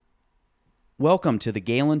Welcome to the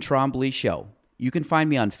Galen Trombley Show. You can find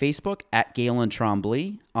me on Facebook at Galen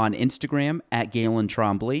Trombley, on Instagram at Galen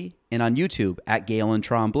Trombley, and on YouTube at Galen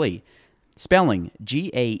Trombley. Spelling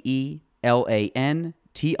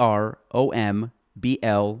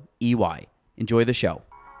GaelanTrombley. Enjoy the show.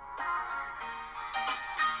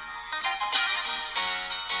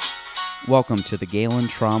 Welcome to the Galen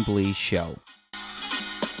Trombley Show.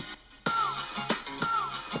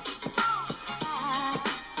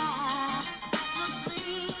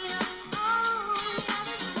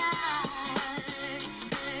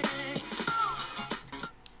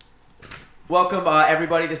 Welcome,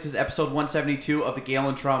 everybody. This is episode 172 of the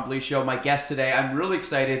Galen Trombley Show. My guest today, I'm really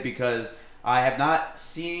excited because I have not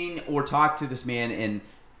seen or talked to this man in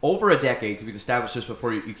over a decade, because we established this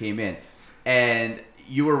before you came in. And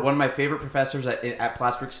you were one of my favorite professors at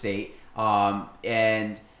Plattsburgh State.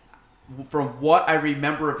 And from what I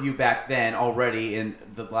remember of you back then already, in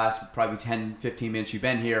the last probably 10, 15 minutes you've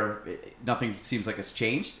been here, nothing seems like it's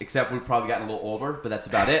changed, except we've probably gotten a little older, but that's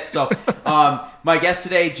about it. So my guest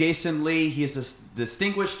today, Jason Lee, he is a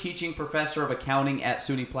distinguished teaching professor of accounting at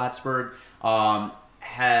SUNY Plattsburgh. I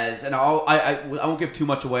won't give too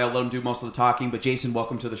much away. I'll let him do most of the talking, but Jason,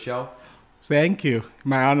 welcome to the show. Thank you.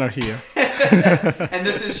 My honor here. And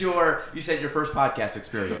this is you said your first podcast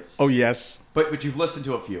experience. Oh, yes. But you've listened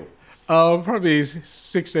to a few. Probably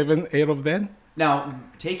 6, 7, 8 of them. Now,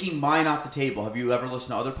 taking mine off the table, have you ever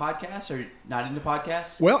listened to other podcasts? Or you not into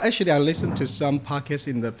podcasts? Well, actually, I listened to some podcasts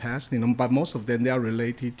in the past, but most of them, they are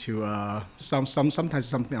related to sometimes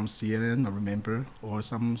something on CNN, I remember, or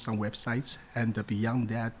some websites. And beyond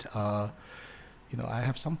that, I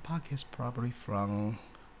have some podcasts probably from...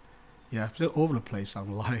 Yeah, they're all over the place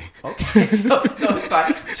online. Okay, so it's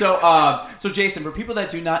fine. So Jason, for people that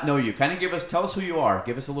do not know you, tell us who you are.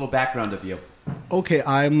 Give us a little background of you. Okay,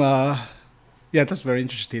 I'm. That's very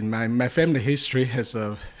interesting. My family history has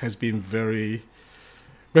been very,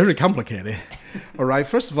 very complicated. All right,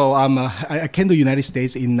 first of all, I came to the United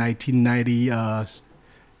States in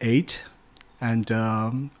 1998, and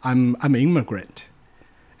I'm an immigrant,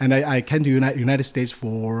 and I came to United States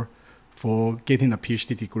for getting a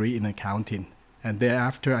PhD degree in accounting. And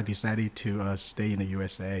thereafter, I decided to stay in the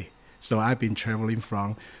USA. So I've been traveling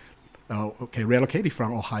relocated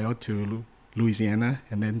from Ohio to Louisiana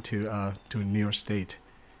and then to New York State.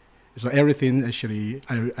 So everything, actually,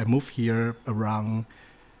 I moved here around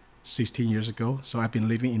 16 years ago. So I've been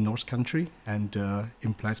living in North Country and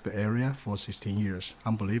in Plattsburgh area for 16 years.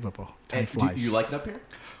 Unbelievable. Time flies. Do you like it up here?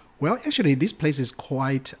 Well, actually, this place is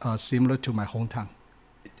quite similar to my hometown.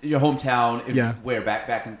 Your hometown, yeah. Where?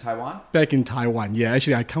 Back in Taiwan? Back in Taiwan, yeah.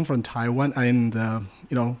 Actually, I come from Taiwan, and I'm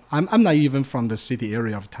not even from the city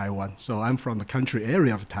area of Taiwan, so I'm from the country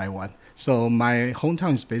area of Taiwan. So my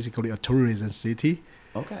hometown is basically a tourism city.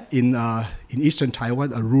 Okay. In eastern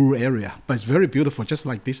Taiwan, a rural area, but it's very beautiful, just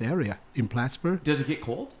like this area in Plattsburgh. Does it get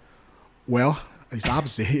cold? Well, it's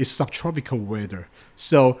opposite. It's subtropical weather.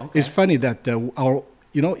 So It's funny that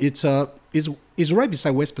it's right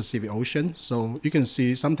beside West Pacific Ocean, so you can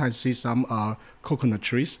sometimes see some coconut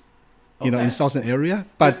trees, in southern area.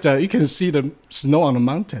 But you can see the snow on the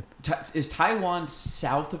mountain. Is Taiwan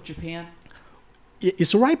south of Japan?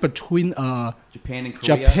 It's right between Japan and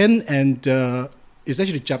Korea. Japan and it's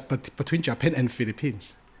actually between Japan and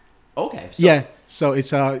Philippines. Okay. So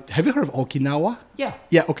it's have you heard of Okinawa? Yeah.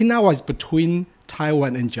 Yeah, Okinawa is between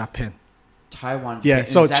Taiwan and Japan. Taiwan. Yeah. And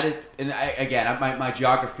so is that it? And my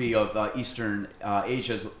geography of Eastern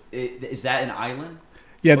Asia is that an island?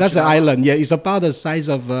 Yeah, that's an island. Yeah, it's about the size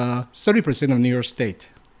of 30% of New York State.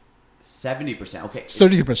 70%. Okay.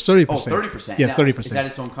 30%. Oh, 30%. Yeah, now, 30%. Is that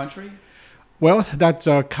its own country? Well, that's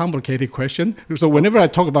a complicated question. So whenever I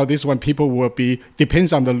talk about this one, people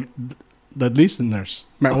depends on the listeners,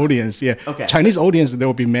 my audience. Yeah. Okay. Chinese audience, they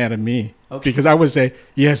will be mad at me. Okay. Because I would say,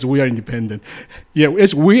 yes, we are independent. Yeah,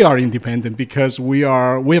 yes, we are independent because we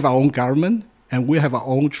have our own government and we have our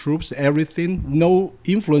own troops, everything. No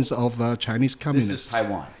influence of Chinese communists. This is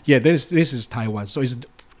Taiwan. Yeah, this is Taiwan. So it's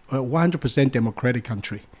a 100% democratic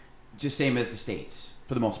country. Just same as the States,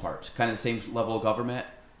 for the most part. Kind of the same level of government?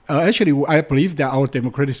 Actually, I believe that our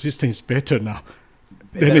democratic system is better now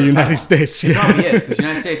than the United States. It probably is, because the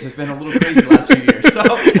United States has been a little crazy the last few years. So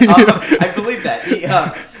I believe that.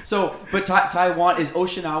 But Taiwan, is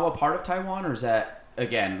Okinawa part of Taiwan, or is that,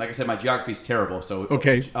 again, like I said, my geography is terrible. So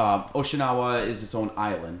okay. Okinawa is its own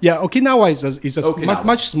island. Yeah, Okinawa is a Okinawa.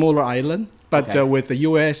 much smaller island, but Okay. With the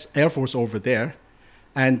U.S. Air Force over there,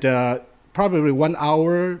 and probably 1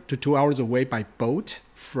 hour to 2 hours away by boat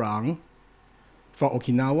from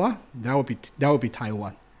Okinawa, that would be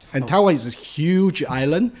Taiwan. And Taiwan is a huge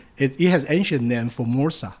island. It has ancient name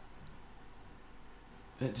Formosa.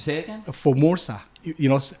 Say it again? Formosa.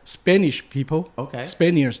 Spanish people. Okay.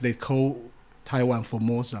 Spaniards, they call Taiwan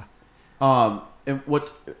Formosa. And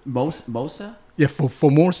what's Mosa? Yeah,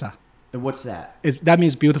 Formosa. And what's that? That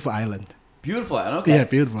means beautiful island. Beautiful island. Okay. Yeah,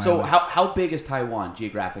 beautiful so island. how big is Taiwan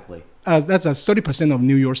geographically? That's 30% of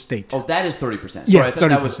New York State. Oh, that is 30%. Sorry, Yeah, I thought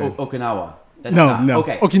that was 30%. Okinawa. That's No, not. no.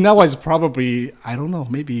 Okay. Okinawa is probably, I don't know,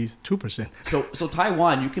 maybe 2%. So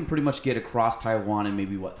Taiwan, you can pretty much get across Taiwan in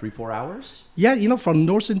maybe 3-4 hours? Yeah, from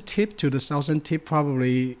northern tip to the southern tip,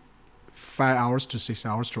 probably 5 hours to 6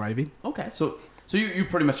 hours driving. Okay. So you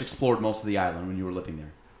pretty much explored most of the island when you were living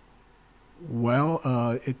there. Well,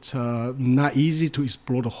 it's not easy to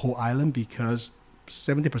explore the whole island because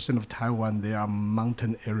 70% of Taiwan, they are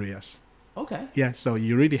mountain areas. Okay. Yeah, so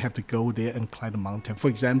you really have to go there and climb the mountain. For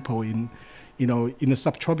example, in the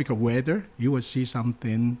subtropical weather, you will see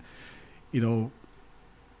something,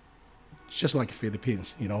 just like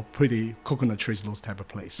Philippines, pretty coconut trees, those type of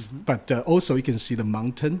place. Mm-hmm. But also you can see the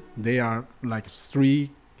mountain. They are like 3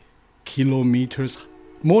 kilometers,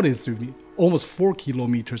 more than 3, almost 4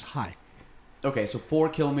 kilometers high. Okay, so 4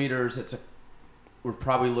 kilometers, we're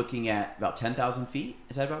probably looking at about 10,000 feet.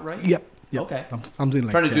 Is that about right? Yep. Okay. Something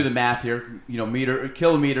like Trying that. to do the math here.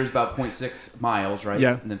 Kilometers about 0.6 miles, right?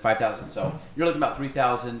 Yeah. And then 5,000. So you're looking about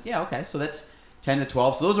 3,000. Yeah, okay. So that's 10 to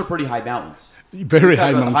 12. So those are pretty high mountains. Very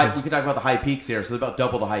high We mountains. could talk about the high peaks here. So they're about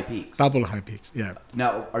double the high peaks. Double high peaks, yeah.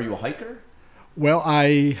 Now, are you a hiker? Well,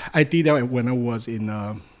 I did that when I was in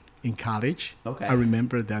college. Okay. I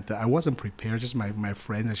remember that I wasn't prepared. Just my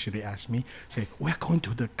friend actually asked me, say, we're going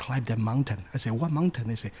to climb that mountain. I said, what mountain?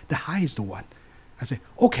 They say, the highest one. I said,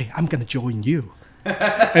 okay, I'm going to join you.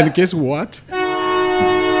 And guess what?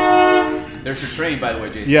 There's your train, by the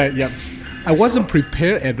way, Jason. Yeah. I wasn't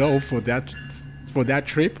prepared at all for that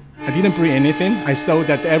trip. I didn't bring anything. I saw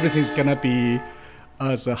that everything's going to be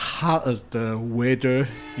as hot as the weather,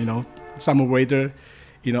 summer weather,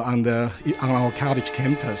 on our college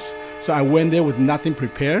campus. So I went there with nothing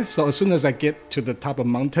prepared. So as soon as I get to the top of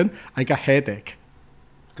the mountain, I got headache.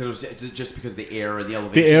 Because it's just because the air and the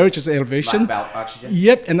elevation. The air, just elevation. Lack of oxygen.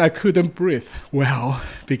 Yep, and I couldn't breathe well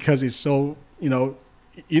because it's so,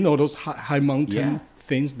 those high mountain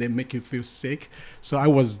things, they make you feel sick. So I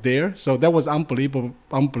was there. So that was unbelievable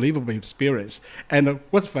experience. And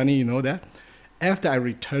what's funny, that after I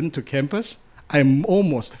returned to campus, I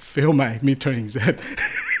almost failed my midterm exam.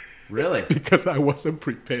 Really? Because I wasn't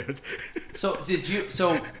prepared. So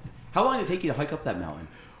how long did it take you to hike up that mountain?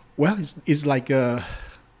 Well, it's like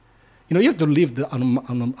you have to live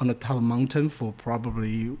on the top of the mountain for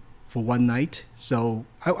 1 night. So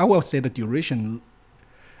I will say the duration.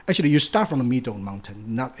 Actually, you start from the middle of the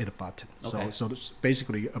mountain, not at the bottom. Okay. So it's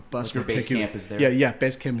basically a bus will base take you. camp is there. Yeah,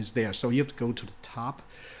 base camp is there. So you have to go to the top.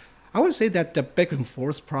 I would say that the back and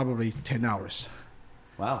forth probably 10 hours.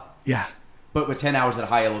 Wow. Yeah. But with 10 hours at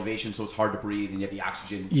high elevation, so it's hard to breathe, and you have the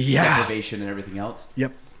oxygen deprivation and everything else.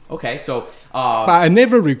 Yep. Okay, so. But I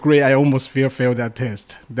never regret. I almost failed that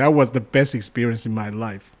test. That was the best experience in my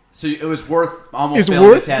life. So it was worth almost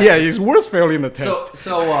failing the test. Yeah, it's worth failing the test.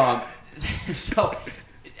 So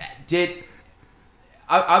did.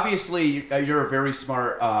 Obviously, you're a very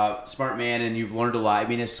smart man, and you've learned a lot. I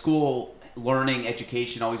mean, has school learning,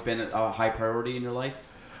 education always been a high priority in your life?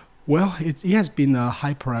 Well, it has been a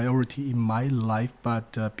high priority in my life,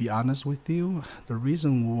 but be honest with you, the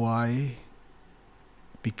reason why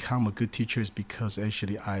become a good teacher is because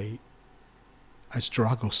actually I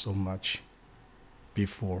struggled so much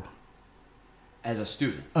before. As a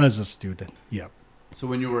student? As a student, yeah. So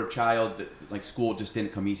when you were a child, like school just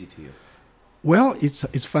didn't come easy to you? Well,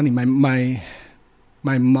 it's funny. My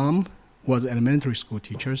mom was an elementary school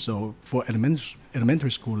teacher, so for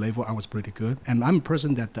elementary school level, I was pretty good. And I'm a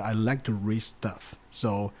person that I like to read stuff,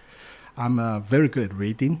 so I'm very good at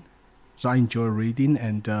reading. So I enjoy reading,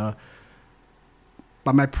 and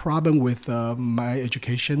but my problem with my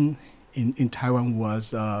education in Taiwan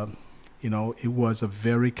was, it was a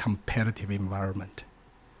very competitive environment.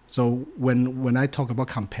 So when I talk about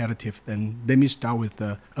competitive, then let me start with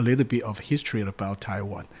a little bit of history about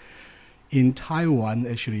Taiwan. In Taiwan,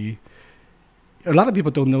 actually, a lot of people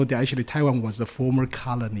don't know that actually Taiwan was the former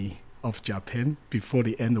colony of Japan before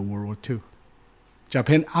the end of World War II.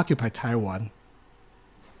 Japan occupied Taiwan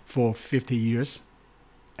for 50 years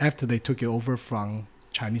after they took it over from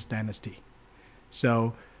Chinese dynasty.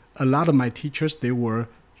 So a lot of my teachers, they were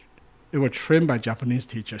trained by Japanese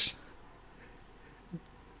teachers.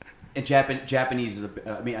 And Japanese is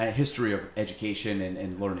a history of education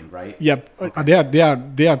and learning, right? Yep, okay.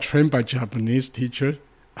 They are trained by Japanese teachers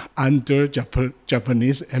under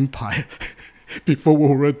Japanese Empire before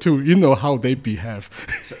World War II. You know how they behave.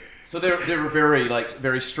 So they were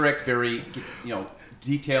very strict, very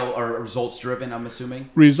detail or results driven. I'm assuming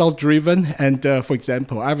result driven. And for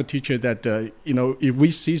example, I have a teacher that if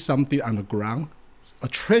we see something on the ground, a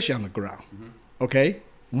treasure on the ground, okay,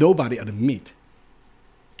 nobody admit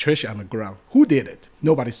treasure on the ground. Who did it?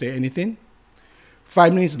 Nobody say anything.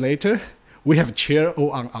 5 minutes later, we have a chair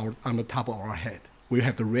all on the top of our head. We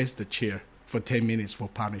have to raise the chair for 10 minutes for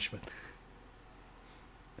punishment.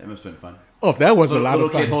 That must have been fun. Oh, that was a lot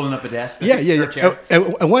of fun. Little kid holding up a desk. Yeah.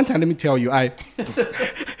 And one time, let me tell you, I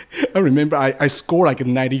remember I scored like a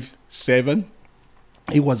 97.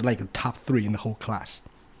 It was like a top 3 in the whole class.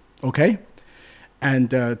 Okay? And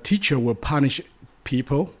the teacher will punish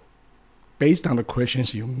people based on the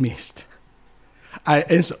questions you missed. I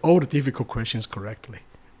answered all the difficult questions correctly,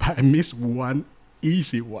 but I missed one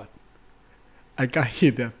easy one. I got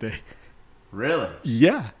hit that day. Really?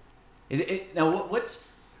 Yeah. Now what's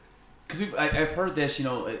because I've heard this,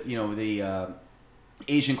 the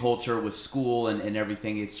Asian culture with school and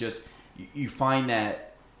everything. It's just you find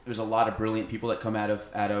that there's a lot of brilliant people that come out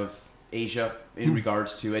of Asia in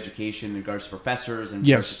regards to education, in regards to professors, and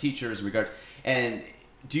regards to teachers, and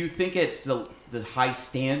do you think it's the high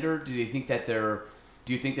standard? Do you think that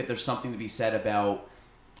there's something to be said about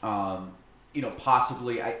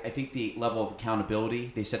possibly I think the level of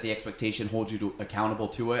accountability, they set the expectation, hold you accountable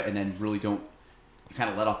to it, and then really don't kind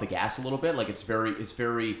of let off the gas a little bit. Like it's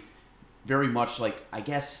very, very much like, I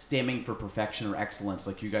guess, stemming for perfection or excellence.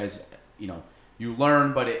 Like you guys, you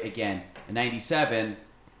learn, but again, in 97,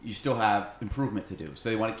 you still have improvement to do. So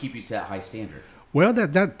they want to keep you to that high standard. Well,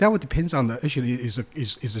 that would depends on actually is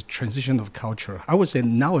a transition of culture. I would say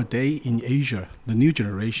nowadays in Asia, the new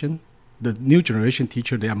generation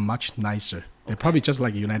teacher, they are much nicer. They're probably just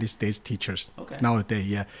like United States teachers nowadays.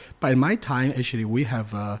 Yeah, but in my time, actually, we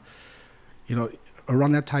have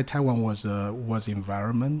around that time, Taiwan was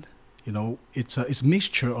environment. It's a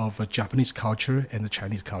mixture of a Japanese culture and the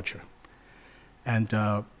Chinese culture, and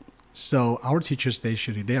so our teachers they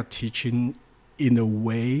are teaching in a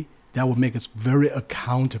way that will make us very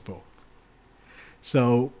accountable.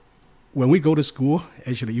 So when we go to school,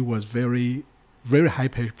 actually it was very, very high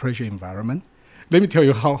pressure environment. Let me tell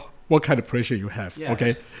you what kind of pressure you have. Yeah.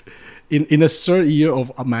 Okay, in the third year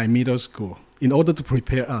of my middle school, in order to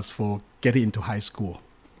prepare us for getting into high school,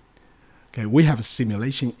 okay, we have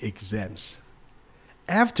simulation exams.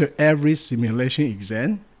 After every simulation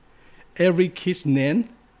exam, every kid's name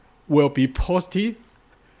will be posted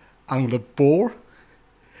on the board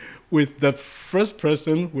with the first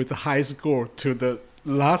person with the high score to the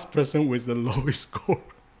last person with the lowest score.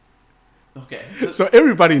 Okay. So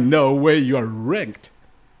everybody know where you are ranked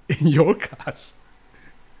in your class.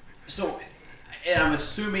 So, and I'm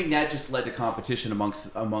assuming that just led to competition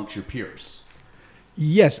amongst your peers.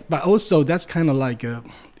 Yes, but also that's kind of like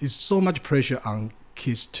it's so much pressure on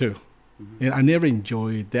kids too. Mm-hmm. And I never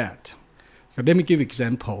enjoyed that. But let me give an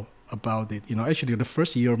example about it. Actually the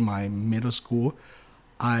first year of my middle school,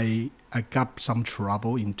 I got some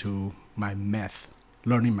trouble into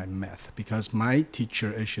learning my math, because my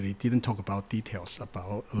teacher actually didn't talk about details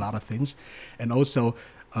about a lot of things, and also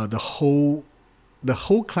the whole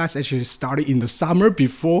class actually started in the summer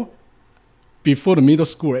before the middle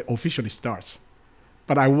school officially starts.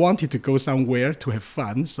 But I wanted to go somewhere to have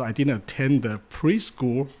fun, so I didn't attend the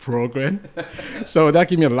preschool program. So that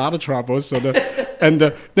gave me a lot of trouble.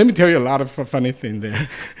 Let me tell you a lot of funny thing there.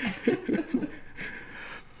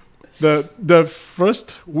 The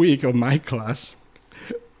first week of my class,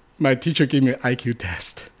 my teacher gave me an IQ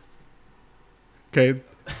test. Okay,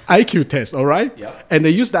 IQ test, all right? Yep. And they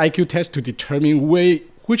use the IQ test to determine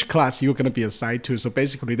which class you're going to be assigned to. So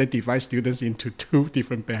basically, they divide students into 2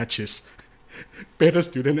 different batches. Better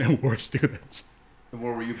student and worse students. And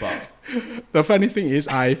where were you bumped? The funny thing is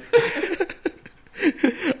I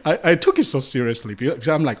took it so seriously because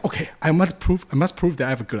I'm like, okay, I must prove that I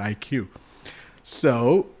have a good IQ.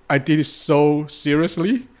 So I did it so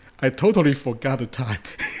seriously, I totally forgot the time.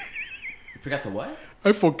 You forgot the what?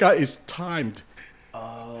 I forgot it's timed.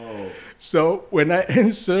 Oh. So when I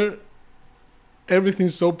answer everything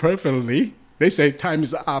so perfectly, they say time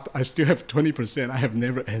is up. I still have 20%. I have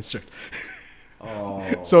never answered. Oh.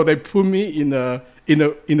 So they put me in a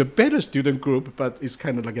better student group, but it's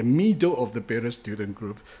kind of like a middle of the better student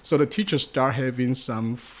group. So the teachers start having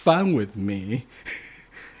some fun with me.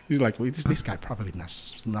 He's like, well, this guy probably not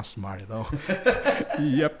smart at all.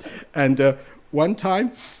 Yep. And one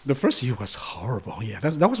time, the first year was horrible. Yeah,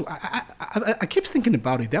 that was. I keep thinking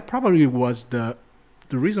about it. That probably was the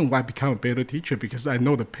reason why I became a better teacher, because I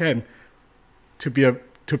know the pain to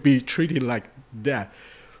be treated like that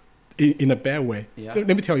in a bad way. Yeah. Let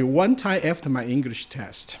me tell you, one time after my English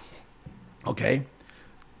test, Okay.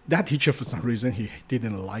 That teacher, for some reason, he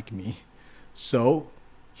didn't like me. So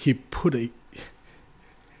he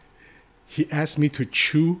asked me to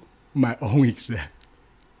chew my own exam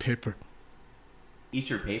paper. Eat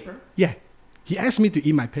your paper? Yeah. He asked me to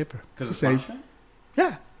eat my paper. Because of punishment?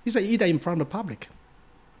 Yeah. He said, eat that in front of the public.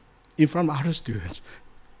 In front of other students.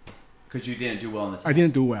 Because you didn't do well in the test? I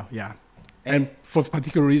didn't do well, yeah. And for a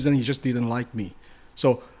particular reason, he just didn't like me.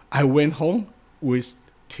 So I went home with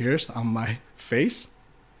tears on my face.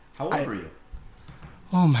 How old were you?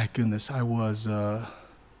 Oh my goodness, I was, that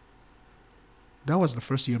was the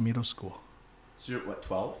first year of middle school. So you're what,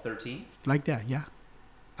 12, 13? Like that, yeah.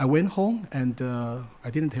 I went home and I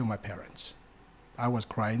didn't tell my parents. I was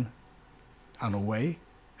crying on the way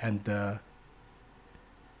and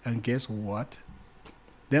guess what?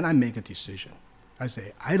 Then I make a decision. I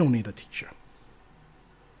say, I don't need a teacher.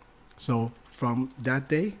 So from that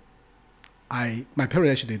day, my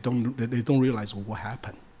parents actually don't realize what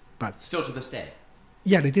happened. But still to this day?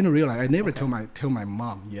 Yeah, they didn't realize. I never tell my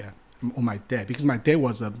mom, or my dad, because my dad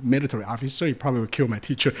was a military officer. He probably would kill my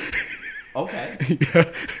teacher. Okay.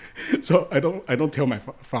 Yeah. So I don't tell my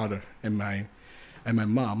father and my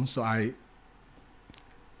mom. So I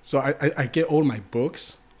get all my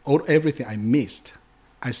books, everything I missed.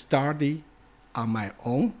 I study on my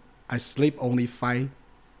own. I sleep only 5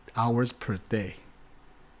 hours per day.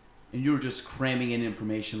 And you were just cramming in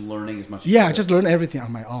information, learning as much as you could? I just learn everything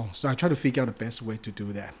on my own. So I try to figure out the best way to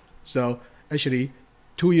do that. So actually,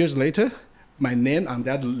 2 years later, my name on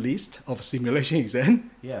that list of simulation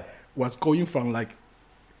exam was going from like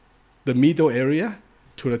the middle area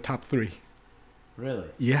to the top 3. Really?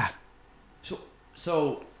 Yeah. So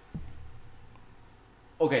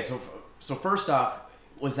first off,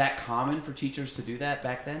 was that common for teachers to do that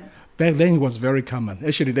back then? Back then, it was very common.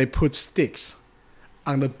 Actually, they put sticks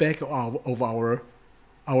on the back of our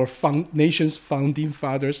nation's founding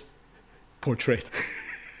fathers' portrait.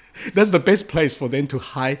 That's the best place for them to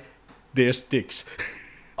hide their sticks.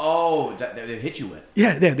 Oh, they hit you with?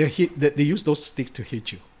 Yeah, they use those sticks to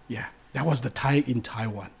hit you. Yeah, that was the time in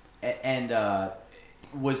Taiwan. And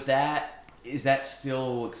is that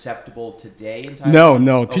still acceptable today in Taiwan?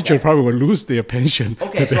 No. Okay. Teachers probably will lose their pension.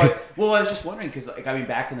 Okay, today. I was just wondering because,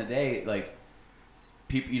 back in the day,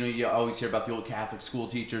 people, you always hear about the old Catholic school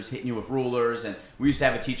teachers hitting you with rulers, and we used to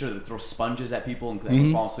have a teacher that would throw sponges at people and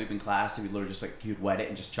would fall asleep in class, and we'd literally just he would wet it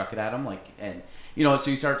and just chuck it at them, so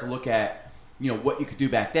you start to look at what you could do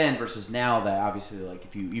back then versus now. That obviously,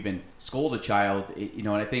 if you even scold a child, and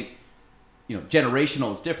I think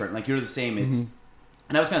generational is different. Like, you're the same.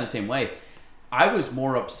 And I was kind of the same way. I was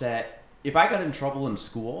more upset if I got in trouble in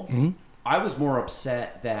school. I was more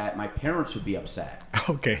upset that my parents would be upset.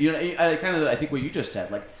 Okay. I think what you just said.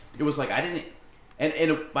 It was I didn't,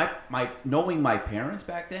 and my knowing my parents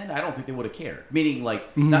back then, I don't think they would have cared. Meaning,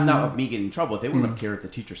 not of me getting in trouble. They wouldn't have cared if the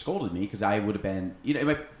teacher scolded me because I would have been.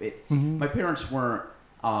 My parents weren't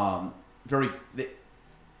very.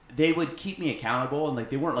 They would keep me accountable, and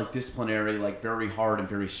they weren't disciplinary, very hard and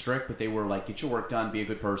very strict. But they were get your work done, be a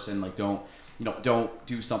good person, don't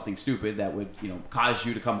do something stupid that would cause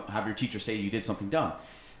you to come have your teacher say you did something dumb.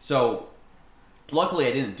 So luckily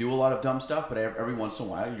I didn't do a lot of dumb stuff, but every once in a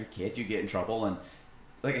while you're a kid, you get in trouble, and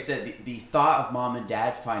like I said, the thought of mom and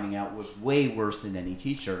dad finding out was way worse than any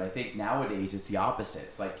teacher. And I think nowadays it's the opposite.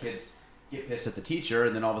 It's kids get pissed at the teacher,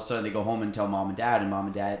 and then all of a sudden they go home and tell mom and dad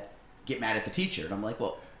get mad at the teacher. And I'm like,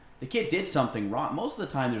 well, the kid did something wrong. Most of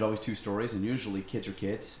the time there's always 2 stories, and usually kids are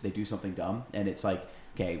kids. They do something dumb, and it's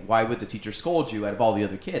okay, why would the teacher scold you out of all the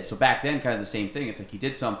other kids? So back then, kind of the same thing. It's he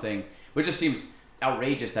did something, which just seems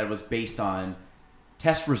outrageous that it was based on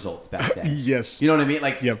test results back then. Yes. You know what I mean?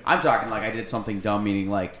 Yep. I'm talking I did something dumb,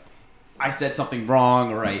 meaning I said something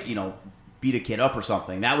wrong, or I, beat a kid up or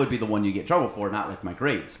something. That would be the one you get in trouble for, not my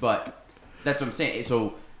grades. But that's what I'm saying.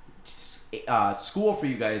 So school for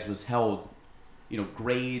you guys was held,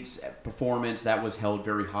 grades, performance, that was held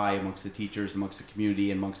very high amongst the teachers, amongst the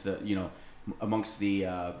community, amongst the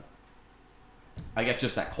I guess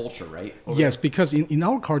just that culture, right? Yes, because in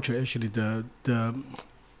our culture, actually, the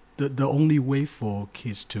only way for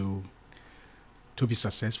kids to be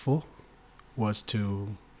successful was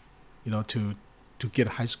to get a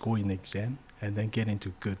high score in the exam and then get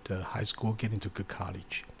into good high school, get into good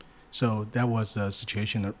college. So that was a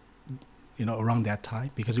situation, around that time,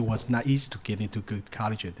 because it was not easy to get into good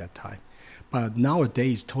college at that time. But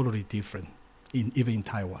nowadays, totally different, even in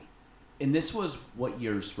Taiwan. And this was what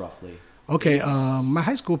years roughly? Okay, my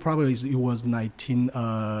high school probably was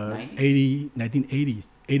 1980 to 90.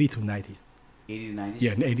 80 to 90?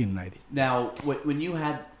 Yeah, 80 to 90. Now, when you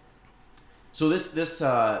had... So this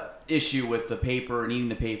issue with the paper and eating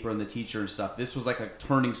the paper and the teacher and stuff. This was like a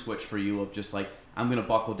turning switch for you of just like, I'm going to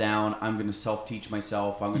buckle down. I'm going to self-teach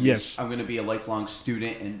myself. I'm going to be a lifelong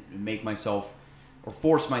student and make myself or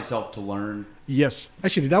force myself to learn. Yes.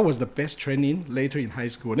 Actually, that was the best training later in high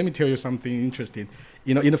school. Let me tell you something interesting.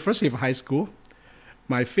 You know, in the first year of high school,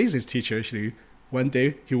 my physics teacher actually, one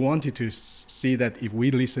day, he wanted to see that if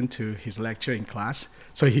we listened to his lecture in class.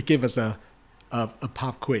 So he gave us a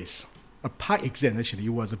pop quiz. A pop exam, actually. It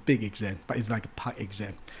was a big exam, but it's like a pop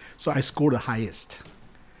exam. So I scored the highest.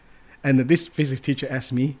 And this physics teacher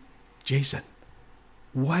asked me, Jason,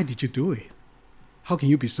 why did you do it? How can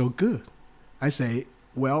you be so good? I say,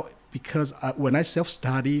 well, because when I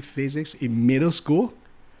self-study physics in middle school,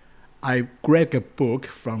 I grabbed a book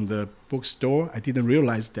from the bookstore. I didn't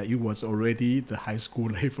realize that it was already the high school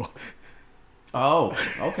level. Oh,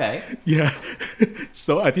 okay. Yeah.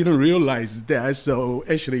 So I didn't realize that. So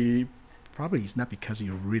actually, probably it's not because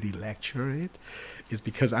you really lecture it. It's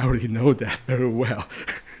because I already know that very well.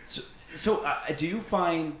 So do you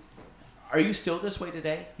find, are you still this way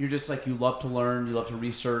today? You're just like, you love to learn, you love to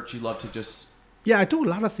research, you love to just... Yeah, I do a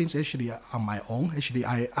lot of things actually on my own. Actually,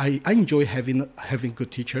 I enjoy having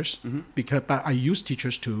good teachers, but I use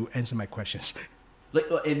teachers to answer my questions. Like,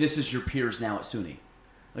 and this is your peers now at SUNY?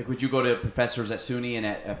 Like, would you go to professors at SUNY and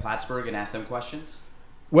at Plattsburgh and ask them questions?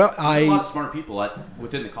 Well, there's a lot of smart people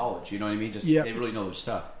within the college, you know what I mean? Just They really know their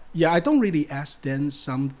stuff. Yeah, I don't really ask them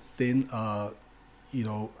something, I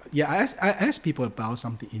ask people about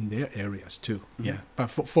something in their areas too. Mm-hmm. Yeah, but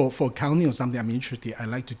for accounting or something I'm interested, I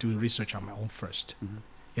like to do research on my own first. Mm-hmm.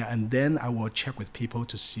 Yeah, and then I will check with people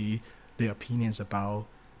to see their opinions about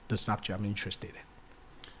the subject I'm interested in.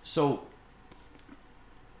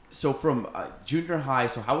 So from junior high,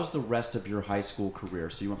 so how was the rest of your high school career?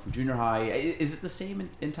 So you went from junior high. Is it the same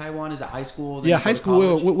in Taiwan? Is it high school? Yeah, high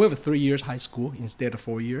school. We have 3 years high school instead of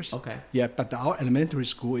 4 years. Okay. Yeah, but our elementary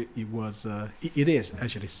school, it is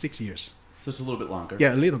actually 6 years. So it's a little bit longer.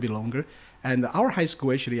 Yeah, a little bit longer. And our high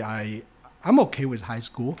school, actually, I'm okay with high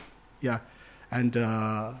school. Yeah, and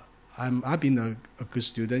I've been a good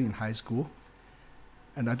student in high school,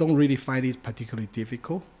 and I don't really find it particularly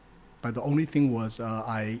difficult. But the only thing was,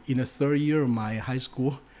 in the third year of my high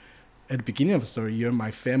school, at the beginning of the third year, my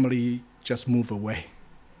family just moved away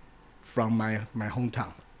from my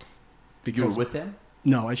hometown. Because you were with them?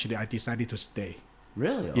 No, actually, I decided to stay.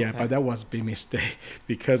 Really? Okay. Yeah, but that was a big mistake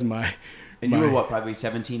because my... And you were what, probably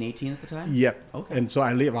 17, 18 at the time? Yeah. Okay. And so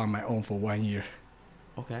I lived on my own for 1 year.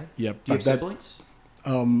 Okay. Yeah. Do you have siblings?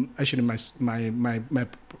 Actually, my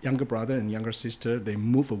younger brother and younger sister, they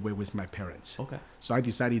moved away with my parents. Okay. So I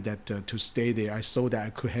decided that to stay there, I saw that I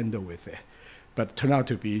could handle with it. But it turned out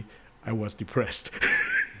to be, I was depressed.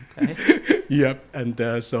 Okay. Yep.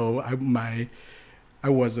 And so I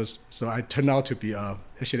turned out to be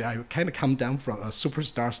actually I kind of come down from a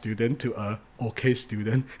superstar student to a okay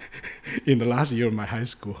student in the last year of my high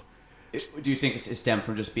school. Do you think it stemmed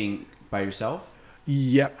from just being by yourself?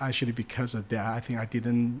 Yeah, actually, because of that, I think I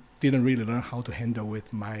didn't really learn how to handle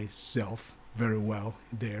with myself very well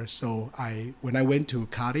there. So when I went to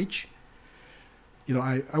college,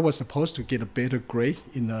 I was supposed to get a better grade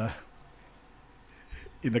in the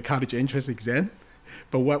college entrance exam.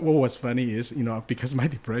 But what was funny is, because of my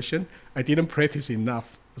depression, I didn't practice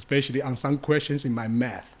enough, especially on some questions in my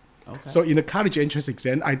math. Okay. So in the college entrance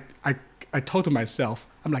exam, I told to myself,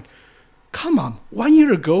 I'm like, come on, 1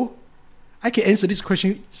 year ago, I can answer this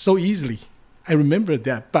question so easily. I remember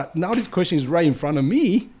that. But now this question is right in front of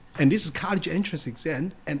me, and this is college entrance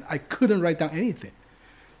exam, and I couldn't write down anything.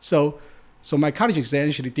 So my college exam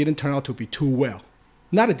actually didn't turn out to be too well.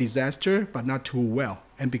 Not a disaster, but not too well.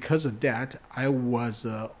 And because of that, I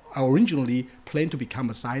originally planned to become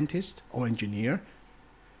a scientist or engineer.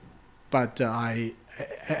 But I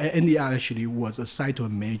actually was assigned to a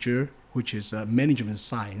major, which is management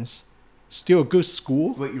science. Still a good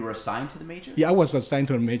school. Wait, you were assigned to the major? Yeah, I was assigned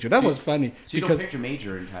to a major. That was funny. So you don't pick your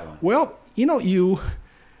major in Taiwan? Well, you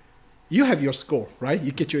have your score, right?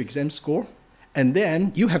 You get your exam score, and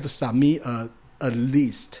then you have to submit a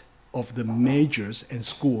list of the majors and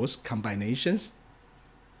schools combinations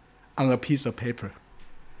on a piece of paper.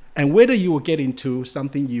 And whether you will get into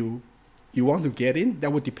something you want to get in,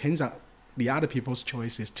 that would depend on the other people's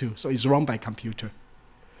choices too. So it's run by computer.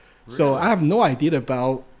 Really? So I have no idea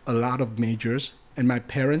about a lot of majors. And my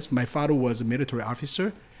father was a military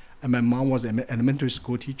officer, and my mom was an elementary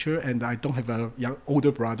school teacher, and I don't have a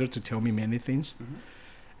older brother to tell me many things. Mm-hmm.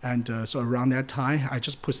 And so around that time, I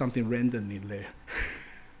just put something random in there.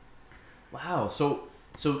 Wow. So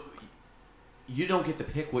you don't get to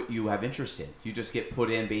pick what you have interest in. You just get put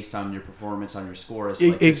in based on your performance, on your scores.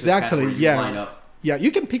 Like, exactly. This is kind of where you line up. Yeah,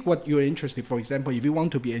 you can pick what you're interested. For example, if you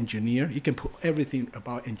want to be engineer, you can put everything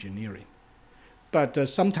about engineering. But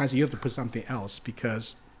sometimes you have to put something else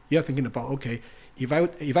because you're thinking about, okay,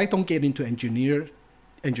 if I don't get into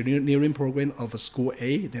engineering program of a school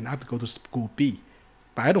A, then I have to go to school B.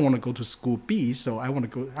 But I don't want to go to school B, so I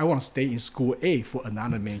want to stay in school A for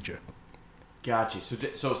another major. Gotcha.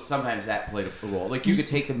 So sometimes that played a role. Like you could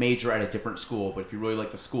take the major at a different school, but if you really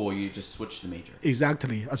like the school, you just switch the major.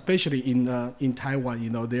 Exactly. Especially in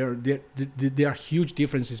Taiwan, there are huge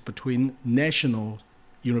differences between national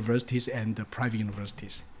universities and private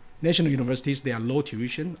universities. National universities, they are low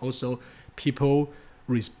tuition. Also, people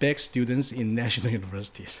respect students in national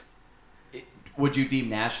universities. Would you deem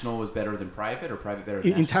national is better than private or private better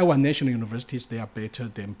than national? In Taiwan, national universities, they are better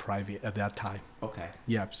than private at that time. Okay.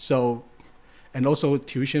 Yeah. So, and also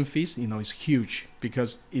tuition fees, is huge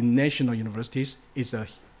because in national universities, it's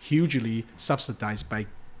hugely subsidized by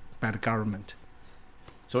the government.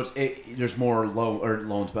 So there's more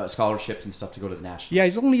loans, but scholarships and stuff to go to the national. Yeah,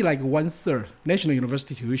 it's only like 1/3. National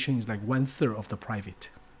university tuition is like 1/3 of the private.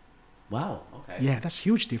 Wow. Okay. Yeah, that's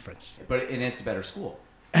huge difference. And it's a better school.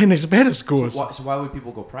 And it's better schools. So why would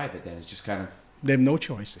people go private then? It's just kind of they have no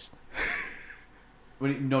choices.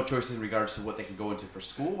 No choice in regards to what they can go into for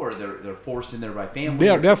school, or they're forced in there by family.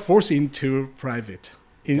 They're forced into private.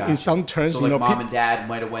 In some terms, so like mom and dad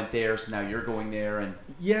might have went there, so now you're going there, and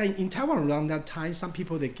yeah, in Taiwan around that time, some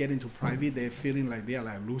people they get into private, they're feeling like they are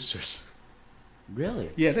like losers.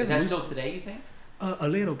 Really? Yeah, is that still today? You think? A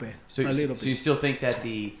little bit. So you still think that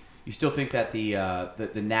the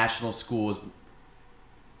national schools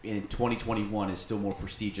in 2021 is still more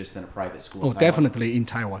prestigious than a private school? Oh, definitely in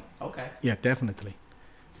Taiwan. Okay. Yeah, definitely.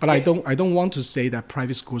 But I don't want to say that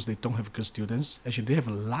private schools they don't have good students. Actually, they have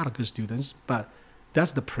a lot of good students, but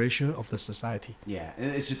that's the pressure of the society. Yeah,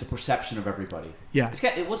 and it's just the perception of everybody. Yeah.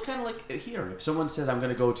 It was kind of like here. If someone says, I'm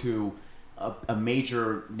going to go to a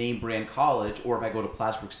major name brand college, or if I go to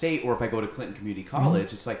Plattsburgh State, or if I go to Clinton Community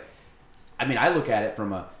College, it's like, I mean, I look at it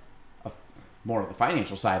from a more of the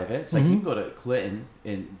financial side of it. It's like you can go to Clinton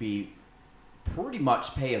and pretty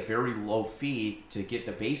much pay a very low fee to get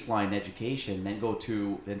the baseline education, then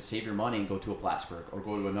save your money and go to a Plattsburgh or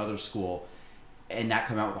go to another school and not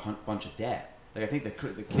come out with a bunch of debt. Like I think the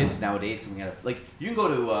kids nowadays coming out of like you can go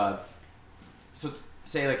to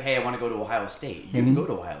say like, hey, I want to go to Ohio State. You can go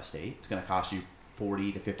to Ohio State. It's going to cost you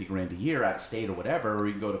 $40,000 to $50,000 a year out of state or whatever. Or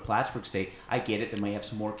you can go to Plattsburgh State. I get it. They might have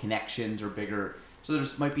some more connections or bigger. So there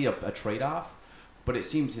might be a trade off, but it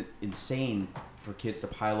seems insane for kids to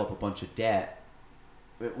pile up a bunch of debt,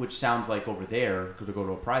 which sounds like over there to go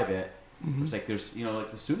to a private. It's like there's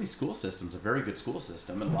like the SUNY school system's a very good school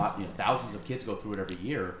system, and a lot thousands of kids go through it every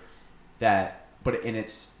year. And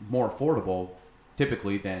it's more affordable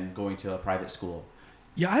typically than going to a private school.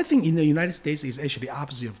 Yeah, I think in the United States it's actually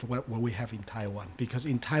opposite of what we have in Taiwan. Because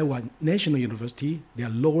in Taiwan, national university, they are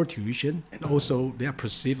lower tuition and also they are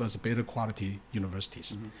perceived as better quality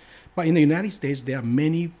universities. But in the United States, there are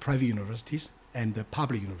many private universities and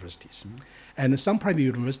public universities. And some private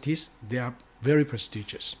universities, they are very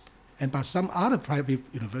prestigious. But some other private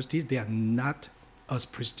universities, they are not as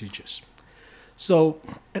prestigious. So,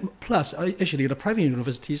 and plus, actually, the private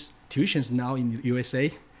universities tuitions now in the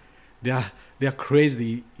USA, they are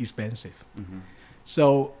crazy expensive.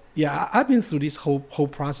 So, yeah, I've been through this whole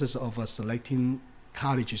process of selecting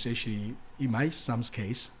colleges. Actually, in my son's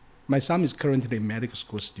case, my son is currently a medical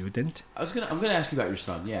school student. I'm gonna ask you about your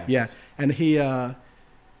son. Yeah. Yeah, and he's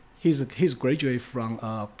graduated from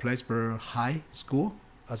Plattsburgh High School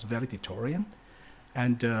as valedictorian,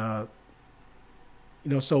 and.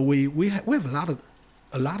 So we have a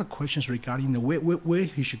lot of questions regarding where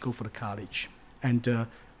he should go for the college, and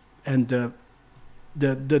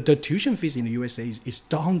the tuition fees in the USA is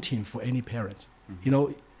daunting for any parent.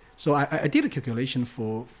 So I did a calculation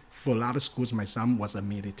for a lot of schools my son was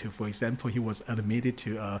admitted to. For example, he was admitted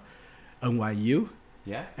to NYU,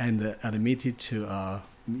 and admitted to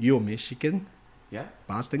U of Michigan,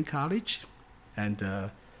 Boston College, and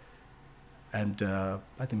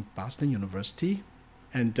I think Boston University.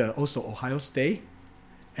 And also Ohio State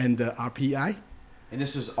and RPI. And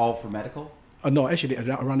this is all for medical? No, actually,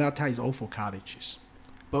 around that time, it's all for colleges.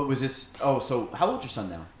 But was this... Oh, so how old is your son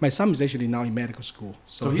now? My son is actually now in medical school.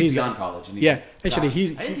 So he's beyond college? And actually, I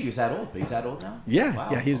didn't think he was that old, but he's that old now? Yeah,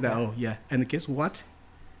 wow, he's that old, yeah. And guess what?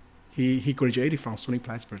 He graduated from SUNY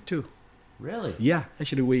Plattsburgh, too. Really? Yeah,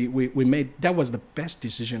 actually, we made... That was the best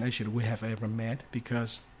decision, actually, we have ever made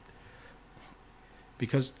because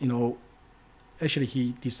actually,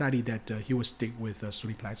 he decided that he would stick with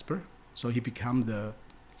SUNY Plattsburgh, so he became the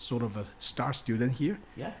sort of a star student here.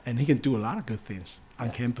 Yeah. And he can do a lot of good things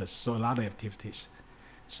on campus, so a lot of activities.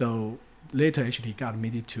 So later, actually, he got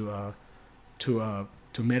admitted to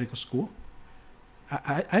medical school.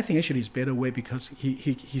 I think actually it's better way because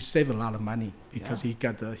he saved a lot of money because he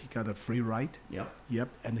got a free ride. Yep.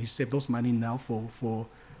 And he saved those money now for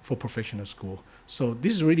professional school. So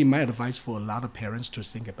this is really my advice for a lot of parents to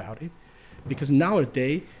think about it, because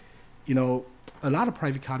nowadays, a lot of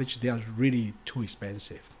private colleges, they are really too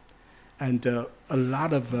expensive, and a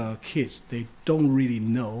lot of kids, they don't really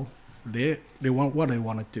know they want what they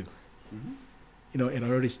want to do, at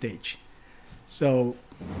an early stage. So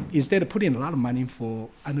instead of putting a lot of money for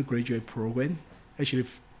undergraduate program, actually,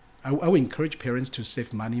 I would encourage parents to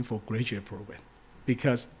save money for graduate program,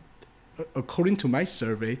 because according to my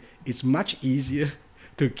survey, it's much easier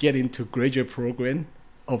to get into graduate program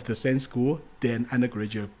of the same school than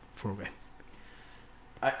undergraduate program.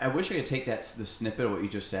 I wish I could take the snippet of what you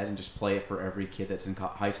just said and just play it for every kid that's in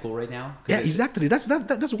high school right now. Yeah, exactly. That's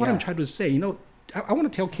what I'm trying to say. I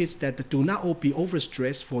want to tell kids that do not be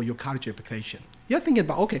overstressed for your college application. You're thinking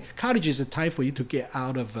about, okay, college is a time for you to get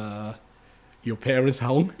out of your parents'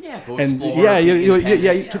 home. Yeah, go and explore.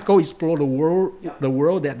 To go explore the world. Yeah. The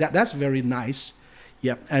world that's very nice.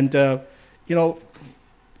 Yeah, and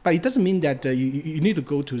but it doesn't mean that you need to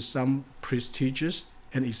go to some prestigious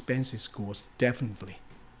and expensive schools. Definitely,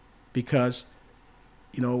 because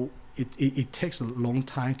it takes a long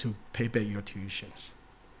time to pay back your tuitions,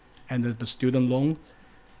 and the student loan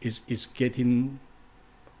is getting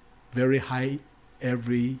very high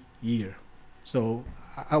every year. So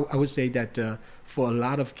I would say that for a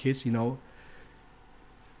lot of kids, to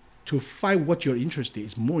find what you're interested in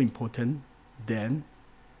is more important than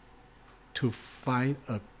to find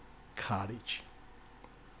a college.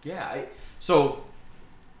 Yeah.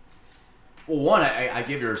 I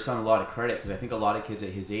give your son a lot of credit, because I think a lot of kids at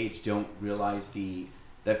his age don't realize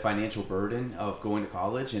that financial burden of going to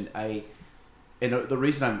college. And the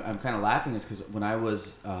reason I'm kind of laughing is because when I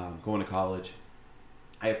was going to college,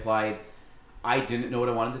 I applied. I didn't know what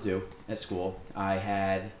I wanted to do at school.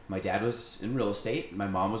 My dad was in real estate. My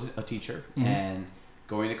mom was a teacher, and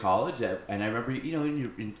going to college. And I remember,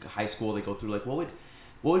 in high school, they go through like, what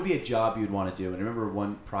would be a job you'd want to do? And I remember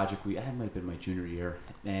one project it might have been my junior year.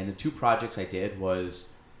 And the two projects I did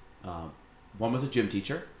was, one was a gym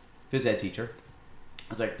teacher, phys ed teacher. I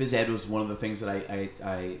was like, phys ed was one of the things that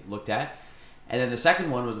I looked at. And then the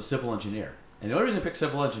second one was a civil engineer. And the only reason I picked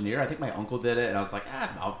civil engineer, I think my uncle did it, and I was like,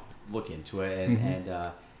 I'll look into it.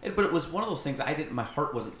 But it was one of those things my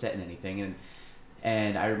heart wasn't set in anything.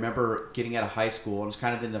 And I remember getting out of high school, and it was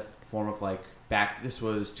kind of in the form of like, this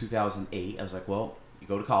was 2008. I was like, well, you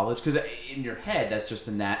go to college, because in your head, that's just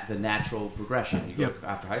the natural progression. You go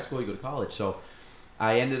after high school, you go to college. So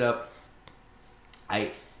I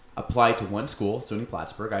applied to one school, SUNY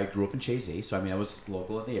Plattsburgh. I grew up in Chazy, so I was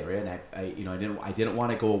local in the area, and I didn't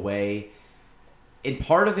want to go away. And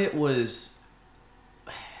part of it was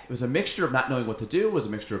a mixture of not knowing what to do. It was a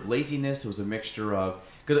mixture of laziness. It was a mixture of,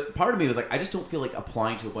 because part of me was like, I just don't feel like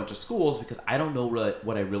applying to a bunch of schools because I don't know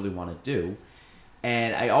what I really want to do.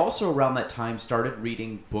 And I also around that time started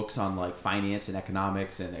reading books on like finance and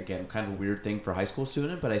economics, and again, kind of a weird thing for a high school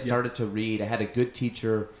student, but I started to read. I had a good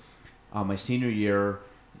teacher my senior year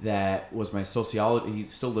that was my sociology. He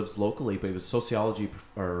still lives locally, but he was a sociology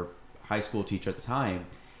or high school teacher at the time.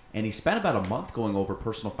 And he spent about a month going over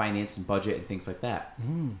personal finance and budget and things like that.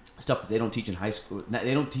 Stuff that they don't teach in high school.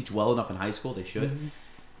 They don't teach well enough in high school. They should.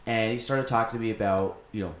 And he started talking to me about,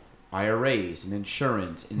 IRAs and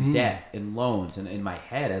insurance and debt and loans. And in my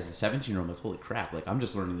head, as a 17-year-old, I'm like, holy crap, like I'm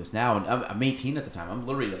just learning this now. And I'm 18 at the time. I'm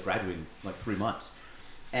literally like graduating in like 3 months.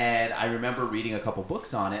 And I remember reading a couple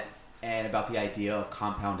books on it and about the idea of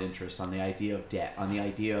compound interest, on the idea of debt, on the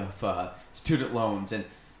idea of student loans. And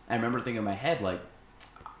I remember thinking in my head, like,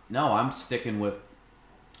 no, I'm sticking with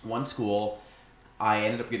one school. I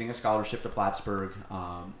ended up getting a scholarship to Plattsburgh.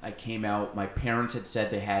 I came out. My parents had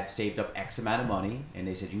said they had saved up X amount of money, and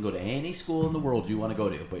they said you can go to any school in the world you want to go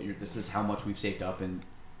to, but this is how much we've saved up, and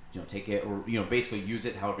take it, or basically use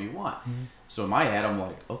it however you want. So in my head, I'm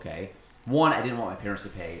like, okay. One, I didn't want my parents to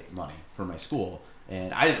pay money for my school,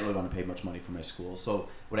 and I didn't really want to pay much money for my school. So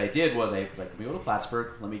what I did was I was like, let me go to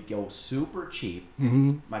Plattsburgh. Let me go super cheap.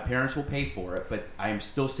 My parents will pay for it, but I'm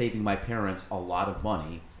still saving my parents a lot of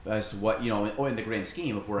money as to what, in the grand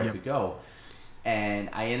scheme of where I could go. And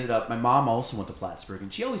I ended up, my mom also went to Plattsburgh,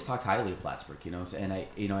 and she always talked highly of Plattsburgh, and I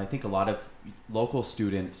think a lot of local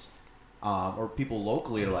students or people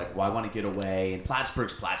locally are like, well, I want to get away, and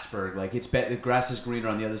Plattsburgh's Plattsburgh, like the grass is greener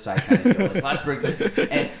on the other side kind of deal. Like Plattsburgh,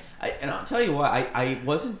 and and I'll tell you what, I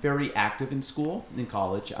wasn't very active in school, in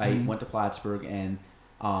college. I went to Plattsburgh, and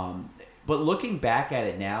but looking back at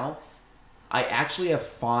it now, I actually have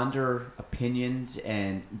fonder opinions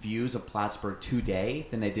and views of Plattsburgh today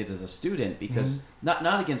than I did as a student, because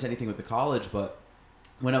not against anything with the college, but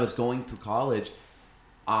when I was going through college,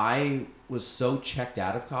 I was so checked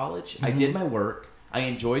out of college. I did my work. I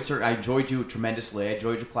enjoyed you tremendously. I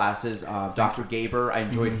enjoyed your classes. Dr. Gaber, I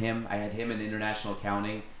enjoyed him. I had him in international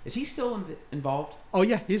accounting. Is he still involved? Oh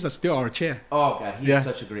yeah, he's still our chair. Oh God, he's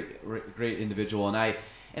such a great individual. And I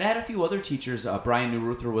had a few other teachers. Brian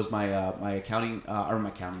Newruther was my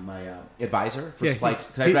advisor for supply,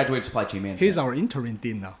 because I graduated supply chain management. He's our interim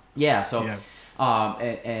dean now. Yeah. So. Yeah.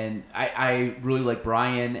 And I really like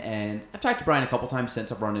Brian, and I've talked to Brian a couple times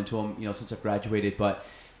since I've run into him, since I've graduated. But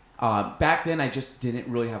back then, I just didn't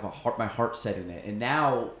really have my heart set in it. And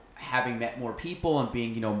now, having met more people and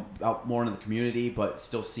being, out more in the community, but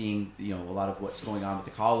still seeing, a lot of what's going on with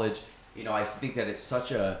the college, I think that it's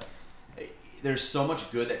there's so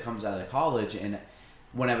much good that comes out of the college. And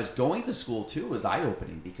when I was going to school too, it was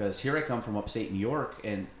eye-opening, because here I come from upstate New York,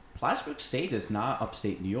 and Plattsburgh State is not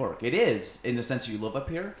upstate New York. It is, in the sense that you live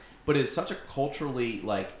up here, but it's such a culturally,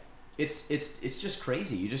 it's just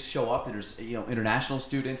crazy. You just show up, and there's international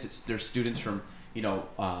students. There's students from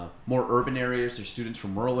more urban areas. There's students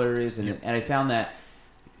from rural areas, and I found that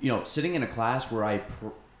sitting in a class where I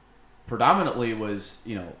predominantly was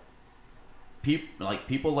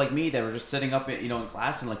people like me that were just sitting up in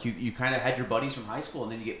class, and you kind of had your buddies from high school,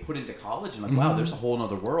 and then you get put into college, and wow, there's a whole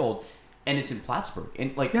other world. And it's in Plattsburgh,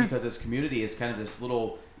 and because this community is kind of this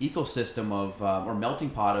little ecosystem of or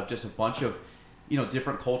melting pot of just a bunch of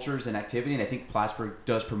different cultures and activity, and I think Plattsburgh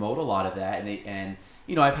does promote a lot of that. And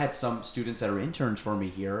I've had some students that are interns for me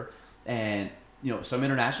here, and some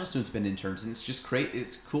international students have been interns, and it's just great.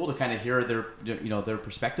 It's cool to kind of hear their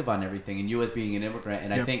perspective on everything, and you as being an immigrant.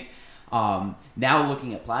 And I think now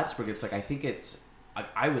looking at Plattsburgh, it's I think it's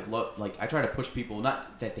I would love, I try to push people,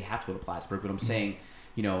 not that they have to go to Plattsburgh, but I'm saying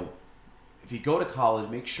if you go to college,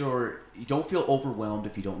 make sure you don't feel overwhelmed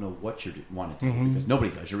if you don't know what you want to do, because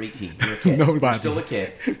nobody does. You're 18. You're a kid. You're still a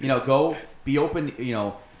kid. Go be open.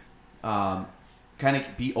 Kind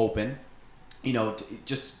of be open.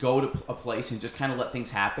 Just go to a place and just kind of let things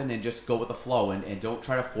happen, and just go with the flow, and don't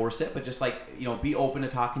try to force it, but just be open to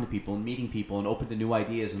talking to people and meeting people, and open to new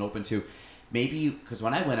ideas, and open to maybe, because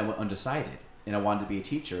when I went undecided. And I wanted to be a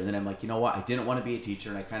teacher. And then I'm like, you know what? I didn't want to be a teacher.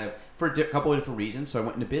 And I kind of, for a couple of different reasons, so I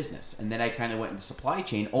went into business. And then I kind of went into supply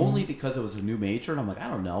chain only because it was a new major. And I'm like, I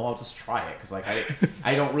don't know. I'll just try it. Because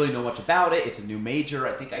I don't really know much about it. It's a new major.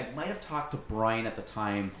 I think I might have talked to Brian at the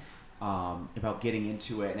time about getting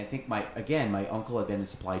into it. And I think my uncle had been in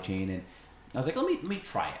supply chain. And I was like, let me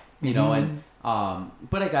try it. And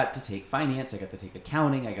but I got to take finance. I got to take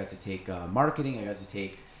accounting. I got to take marketing. I got to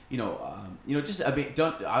take just as a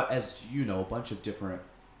bunch of different,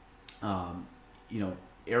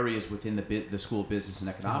 areas within the School of Business and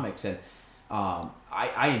Economics, and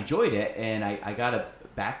I enjoyed it, and I got a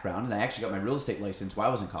background, and I actually got my real estate license while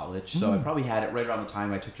I was in college, so I probably had it right around the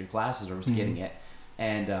time I took your classes or was getting it,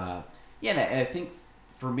 and and I think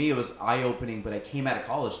for me it was eye-opening, but I came out of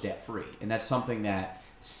college debt-free, and that's something that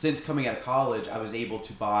since coming out of college I was able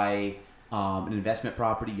to buy an investment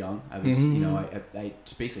property young. I was, I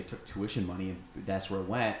just basically took tuition money, and that's where it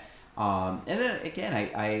went. And then again,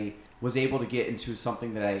 I was able to get into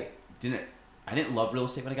something that I didn't love real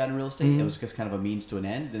estate when I got into real estate. It was just kind of a means to an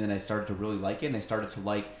end. And then I started to really like it, and I started to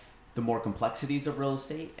like the more complexities of real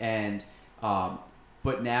estate. And,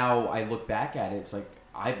 but now I look back at it, it's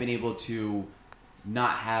I've been able to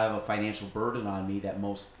not have a financial burden on me that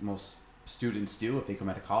most students do if they come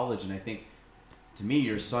out of college. And I think, to me,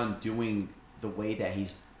 your son doing the way that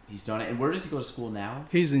he's done it, and where does he go to school now?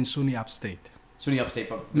 He's in SUNY Upstate. SUNY Upstate,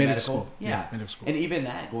 but medical school. Yeah, medical school. And even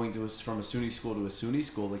that, going from a SUNY school to a SUNY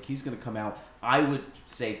school, he's going to come out, I would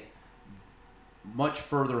say, much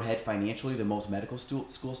further ahead financially than most medical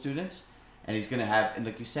school students, and he's going to have, and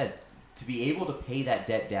like you said, to be able to pay that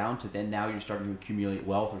debt down to then now you're starting to accumulate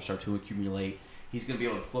wealth or start to accumulate. He's going to be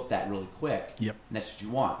able to flip that really quick. Yep. And that's what you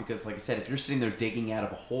want, because like I said, if you're sitting there digging out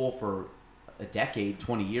of a hole for a decade,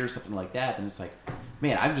 20 years, something like that, then it's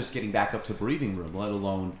man, I'm just getting back up to breathing room, let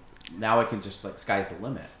alone now I can just sky's the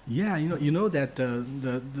limit. Yeah, you know that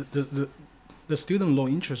the student loan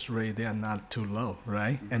interest rate, they are not too low,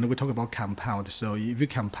 right? And we talk about compound. So if you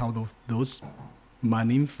compound those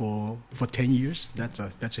money for 10 years, that's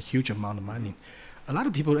a huge amount of money. A lot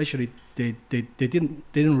of people actually they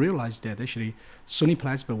didn't realize that actually SUNY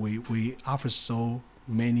Plattsburgh we offer so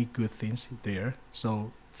many good things there.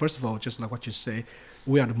 So first of all, just like what you say,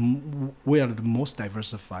 we are the most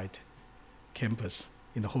diversified campus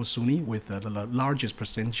in the whole SUNY with the largest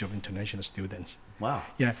percentage of international students. Wow.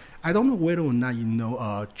 Yeah, I don't know whether or not you know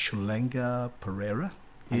Chulenga Pereira.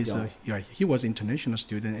 He was an international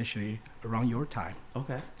student actually around your time.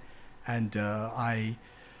 Okay. And I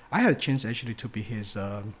had a chance actually to be his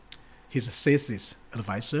thesis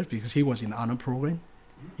advisor because he was in honor program,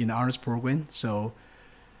 in the honors program. So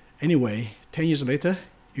anyway, 10 years later,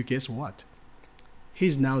 you guess what?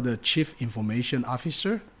 He's now the chief information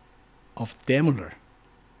officer of Daimler.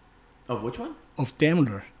 Of which one? Of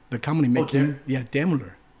Daimler, the company making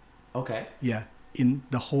Daimler. Okay. Yeah, in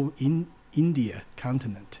the whole India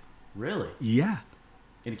continent. Really? Yeah.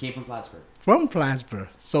 And it came from Plattsburgh. From Plattsburgh.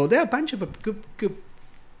 So there are a bunch of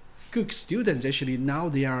good students actually. Now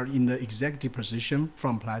they are in the executive position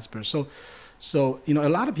from Plattsburgh. So a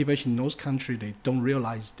lot of people actually in those countries, they don't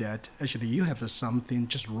realize that actually you have something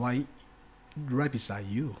just right beside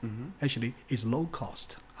you. Mm-hmm. Actually, it's low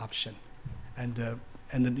cost option, and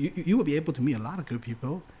then you will be able to meet a lot of good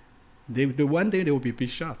people. One day they will be big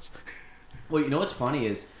shots. Well, what's funny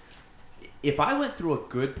is, if I went through a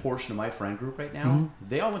good portion of my friend group right now, mm-hmm.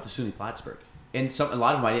 they all went to SUNY Plattsburgh. And a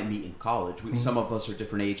lot of them I didn't meet in college. Mm-hmm. Some of us are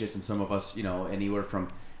different ages, and some of us, anywhere from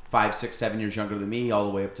 5, 6, 7 years younger than me, all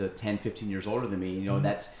the way up to 10, 15 years older than me.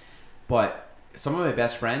 Mm-hmm. But some of my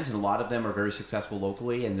best friends, and a lot of them are very successful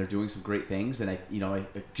locally, and they're doing some great things. And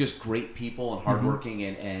just great people and hardworking,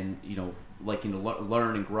 mm-hmm. and liking to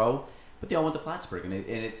learn and grow. But they all went to Plattsburgh, and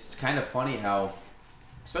it's kind of funny how,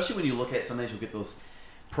 especially when you look at, sometimes you'll get those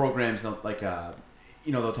programs like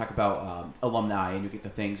they'll talk about alumni, and you get the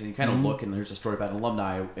things, and you kind of mm-hmm. look, and there's a story about an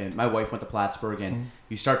alumni, and my wife went to Plattsburgh, and mm-hmm.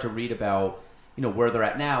 you start to read about where they're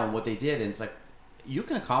at now and what they did, and it's like you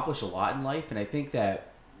can accomplish a lot in life. And I think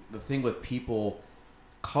that the thing with people,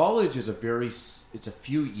 college is it's a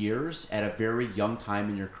few years at a very young time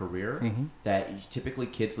in your career, mm-hmm. that typically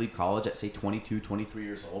kids leave college at say 22, 23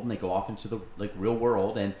 years old, and they go off into the real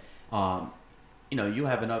world, and you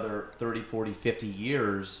have another 30, 40, 50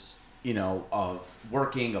 years, of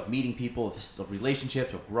working, of meeting people, of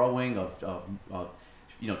relationships, of growing, of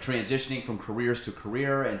transitioning from careers to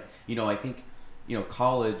career. And, I think,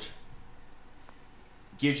 college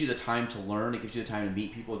gives you the time to learn. It gives you the time to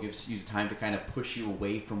meet people. It gives you the time to kind of push you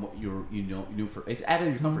away from what it's out of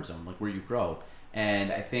your comfort zone, like where you grow.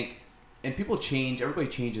 And I think, and people change, everybody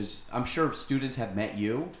changes. I'm sure students have met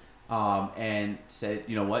you, and said,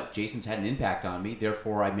 what, Jason's had an impact on me,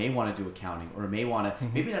 therefore I may want to do accounting, or I may want to,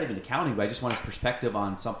 mm-hmm. maybe not even accounting, but I just want his perspective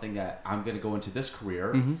on something that I'm going to go into this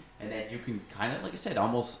career. Mm-hmm. And then you can kind of, like I said,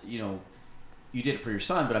 almost, you did it for your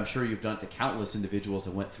son, but I'm sure you've done it to countless individuals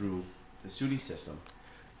that went through the SUNY system.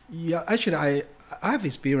 Yeah, actually, I have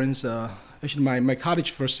experienced, actually my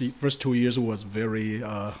college first 2 years was very,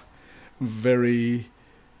 very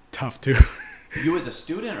tough too. You as a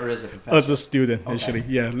student or as a professor? As a student, okay. Actually.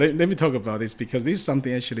 Yeah, let me talk about this, because this is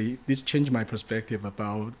something actually, this changed my perspective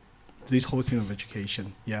about this whole thing of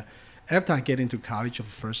education. Yeah. After I get into college of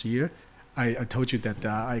the first year, I told you that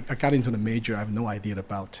I got into the major I have no idea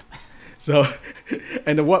about. So,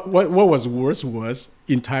 and what was worse was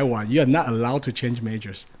in Taiwan, you are not allowed to change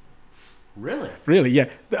majors. Really? Really, yeah.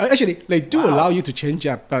 Actually, they do allow you to change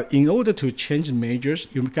up, but in order to change majors,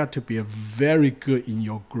 you've got to be very good in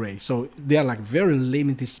your grade. So there are very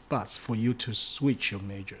limited spots for you to switch your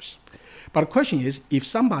majors. But the question is, if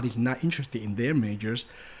somebody's not interested in their majors,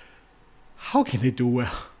 how can they do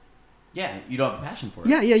well? Yeah, you don't have a passion for it.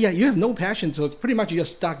 Yeah. You have no passion, so pretty much you're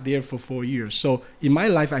stuck there for 4 years. So in my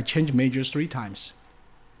life, I changed majors 3 times.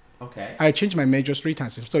 Okay. I changed my majors 3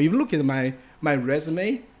 times. So if you look at my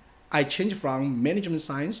resume, I changed from management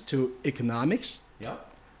science to economics, yep.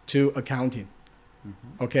 to accounting.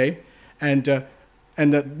 Mm-hmm. Okay, and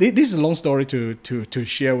this is a long story to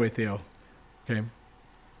share with you. Okay,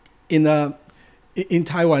 in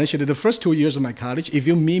Taiwan, actually, the first 2 years of my college, if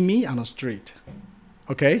you meet me on the street,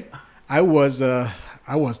 okay, I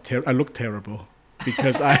looked terrible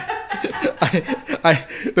because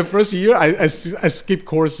the first year I skipped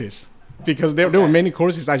courses. Because there were many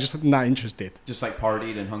courses I just not interested. Just like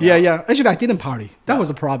partied and hung out? Yeah. Actually, I didn't party. That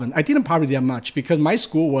was a problem. I didn't party that much because my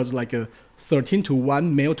school was like a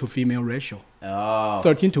 13-to-1 male to female ratio. Oh.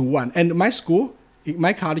 13-to-1. And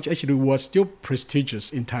my college actually was still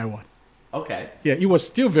prestigious in Taiwan. Okay. Yeah, it was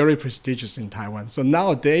still very prestigious in Taiwan. So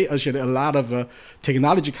nowadays, actually, a lot of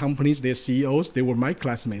technology companies, their CEOs, they were my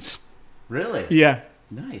classmates. Really? Yeah.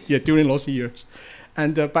 Nice. Yeah, during those years.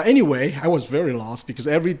 And but anyway, I was very lost because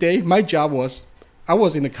every day my job was, I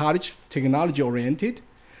was in the college, technology oriented,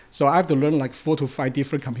 so I have to learn 4 to 5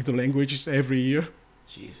 different computer languages every year.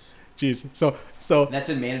 Jeez. So that's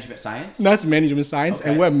in management science. That's management science,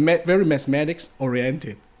 okay. And we're very mathematics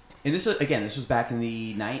oriented. And this was back in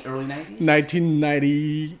the early 90s?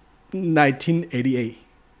 1988.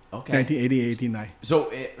 Okay. 1988, 89.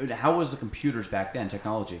 So how was the computers back then,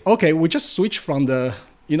 technology? Okay, we just switched from the,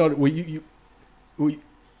 we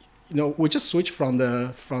just switched from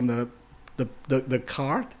the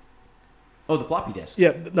card. Oh, the floppy disk.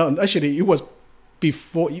 Yeah, no, actually, it was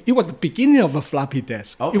before. It was the beginning of a floppy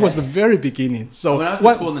disk. Okay. It was the very beginning. So when I was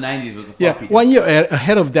in school in the 90s, was the floppy disk. 1 year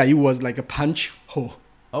ahead of that, it was like a punch hole.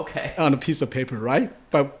 Okay. On a piece of paper, right?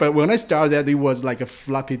 But when I started, it was like a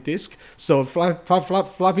floppy disk. So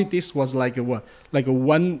floppy disk was like a what? Like a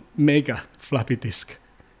 1 mega floppy disk.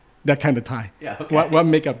 That kind of time. Yeah, okay. 1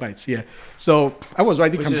 megabytes, yeah. So I was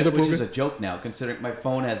writing computer Which programs. is a joke now, considering my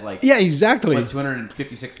phone has like... Yeah, exactly. Like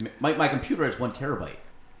 256... My computer has 1 terabyte.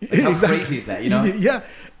 Like, how crazy is that, Yeah.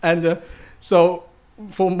 And so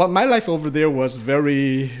for my life over there was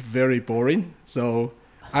very, very boring. So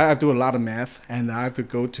I have to do a lot of math, and I have to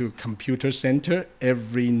go to computer center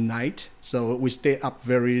every night. So we stay up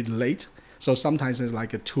very late. So sometimes it's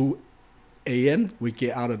like a 2 a.m. we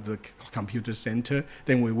get out of the computer center.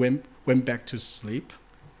 Then we went back to sleep.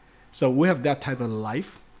 So we have that type of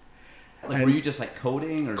life. Like, were you just like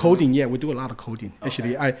coding or coding? something? Yeah, we do a lot of coding. Okay.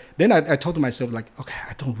 Actually, I told myself like, okay,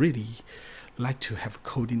 I don't really like to have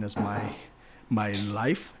coding as my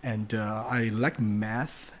life, and I like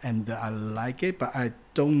math and I like it, but I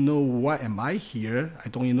don't know why am I here. I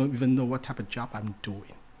don't even know what type of job I'm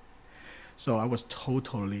doing. So I was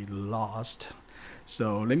totally lost.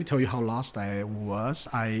 So let me tell you how lost I was.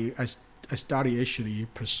 I started actually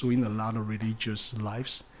pursuing a lot of religious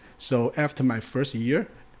lives. So after my first year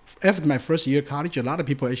college, a lot of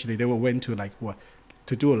people actually they went to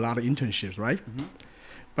to do a lot of internships, right? Mm-hmm.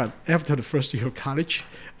 But after the first year of college,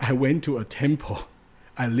 I went to a temple.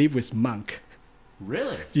 I lived with monk.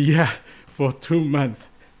 Really? Yeah, for 2 months.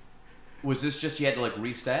 Was this just you had to like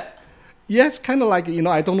reset? Yeah, it's kind of like,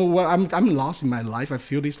 I don't know what, I'm lost in my life. I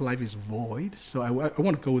feel this life is void. So I want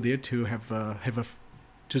to go there to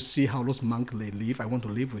to see how those monks they live. I want to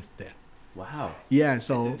live with them. Wow. Yeah,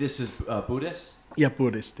 so. This is Buddhist? Yeah,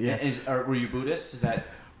 Buddhist, yeah. Were you Buddhist? Is that?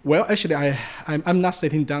 Well, actually, I'm not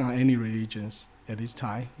sitting down on any religions at this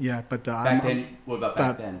time. Yeah, but What about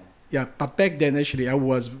back then? Yeah, but back then actually I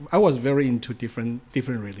was very into different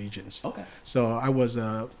religions. Okay. So I was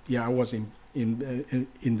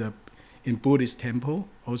in Buddhist temple.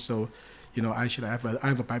 Also, actually I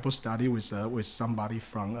have a Bible study with somebody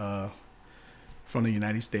from the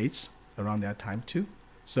United States around that time too.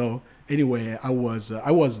 So anyway, I was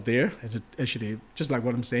there. Actually, just like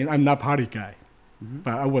what I'm saying, I'm not party guy, mm-hmm.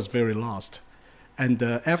 but I was very lost. And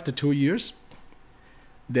after 2 years,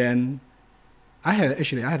 then I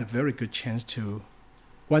had a very good chance to.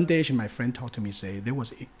 One day, actually, my friend talked to me, say there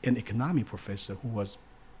was an economic professor who was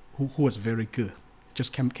very good,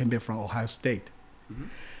 just came back from Ohio State. Mm-hmm.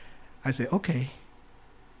 I said, okay.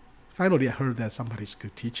 Finally, I heard that somebody's a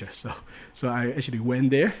good teacher, so I actually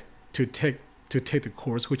went there to take the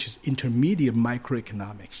course, which is intermediate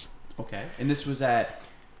microeconomics. Okay, and this was for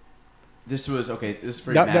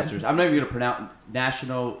your master's. I'm not even going to pronounce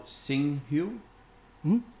National Tsinghua.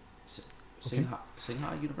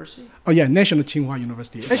 Tsinghua University? Oh yeah, National Tsinghua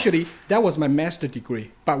University. Okay. Actually, that was my master's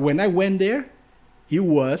degree. But when I went there, I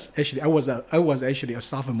was actually a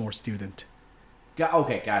sophomore student.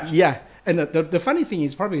 Okay, gotcha. Yeah, and the funny thing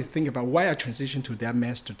is probably think about why I transitioned to that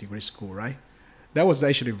master's degree school, right? That was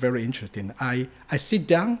actually very interesting. I sit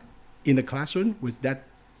down in the classroom with that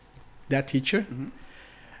teacher, mm-hmm.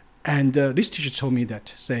 and this teacher told me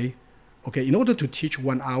that, say, okay, in order to teach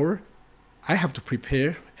 1 hour, I have to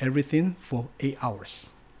prepare everything for 8 hours.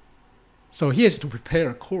 So he has to prepare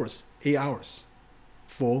a course 8 hours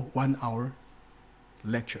for 1 hour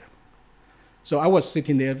lecture. So I was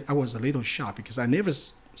sitting there, I was a little shocked because I never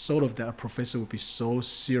thought of that a professor would be so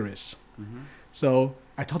serious. Mm-hmm. So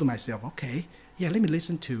I told myself, okay, yeah, let me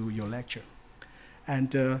listen to your lecture.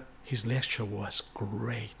 And his lecture was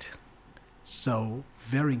great. So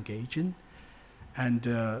very engaging.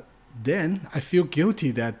 And then I feel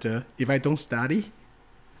guilty that if I don't study,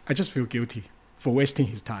 I just feel guilty for wasting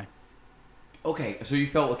his time. Okay, so you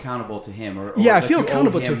felt accountable to him, or yeah, like I feel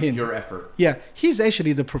accountable to him. Your effort. Yeah, he's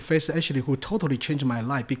actually the professor who totally changed my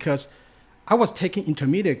life because I was taking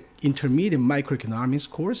intermediate microeconomics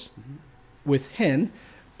course mm-hmm. with him,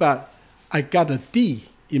 but I got a D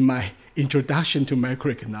in my introduction to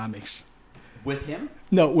microeconomics. With him?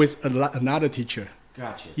 No, with another teacher.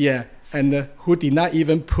 Gotcha. Yeah, and who did not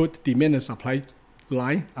even put demand and supply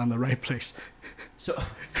line on the right place. So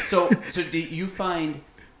do you find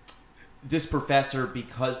this professor,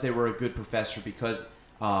 because they were a good professor, because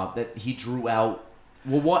that he drew out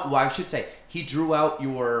Well, I should say he drew out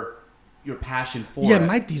your passion for it. Yeah,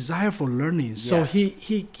 my desire for learning. Yes. So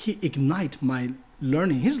he ignite my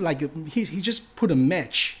learning. He's like he just put a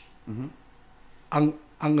match on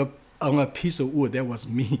a piece of wood. That was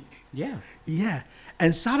me. Yeah. Yeah,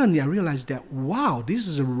 and suddenly I realized that wow, this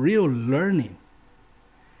is a real learning.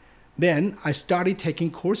 Then I started taking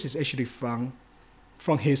courses actually from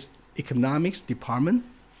his economics department.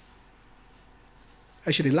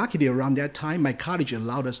 Actually, luckily around that time, my college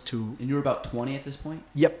allowed us to. And you were about 20 at this point?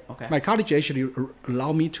 Yep. Okay. My college actually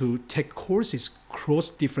allowed me to take courses cross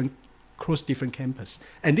different campus,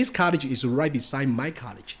 and this college is right beside my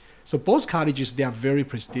college. So both colleges, they are very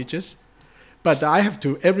prestigious, but I have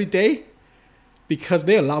to every day, because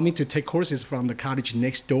they allow me to take courses from the college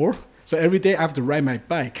next door. So every day I have to ride my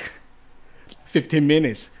bike 15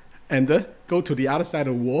 minutes and go to the other side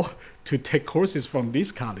of the wall to take courses from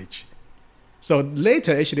this college. So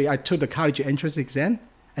later, actually, I took the college entrance exam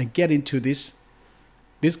and get into this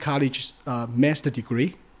college master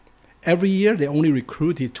degree. Every year, they only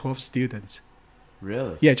recruited 12 students.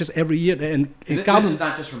 Really? Yeah, just every year. And this is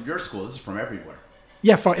not just from your school. This is from everywhere.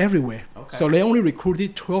 Yeah, from everywhere. Okay. So they only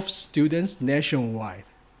recruited 12 students nationwide.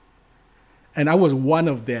 And I was one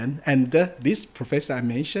of them. And this professor I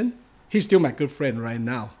mentioned, he's still my good friend right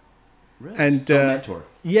now. Really? And Still a mentor.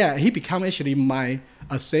 yeah, he became actually my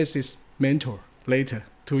assess's mentor later,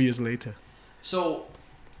 2 years later. So,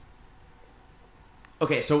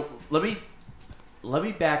 okay, so let me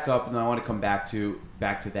back up, and I want to come back to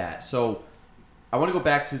that. So, I want to go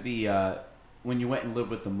back to the when you went and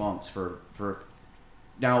lived with the monks for.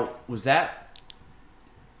 Now, was that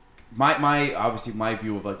my obviously my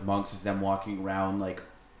view of like monks is them walking around like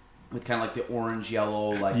with kind of like the orange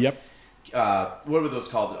yellow like Yep. What were those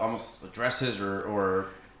called? Almost dresses or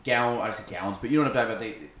gown. I say gowns, but you know what I'm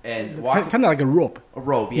talking about. And walking, Kind of like a rope. a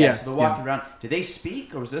robe. Yeah. Yeah, So they're walking around. Did they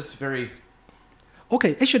speak, or was this very?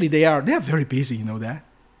 Okay, actually they are very busy, you know that?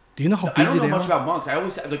 Do you know how I busy don't know they much are? about monks. I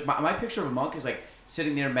always like my picture of a monk is like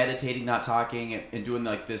sitting there meditating, not talking, and doing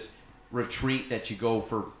like this retreat that you go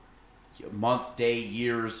for a month, day,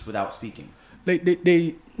 years without speaking.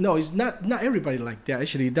 They no, it's not everybody like that.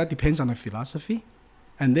 Actually, that depends on the philosophy,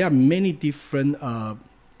 and there are many different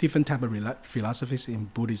type of philosophies in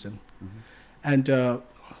Buddhism. Mm-hmm. And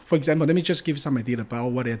for example, let me just give some idea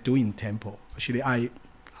about what they're doing in temple. Actually,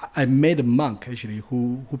 I met a monk actually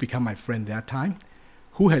who became my friend that time,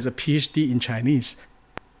 who has a PhD in Chinese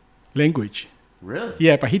language. Really?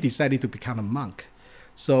 Yeah, but he decided to become a monk.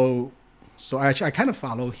 So I kind of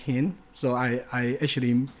follow him. So I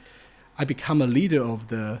become a leader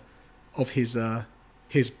of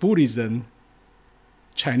his Buddhism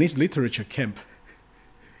Chinese literature camp.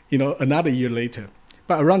 Another year later.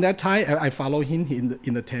 But around that time, I follow him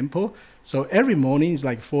in the temple. So every morning it's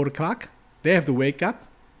like 4:00. They have to wake up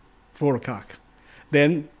 4:00.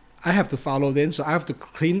 Then I have to follow them. So I have to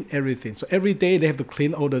clean everything. So every day they have to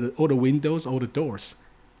clean all the windows, all the doors.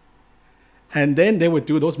 And then they would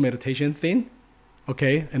do those meditation thing,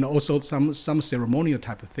 okay, and also some ceremonial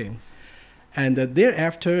type of thing. And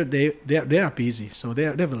thereafter they are busy. So they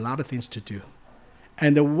have a lot of things to do.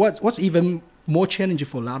 And what's even more challenging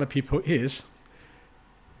for a lot of people is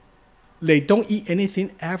they don't eat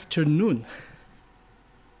anything after noon.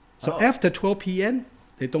 So after 12 p.m.,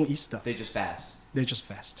 they don't eat stuff. They just fast. They just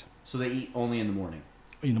fast. So they eat only in the morning.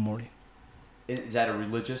 In the morning. Is that a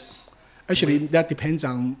religious? Actually, belief? that depends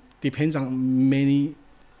on many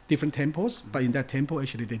different temples. But in that temple,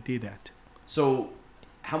 actually, they did that. So,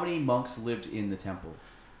 how many monks lived in the temple?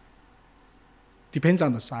 Depends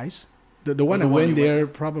on the size. The one I went there,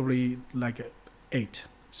 probably like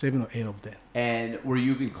 7 or 8 of them. And were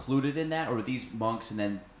you included in that, or were these monks and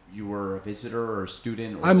then you were a visitor or a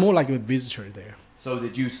student? Or... I'm more like a visitor there. So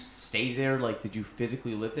did you stay there? Like, did you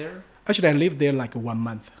physically live there? Actually, I lived there like 1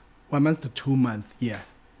 month. 1 month to 2 months, yeah.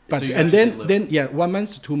 But So and then 1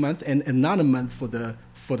 month to 2 months, and another month for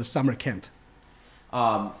the summer camp.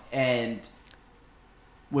 And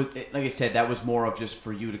like I said, that was more of just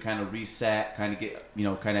for you to kind of reset, kind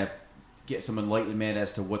of get some enlightenment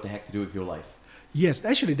as to what the heck to do with your life. Yes,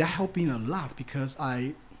 actually that helped me a lot because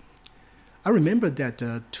I remember that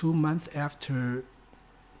 2 months after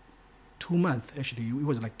 2 months, actually it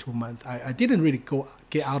was like 2 months. I didn't really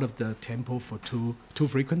get out of the temple for too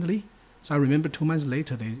frequently. So I remember 2 months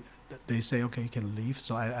later they say, okay, you can leave.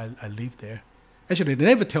 So I leave there. Actually, they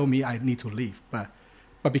never tell me I need to leave, but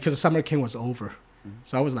because the summer camp was over,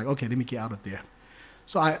 so I was like, okay, let me get out of there.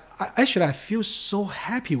 So I feel so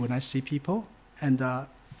happy when I see people, and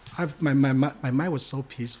my mind was so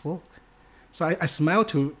peaceful. So I smile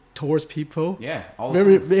towards people. Yeah, all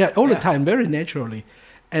the time. all the time, very naturally.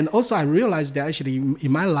 And also I realized that actually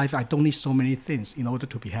in my life, I don't need so many things in order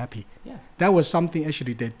to be happy. Yeah. That was something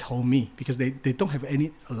actually they told me, because they don't have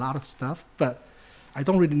a lot of stuff, but I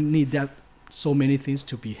don't really need that so many things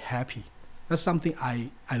to be happy. That's something I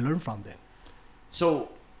learned from them. So,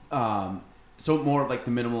 so more like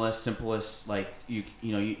the minimalist, simplest, like you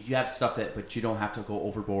have stuff but you don't have to go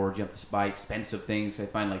overboard. You have to buy expensive things. I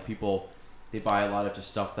find like people, they buy a lot of just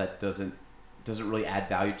stuff that doesn't really add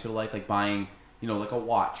value to life. Like buying, like a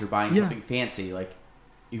watch. You're buying something fancy. Like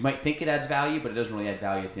you might think it adds value, but it doesn't really add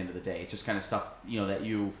value at the end of the day. It's just kind of stuff, that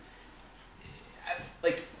you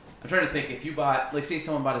like. I'm trying to think, if you bought, like say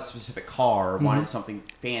someone bought a specific car or wanted something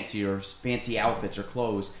fancy or fancy outfits or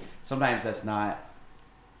clothes, sometimes that's not,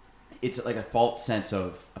 it's like a false sense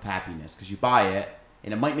of happiness, because you buy it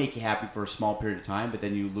and it might make you happy for a small period of time, but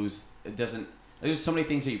then you lose, there's so many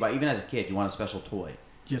things that you buy, even as a kid, you want a special toy.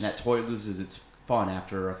 Yes. And that toy loses its fun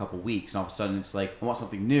after a couple weeks, and all of a sudden it's like, I want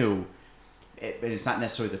something new, but it's not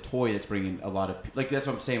necessarily the toy that's bringing a lot of, like that's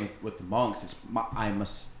what I'm saying with the monks,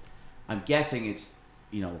 I'm guessing it's,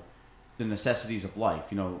 the necessities of life,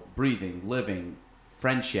 breathing, living,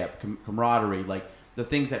 friendship, camaraderie, like the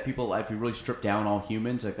things that people, if you really strip down all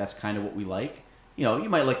humans, like that's kind of what we like. You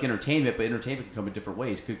might like entertainment, but entertainment can come in different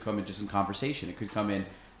ways. It could come in just in conversation. It could come in,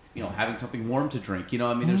 having something warm to drink.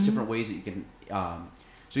 There's different ways that you can.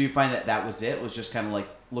 So you find that was it. Was just kind of like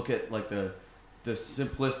look at like the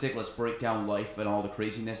simplistic. Let's break down life and all the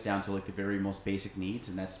craziness down to like the very most basic needs,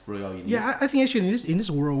 and that's really all you need. Yeah, I think actually in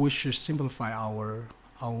this world we should simplify our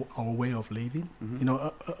way of living.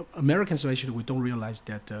 Americans actually, we don't realize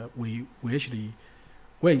that we actually,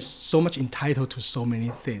 we're so much entitled to so many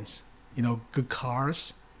things. Good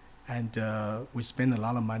cars, and we spend a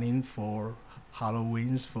lot of money for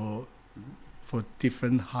Halloweens, for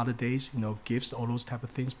different holidays, gifts, all those type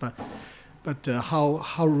of things. But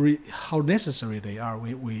how necessary they are,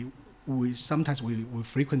 we sometimes we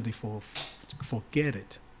frequently forget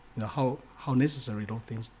it. How necessary those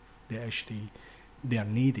things they are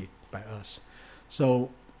needed by us.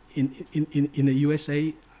 So in the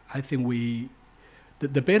USA, I think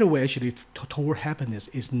the better way actually toward happiness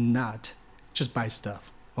is not just buy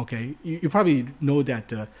stuff. Okay, you probably know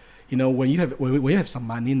that when you have some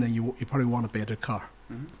money, then you probably want a better car.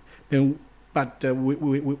 Then, but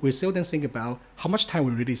we seldom think about how much time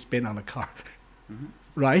we really spend on the car,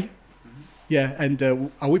 right? Yeah, and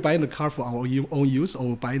are we buying the car for our own use,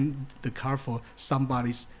 or buying the car for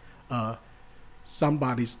somebody's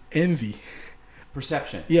envy?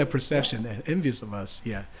 Perception. Yeah, perception and envious of us.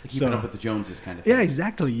 Yeah, keeping up with the Joneses kind of thing. Yeah,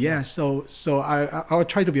 exactly. Yeah, so I'll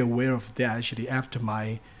try to be aware of that actually after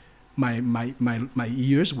my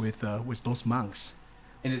years with those monks.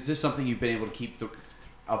 And is this something you've been able to keep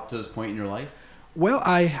up to this point in your life? Well,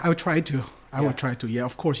 I will try to. I will try to. Yeah,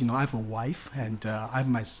 of course. I have a wife and I have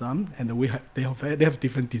my son, and they have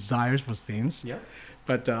different desires for things. Yeah.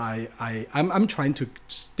 But I'm trying to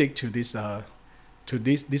stick to this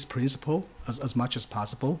principle as much as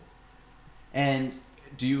possible. And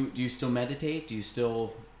do you still meditate? Do you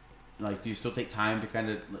still take time to kind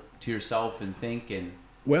of to yourself and think and?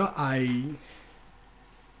 Well,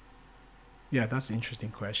 that's an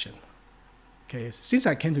interesting question. Okay, since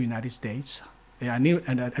I came to the United States, I knew,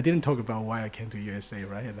 and I didn't talk about why I came to USA,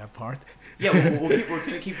 right? At that part. Yeah, we're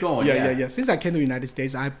gonna keep going. Yeah. Since I came to the United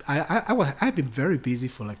States, I've been very busy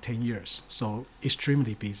for like 10 years, so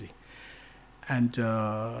extremely busy. And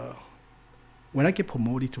when I get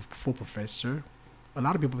promoted to full professor, a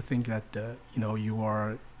lot of people think that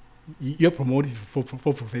you're promoted to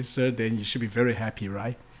full professor, then you should be very happy,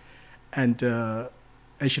 right? And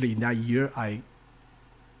actually, in that year,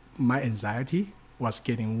 my anxiety was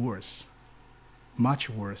getting worse, much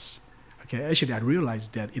worse. Okay, actually, I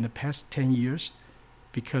realized that in the past 10 years,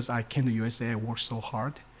 because I came to USA, I worked so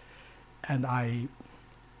hard, and I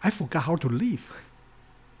forgot how to live.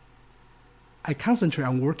 I concentrate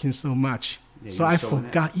on working so much, so I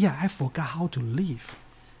forgot. Yeah, I forgot how to live.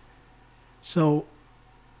 So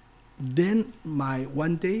then,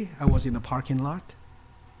 one day I was in a parking lot,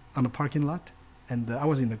 and I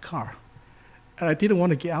was in the car, and I didn't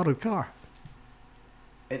want to get out of the car.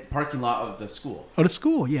 At parking lot of the school. Of the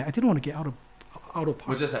school, yeah. I didn't want to get out of park.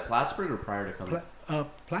 Was this at Plattsburgh or prior to coming?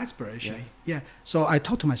 Plattsburgh, actually. Yeah. So I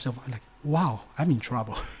thought to myself, like, wow, I'm in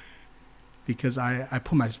trouble. Because I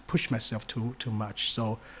pushed myself too much.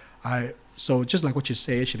 So just like what you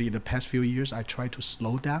say, actually, in the past few years, I tried to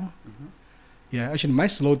slow down. Mm-hmm. Yeah, actually, my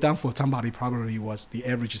slow down for somebody probably was the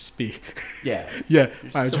average speed. Yeah. Yeah.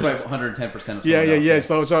 Still like 110% of someone Yeah. else.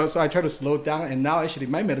 So I try to slow down, and now actually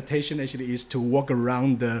my meditation actually is to walk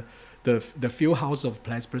around the field house of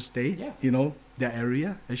Plattsburgh State. Yeah. that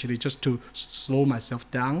area, actually just to slow myself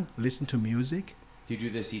down, listen to music. Do you do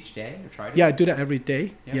this each day or try to? Yeah, I do that every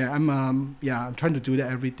day. Yeah. I'm trying to do that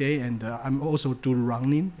every day, and I'm also do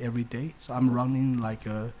running every day. So I'm running like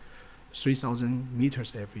 3,000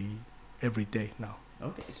 meters every day now.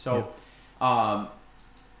 Okay, so,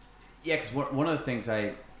 because one of the things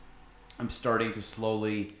I'm starting to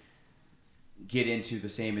slowly get into the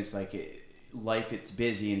same is like life. It's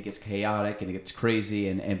busy and it gets chaotic and it gets crazy,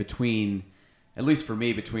 and between, at least for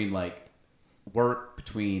me, between like work,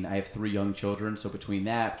 I have 3 young children, so between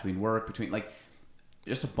work, between like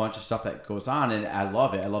just a bunch of stuff that goes on, and I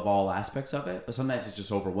love it. I love all aspects of it, but sometimes it's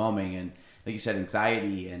just overwhelming, and like you said,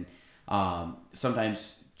 anxiety, and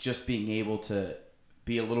sometimes just being able to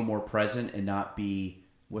be a little more present and not be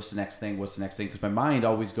what's the next thing, because my mind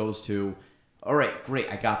always goes to, all right, great,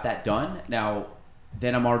 I got that done. Now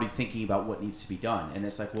then I'm already thinking about what needs to be done, and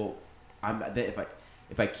it's like, well,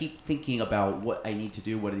 if I keep thinking about what I need to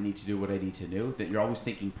do, what I need to do, that you're always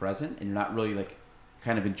thinking present, and you're not really like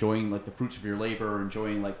kind of enjoying like the fruits of your labor, or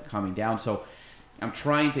enjoying like calming down. So I'm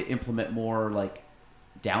trying to implement more like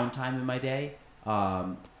downtime in my day.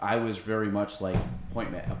 I was very much like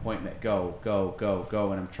appointment, go,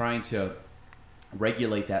 and I'm trying to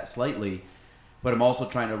regulate that slightly, but I'm also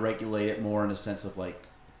trying to regulate it more in a sense of like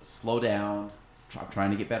slow down. I'm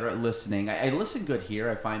trying to get better at listening. I listen good here.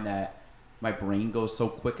 I find that my brain goes so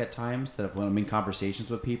quick at times that when I'm in conversations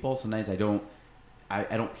with people, sometimes I don't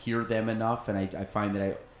hear them enough, and I find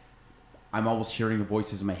that I'm almost hearing the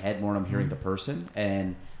voices in my head more than I'm hearing the person,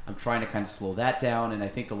 and I'm trying to kind of slow that down. And I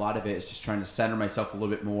think a lot of it is just trying to center myself a little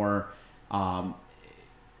bit more, and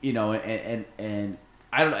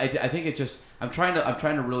I don't know. I think it just I'm trying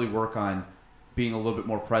to really work on being a little bit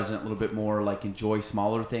more present, a little bit more like enjoy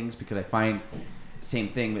smaller things, because I find same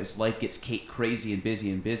thing as life gets crazy and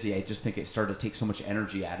busy. I just think it started to take so much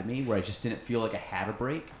energy out of me, where I just didn't feel like I had a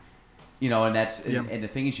break, and that's and the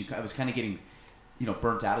thing is, I was kind of getting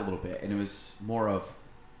burnt out a little bit, and it was more of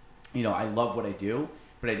I love what I do,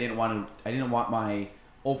 but I didn't want my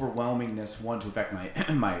overwhelmingness to affect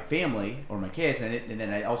my family or my kids, and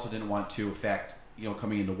then I also didn't want to affect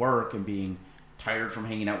coming into work and being tired from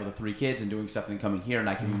hanging out with the 3 kids and doing stuff and coming here and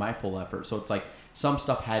not giving my full effort. So it's like some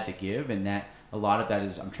stuff had to give, and that a lot of that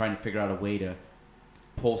is I'm trying to figure out a way to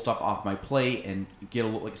pull stuff off my plate and get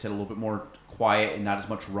like I said, a little bit more quiet and not as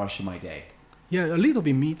much rush in my day. Yeah, a little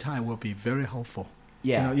bit me time will be very helpful.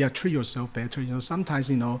 Yeah. Treat yourself better. Sometimes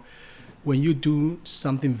when you do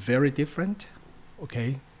something very different,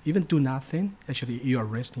 okay, even do nothing, actually you are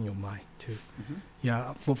resting your mind too. Mm-hmm.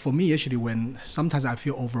 Yeah, for me actually, when sometimes I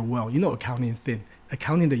feel overwhelmed,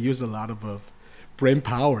 accounting they use a lot of brain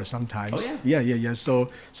power sometimes. Oh, yeah. Yeah.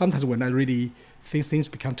 So sometimes when I really think things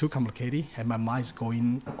become too complicated and my mind's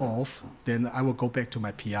going off, then I will go back to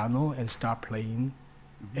my piano and start playing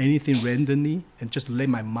anything randomly and just let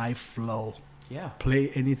my mind flow. Yeah.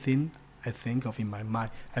 Play anything I think of in my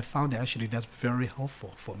mind. I found that actually that's very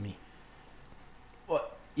helpful for me. Well,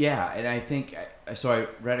 yeah, and I think so. I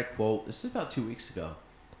read a quote. This is about 2 weeks ago.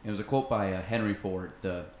 It was a quote by Henry Ford,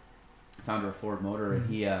 the founder of Ford Motor, and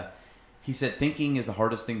he said, "Thinking is the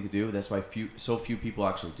hardest thing to do. That's why so few people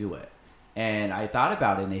actually do it." And I thought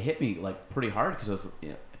about it, and it hit me like pretty hard because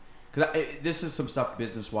this is some stuff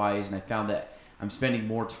business wise, and I found that I'm spending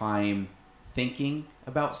more time thinking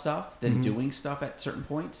about stuff than doing stuff at certain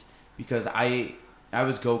points, because I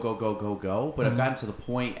was go, but I've gotten to the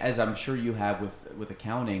point, as I'm sure you have with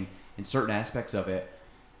accounting in certain aspects of it,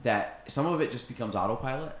 that some of it just becomes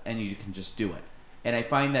autopilot and you can just do it. And I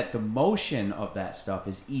find that the motion of that stuff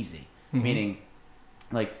is easy, meaning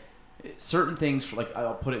like certain things, like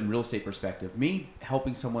I'll put it in real estate perspective. Me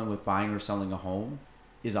helping someone with buying or selling a home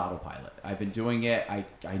is autopilot. I've been doing it.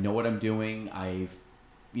 I know what I'm doing. I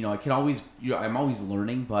can always, I'm always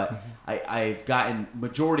learning, but I've gotten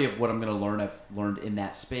majority of what I'm going to learn, I've learned in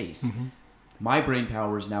that space. My brain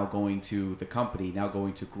power is now going to the company, now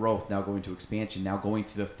going to growth, now going to expansion, now going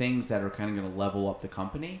to the things that are kind of going to level up the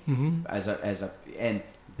company and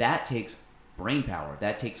that takes brain power.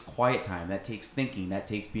 That takes quiet time. That takes thinking. That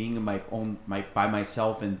takes being in by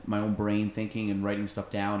myself and my own brain thinking and writing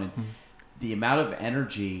stuff down. And the amount of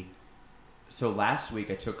energy. So last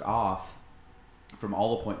week I took off from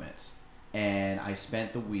all appointments, and I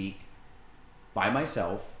spent the week by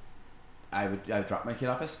myself. I would drop my kid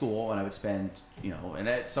off at school, and I would spend,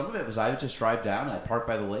 some of it was I would just drive down and I'd park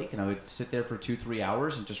by the lake, and I would sit there for 2-3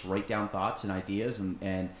 hours and just write down thoughts and ideas,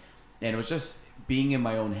 and it was just being in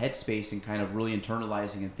my own headspace and kind of really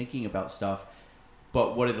internalizing and thinking about stuff.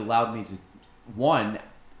 But what it allowed me to, one,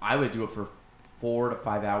 I would do it for 4 to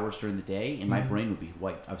 5 hours during the day, and my brain would be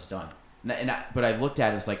white. I was done. But I looked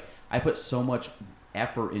at it as like, I put so much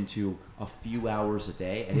effort into a few hours a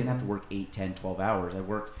day. I didn't have to work 8, 10, 12 hours. I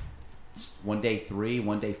worked one day 3,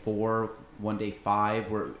 one day 4, one day 5.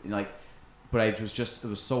 But it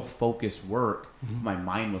was so focused work. My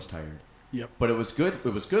mind was tired. Yep. But it was good.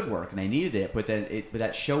 It was good work, and I needed it. But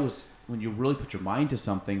that shows when you really put your mind to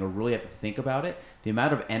something or really have to think about it, the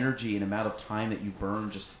amount of energy and amount of time that you burn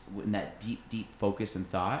just in that deep focus and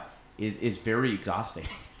thought is very exhausting.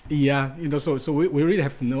 Yeah, so we really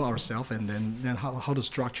have to know ourselves, and then how to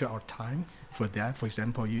structure our time for that. For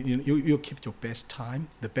example, you keep your best time,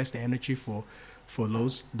 the best energy for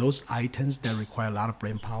those items that require a lot of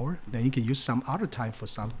brain power. Then you can use some other time for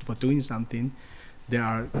doing something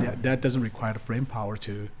that doesn't require the brain power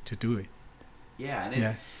to do it.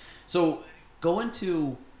 Yeah, so go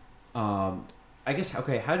into, I guess,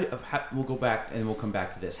 okay. We'll go back and we'll come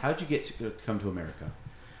back to this. How did you get to come to America?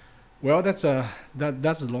 Well, that's a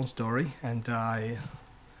long story, and I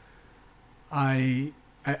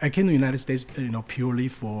came to the United States, purely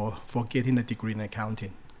for getting a degree in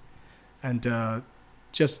accounting, and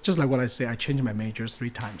just like what I say, I changed my majors 3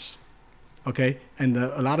 times. Okay, and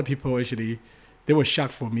a lot of people actually, they were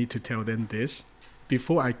shocked for me to tell them this.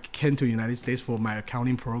 Before I came to the United States for my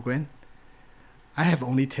accounting program, I have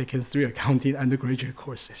only taken 3 accounting undergraduate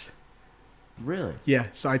courses. Really? Yeah,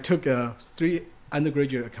 so I took 3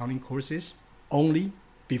 undergraduate accounting courses only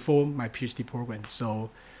before my PhD program. So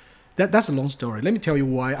that's a long story. Let me tell you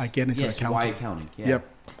why I get into accounting. Why accounting? Yeah. Yep.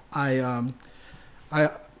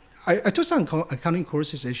 I took some accounting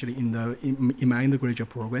courses actually in my undergraduate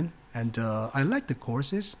program, and I like the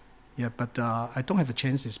courses. Yeah, but I don't have a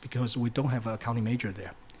chances because we don't have an accounting major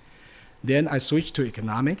there. Then I switched to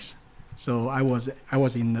economics. So I was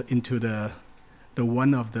into the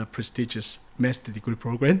one of the prestigious master degree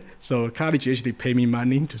program. So college actually paid me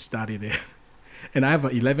money to study there. And I have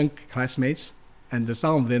 11 classmates, and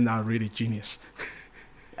some of them are really genius.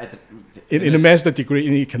 In a master degree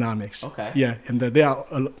in economics. Okay. Yeah, and they are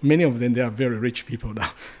many of them. They are very rich people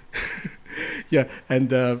now. Yeah,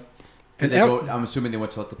 and I'm assuming they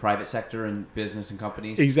went to the private sector and business and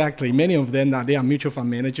companies. Exactly. Many of them they are mutual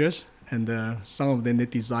fund managers, and some of them they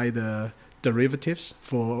design the derivatives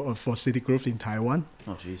for Citigroup in Taiwan.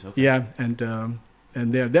 Oh, geez. Okay. Yeah, and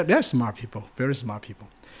they're smart people, very smart people,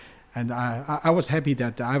 and I was happy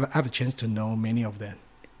that I have a chance to know many of them.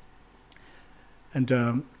 And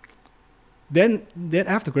then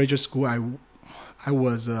after graduate school, I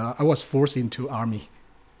was forced into Army.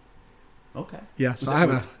 Okay. Yeah.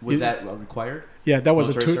 So was that required? Yeah, that was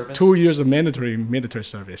a 2 years of mandatory military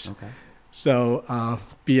service. Okay. So,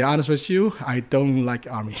 be honest with you, I don't like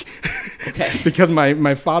Army. Okay. Because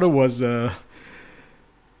my father was a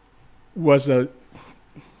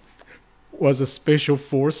special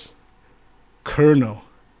force colonel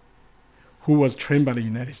who was trained by the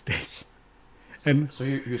United States. And so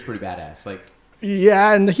he was pretty badass, like.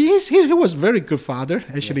 Yeah, and he was a very good father.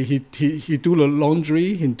 Actually, yeah. he do the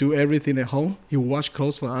laundry, he do everything at home. He wash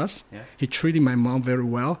clothes for us. Yeah. He treated my mom very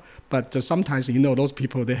well. But sometimes, those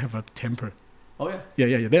people, they have a temper. Oh, yeah?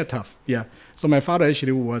 Yeah, they're tough. Yeah. So my father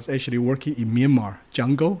was working in Myanmar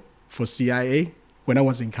jungle for CIA when I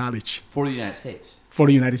was in college. For the United States? For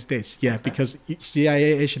the United States, yeah. Okay. Because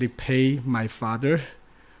CIA actually paid my father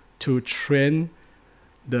to train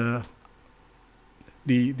the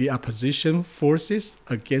opposition forces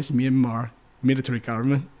against Myanmar military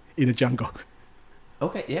government in the jungle.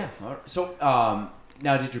 Okay, yeah. All right. So,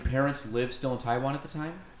 now did your parents live still in Taiwan at the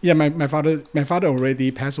time? Yeah, my father already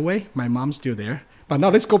passed away. My mom's still there. But now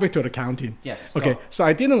let's go back to the accounting. Yes. Okay. Go. So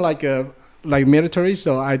I didn't like military,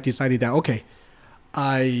 so I decided that okay,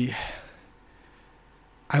 I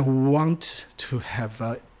want to have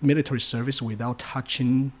a military service without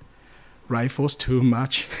touching rifles too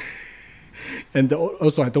much. And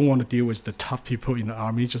also, I don't want to deal with the tough people in the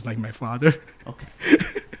army, just like my father. Okay.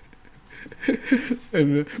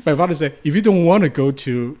 And my father said, if you don't want to go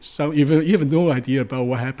to some, even you have no idea about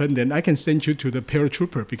what happened, then I can send you to the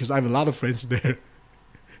paratrooper because I have a lot of friends there.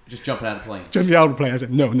 Just jumping out of planes. Jumping out of plane. I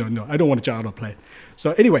said, no, I don't want to jump out of plane.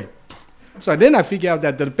 So anyway, then I figured out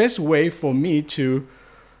that the best way for me to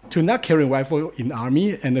not carry a rifle in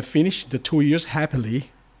army and finish the 2 years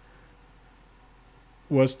happily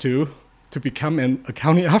was to become an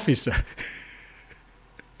accounting officer.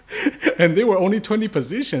 And there were only 20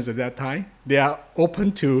 positions at that time. They are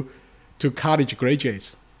open to college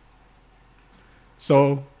graduates.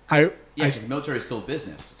 So because the military is still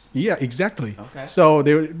business. Yeah, exactly. Okay. So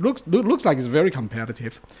looks like it's very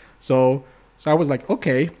competitive. So I was like,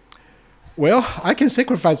 okay, well, I can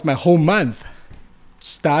sacrifice my whole month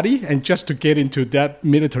study and just to get into that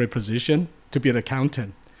military position to be an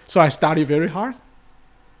accountant. So I studied very hard.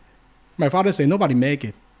 My father said, nobody make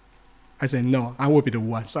it. I said, no, I will be the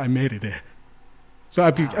one. So I made it there. So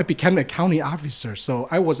I became an accounting officer. So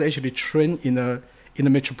I was actually trained in a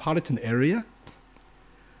metropolitan area.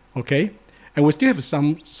 Okay, and we still have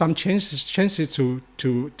some chances to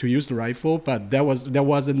use the rifle, but that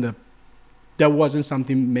wasn't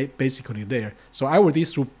something basically there. So I already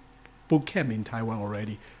through boot camp in Taiwan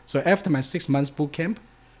already. So after my 6 months boot camp,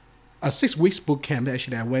 6 weeks boot camp,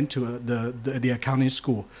 actually I went to the accounting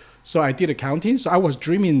school. So I did accounting. So I was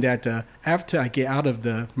dreaming that after I get out of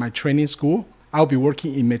my training school, I'll be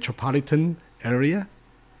working in metropolitan area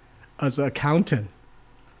as an accountant,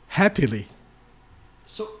 happily.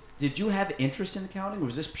 So did you have interest in accounting, or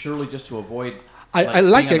was this purely just to avoid? I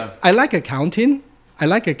like accounting. I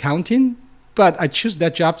like accounting, but I choose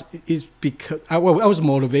that job is because I was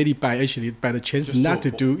motivated by the chance just not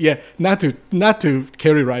to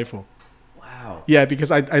carry rifle. Wow. Yeah,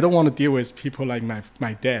 because I don't want to deal with people like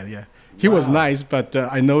my dad. Yeah, he was nice, but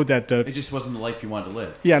I know that it just wasn't the life you wanted to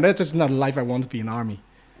live. Yeah, that's just not the life I want to be in the Army.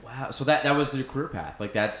 Wow. So that was your career path.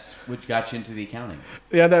 Like that's what got you into the accounting.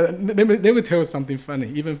 Yeah. Let me tell you something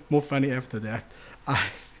funny. Even more funny after that.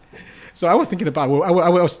 So I was thinking about I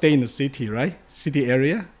will stay in the city, right? City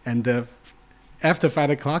area, and after 5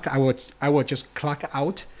 o'clock, I would just clock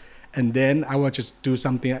out, and then I would just do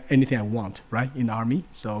anything I want, right? In the Army.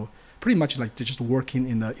 So pretty much like just working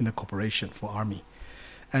in a corporation for Army,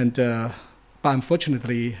 and but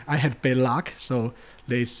unfortunately I had bad luck. So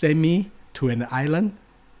they sent me to an island.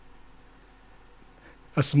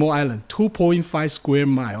 A small island, 2.5 square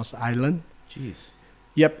miles island. Jeez.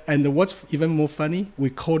 Yep, and what's even more funny, we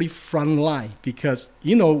call it front line because,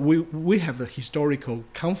 we have a historical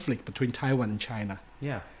conflict between Taiwan and China.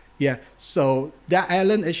 Yeah. Yeah, so that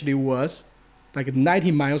island actually was like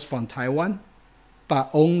 90 miles from Taiwan, but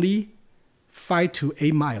only 5 to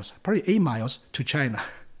 8 miles, probably 8 miles to China.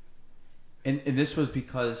 And this was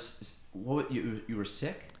because, you were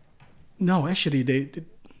sick? No, actually, they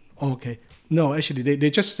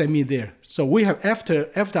just sent me there. So we have after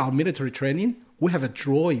our military training, we have a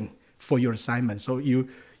drawing for your assignment. So you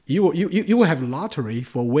will have lottery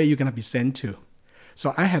for where you're gonna be sent to.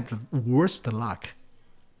 So I had the worst luck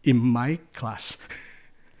in my class.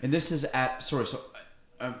 And this is so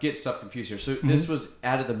I'm getting stuff confused here. So this was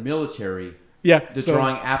out of the military. Yeah. The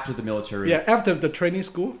drawing after the military. Yeah, after the training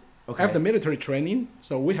school. Okay. After military training,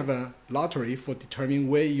 so we have a lottery for determining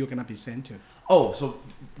where you're gonna be sent to. Oh, so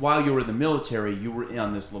while you were in the military, you were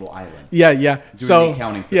on this little island. Yeah. Doing So the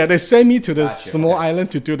accounting. they sent me to the small okay. island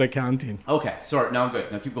to do the accounting. Okay, sorry. Now I'm good.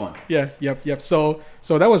 Now keep going. Yeah. Yep. So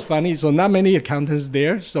that was funny. So not many accountants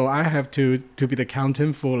there. So I have to be the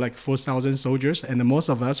accountant for like 4,000 soldiers, and most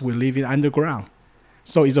of us were living underground.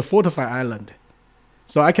 So it's a fortified island.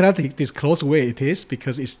 So I cannot disclose where it is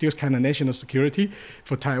because it's still kind of national security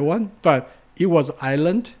for Taiwan. But it was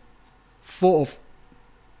island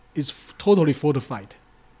it's totally fortified.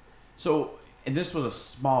 So, and this was a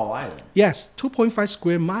small island. Yes, 2.5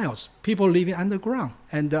 square miles. People living underground,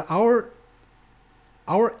 and our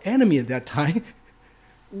enemy at that time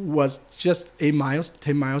was just 8 miles,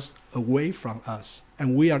 10 miles away from us,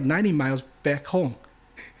 and we are 90 miles back home.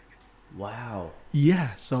 Wow.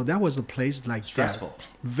 Yeah, so that was a place like stressful. That.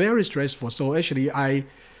 Very stressful. So actually,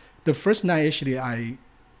 the first night actually I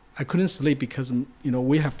couldn't sleep because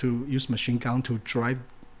we have to use machine gun to drive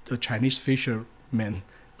the Chinese fishermen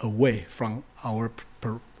away from our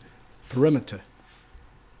perimeter.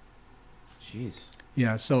 Jeez.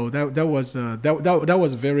 Yeah, so that was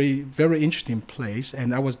a very, very interesting place,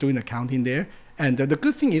 and I was doing accounting there. And the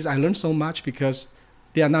good thing is I learned so much because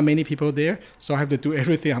there are not many people there, so I have to do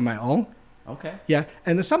everything on my own. Okay. Yeah,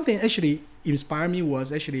 and something actually inspired me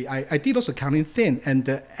was actually I did also accounting thing, and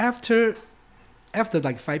after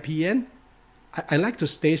like 5 p.m. I like to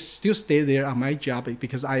still stay there on my job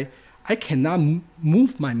because I cannot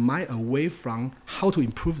move my mind away from how to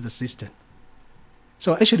improve the system.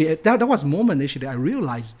 So actually, that was a moment actually I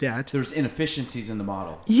realized that there's inefficiencies in the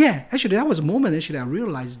model. Yeah, actually that was a moment actually I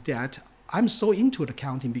realized that I'm so into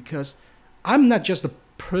accounting because I'm not just a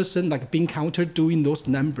person like being counter doing those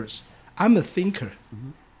numbers. I'm a thinker.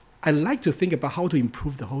 Mm-hmm. I like to think about how to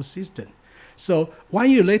improve the whole system. So 1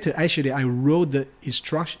 year later, actually, I wrote the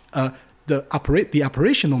instruction, the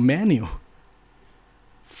operational manual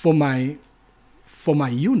for my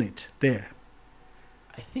unit there,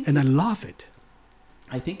 and I love it.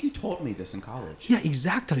 I think you told me this in college. Yeah,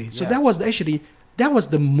 exactly. So that was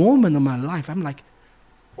the moment of my life. I'm like,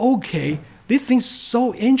 okay, this thing's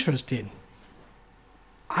so interesting.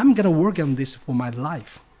 I'm gonna work on this for my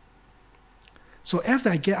life. So after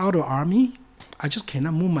I get out of the Army, I just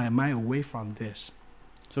cannot move my mind away from this.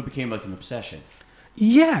 So it became like an obsession.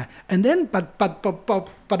 Yeah, and then but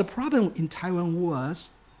the problem in Taiwan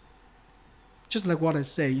was just like what I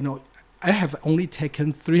say. I have only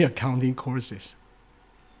taken 3 accounting courses,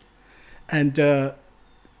 and I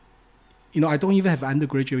don't even have an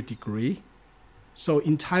undergraduate degree. So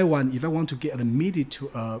in Taiwan, if I want to get admitted to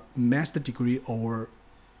a master degree or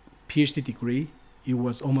PhD degree, it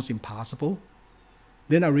was almost impossible.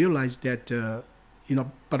 Then I realized that,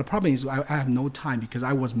 but the problem is I have no time because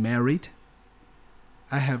I was married.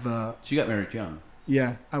 So you got married young.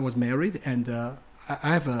 Yeah, I was married, and I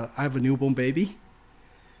have a newborn baby.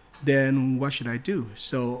 Then what should I do?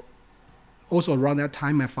 So also around that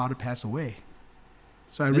time, my father passed away.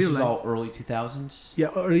 So I realized. This is all early 2000s? Yeah,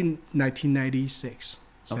 early 1996,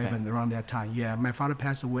 Okay. around that time. Yeah, my father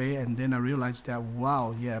passed away, and then I realized that,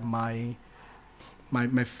 wow, yeah, my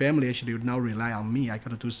family actually would now rely on me. I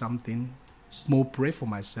got to do something more brave for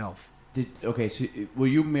myself. So were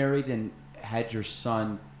you married and had your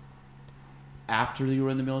son after you were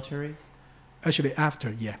in the military? Actually,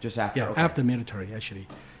 after, yeah. Just after? Yeah, okay. after military, actually.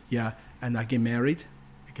 Yeah, and I get married,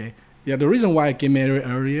 okay. Yeah, the reason why I get married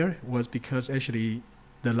earlier was because actually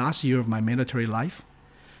the last year of my military life,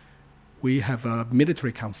 we have a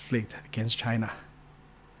military conflict against China.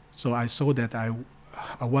 So I saw that I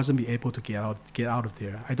wasn't be able to get out of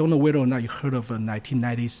there. I don't know whether or not you heard of a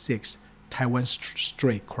 1996 Taiwan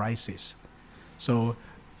Strait crisis. So,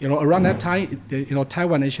 around that time,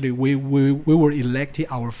 Taiwan actually we were elected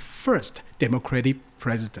our first democratic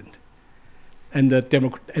president, and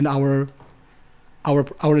our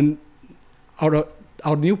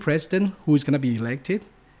new president who is going to be elected,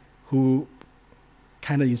 who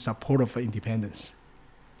kind of in support of independence.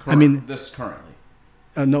 This currently?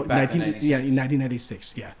 No, Back in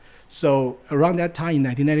 1996, yeah. So around that time in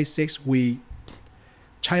 1996,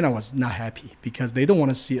 China was not happy because they don't want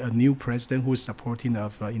to see a new president who is supporting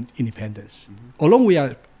of independence. Mm-hmm. Although we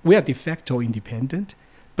are de facto independent,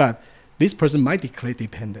 but this person might declare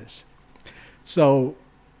dependence. So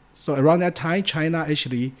around that time, China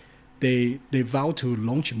actually they vowed to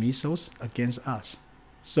launch missiles against us.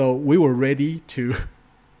 So we were ready to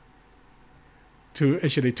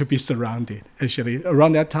be surrounded. Actually,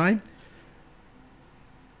 around that time,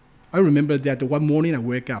 I remember that one morning I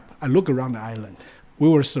wake up, I look around the island. We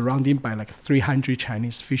were surrounded by like 300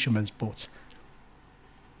 Chinese fishermen's boats.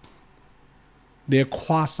 They're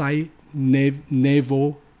quasi-naval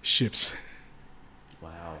ships.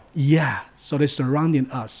 Wow. Yeah, so they're surrounding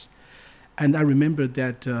us. And I remember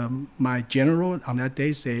that my general on that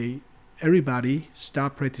day say, everybody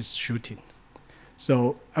start practice shooting.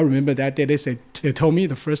 So I remember that day they told me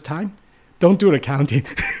the first time, don't do the counting.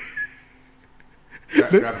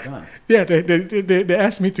 Grab a gun. Yeah, they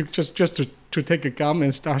asked me to just to take a gun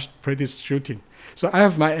and start practice shooting. So I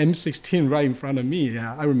have my M16 right in front of me.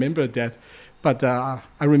 Yeah, I remember that. But I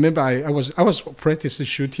remember I was practicing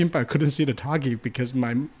shooting, but I couldn't see the target because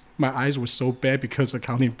my eyes were so bad because of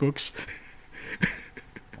counting books.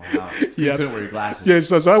 Wow. You couldn't wear your glasses. Yeah,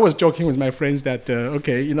 so I was joking with my friends that,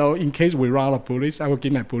 in case we run out of bullets, I will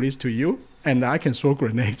give my bullets to you, and I can throw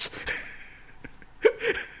grenades.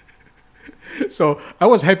 So I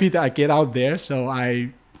was happy that I get out there. So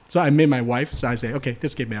I met my wife. So I said, okay,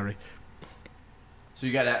 let's get married. So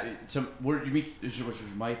you got out. So where did you meet?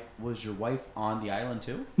 Was your wife on the island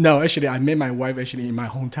too? No, actually, I met my wife actually in my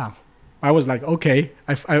hometown. I was like, okay,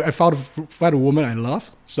 I found a woman I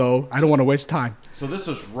love, so I don't want to waste time. So this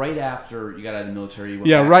was right after you got out of the military?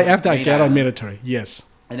 Yeah, right after I got out of military, yes.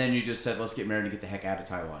 And then you just said, let's get married and get the heck out of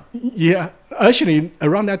Taiwan. Yeah, actually,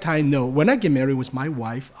 around that time, no. When I get married with my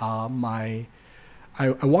wife, I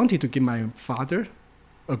wanted to give my father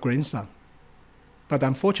a grandson. But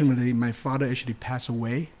unfortunately, my father actually passed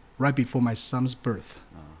away right before my son's birth.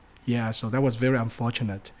 Yeah, so that was very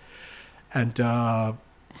unfortunate. And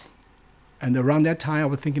around that time, I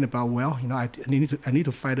was thinking about, I need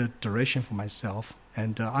to find a direction for myself.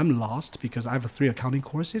 And I'm lost because I have 3 accounting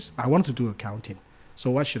courses. I want to do accounting. So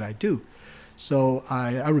what should I do? So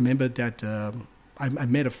I remember that I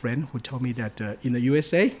met a friend who told me that in the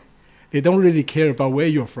USA, they don't really care about where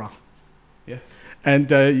you're from. Yeah. And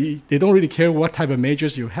they don't really care what type of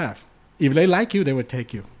majors you have. If they like you, they will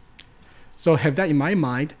take you. So have that in my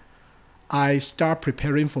mind, I start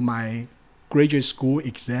preparing for my graduate school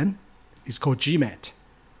exam. It's called GMAT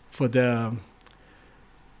for the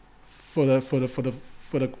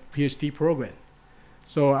PhD program.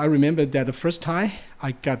 So I remember that the first time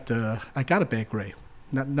I got a bad grade,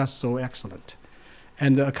 not so excellent.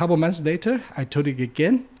 And a couple months later, I took it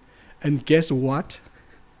again, and guess what?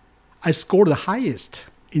 I scored the highest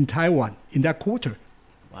in Taiwan in that quarter.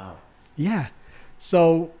 Wow. Yeah.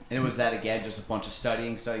 So. And was that again just a bunch of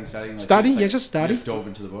studying? Like Studying, just study. You just dove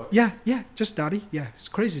into the book. Yeah, just study. Yeah, it's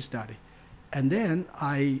crazy study. And then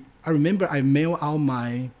I remember I mailed out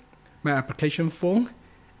my application form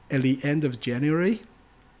at the end of January,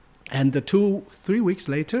 and 2-3 weeks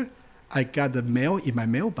later, I got the mail in my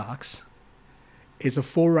mailbox. It's a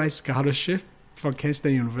full-ride scholarship from Kent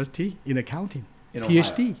State University in accounting, in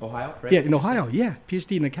PhD. Ohio, right? Yeah, in Ohio. Yeah,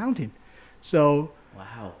 PhD in accounting. So.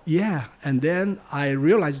 Wow. Yeah, and then I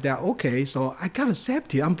realized that okay, so I got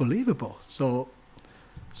accepted. Unbelievable. So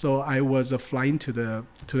I was flying to the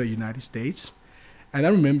United States, and I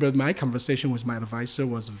remember my conversation with my advisor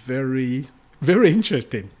was very, very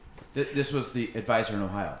interesting. This was the advisor in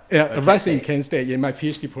Ohio. Yeah, advisor in Kent State in my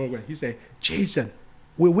PhD program. He said, "Jason,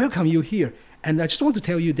 we welcome you here, and I just want to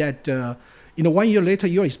tell you that 1 year later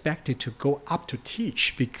you're expected to go up to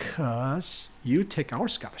teach because you take our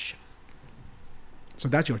scholarship. So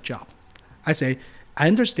that's your job." I say, I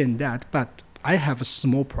understand that, but I have a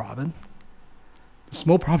small problem. The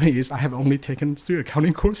small problem is I have only taken 3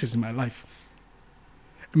 accounting courses in my life.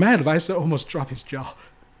 My advisor almost dropped his jaw.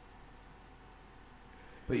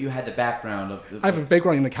 But you had the background of... I have a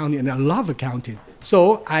background in accounting, and I love accounting.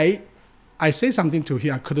 So I say something to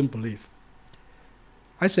him I couldn't believe.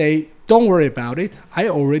 I say, don't worry about it. I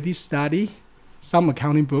already studied some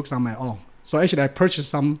accounting books on my own. So actually I purchased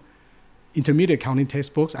some intermediate accounting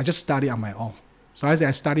textbooks. I just study on my own. So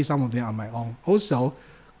I study some of them on my own. Also,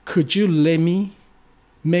 could you let me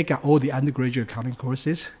make all the undergraduate accounting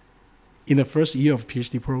courses in the first year of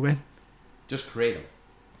PhD program? Just create them.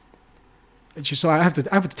 So I have to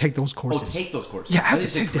take those courses. Oh, take those courses. Yeah, I have to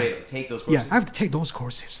take them. Take those courses. Yeah, I have to take those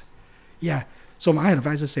courses. Yeah. So my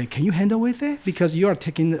advisor said, can you handle with it? Because you are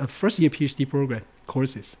taking a first year PhD program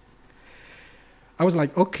courses. I was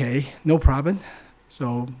like, okay, no problem.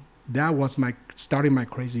 So that was starting my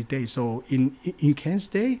crazy day. So in Kent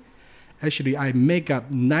State, actually I make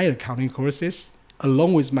up 9 accounting courses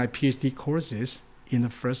along with my PhD courses in the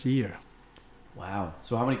first year. Wow.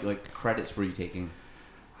 So how many credits were you taking?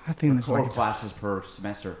 I think it's or classes per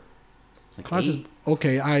semester. Classes. 8?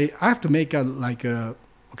 Okay, I have to make I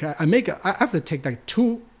have to take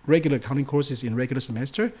 2 regular accounting courses in regular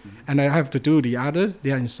semester, and I have to do the other.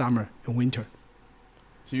 They are in summer and winter.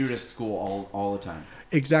 So you're at school all the time.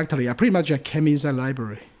 Exactly. I pretty much came inside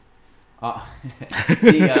library.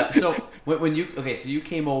 So when you so you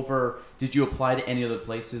came over, did you apply to any other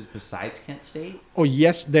places besides Kent State? Oh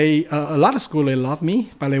yes, they a lot of schools they love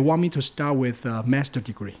me, but they want me to start with a master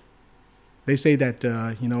degree. They say that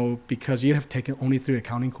because you have taken only 3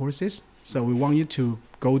 accounting courses, so we want you to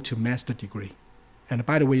go to master degree. And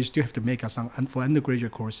by the way, you still have to make some for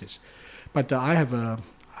undergraduate courses. But I have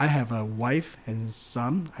a wife and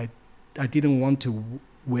son. I didn't want to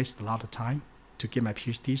waste a lot of time to get my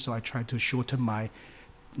PhD, so I tried to shorten my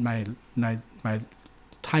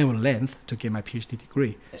time or length to get my PhD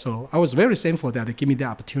degree. So I was very thankful that they gave me that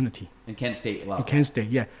opportunity. In Kent State, in Kent State,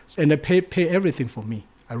 yeah, and they pay everything for me.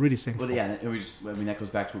 I really thankful. Well, yeah, that goes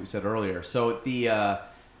back to what we said earlier. So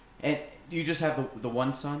and you just have the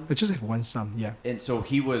one son? I just have one son, yeah. And so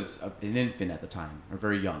he was an infant at the time, or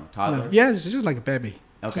very young, toddler? Yeah, it's just like a baby.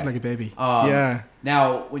 Okay. Just like a baby. Yeah.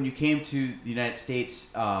 Now, when you came to the United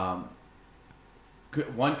States,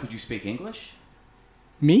 could you speak English?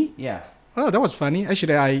 Me? Yeah. Oh, that was funny.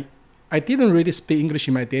 Actually, I didn't really speak English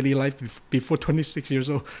in my daily life before 26 years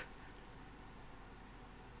old.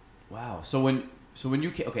 Wow. So when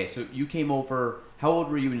you came over, how old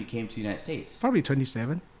were you when you came to the United States? Probably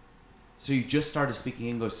 27. So you just started speaking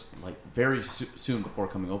English very soon before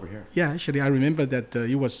coming over here? Yeah, actually, I remember that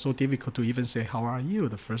it was so difficult to even say, how are you,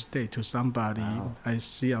 the first day to somebody I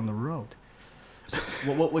see on the road. So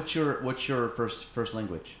what's your first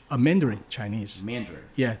language? Mandarin, Chinese. Mandarin.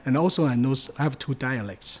 Yeah, and also I have 2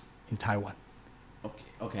 dialects in Taiwan.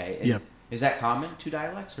 Okay. Yep. Is that common, 2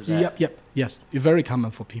 dialects? Or is that... Yep. Yes, it's very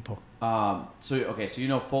common for people. So you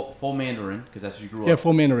know full Mandarin because that's what you grew up. Yeah,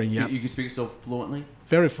 full Mandarin. Yeah. You can speak so fluently.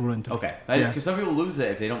 Very fluently. Okay. Because some people lose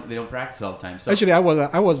it if they don't practice all the time. So. Actually, I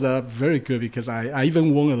was very good because I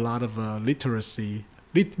even won a lot of literary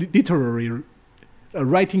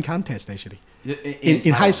writing contests actually.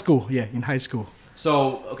 In high school. Yeah, in high school.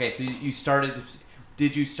 So so you started.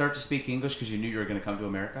 Did you start to speak English because you knew you were going to come to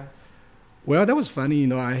America? Well, that was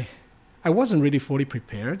funny. I wasn't really fully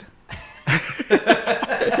prepared.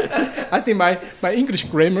 I think my English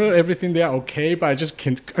grammar, everything there okay, but I just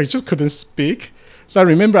couldn't speak. So I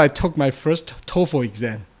remember I took my first TOEFL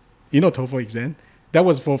exam. You know TOEFL exam? That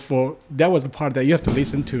was that was the part that you have to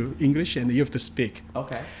listen to English and you have to speak.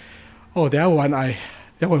 Okay. Oh, that one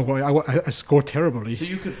Yeah, I scored terribly. So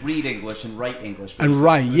you could read English and write English. And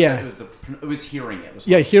write, yeah. It was hearing it. Was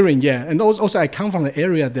yeah, hearing, yeah. And also I come from an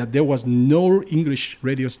area that there was no English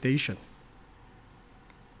radio station.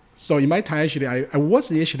 So in my time, actually, I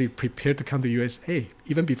wasn't actually prepared to come to USA,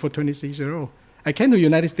 even before 26 years old. I came to the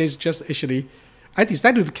United States I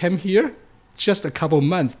decided to come here just a couple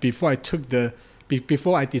months before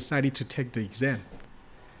before I decided to take the exam.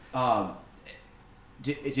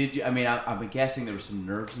 Did you? I mean, I'm guessing there were some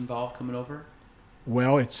nerves involved coming over.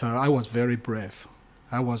 Well, I was very brave.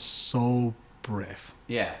 I was so brave.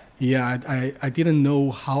 Yeah. Yeah, I didn't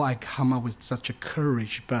know how I come up with such a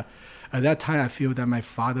courage, but at that time I feel that my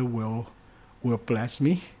father will bless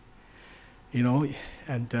me, and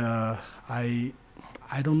I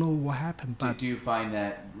don't know what happened. But do you find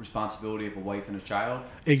that responsibility of a wife and a child?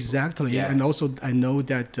 Exactly, yeah. And also I know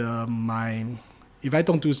that if I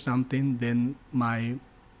don't do something, then my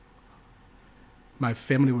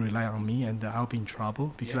family will rely on me, and I'll be in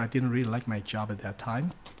trouble because I didn't really like my job at that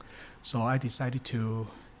time. So I decided to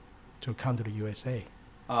come to the USA.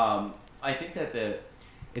 I think that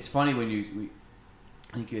it's funny when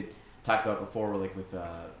I think you had talked about before, like with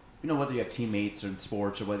whether you have teammates or in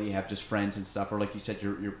sports or whether you have just friends and stuff, or like you said,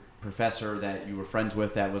 your professor that you were friends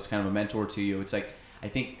with that was kind of a mentor to you. It's like, I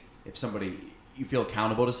think if you feel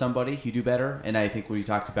accountable to somebody, you do better. And I think when you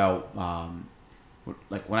talked about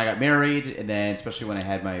like when I got married, and then especially when I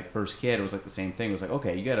had my first kid, it was like the same thing. It was like,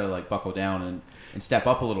 okay, you got to like buckle down and step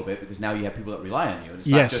up a little bit, because now you have people that rely on you. And it's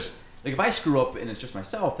not just like, if I screw up and it's just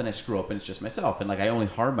myself, then I screw up and it's just myself, and like I only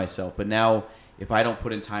harm myself. But now if I don't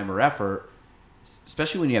put in time or effort,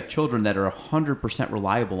 especially when you have children that are 100%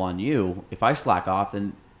 reliable on you, if I slack off,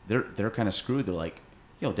 then they're kind of screwed. They're like,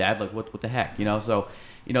 Dad, like what the heck, So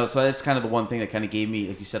that's kind of the one thing that kind of gave me,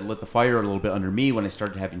 like you said, lit the fire a little bit under me when I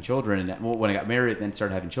started having children, and when I got married and then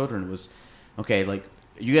started having children. It was okay. Like,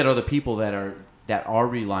 you got other people that are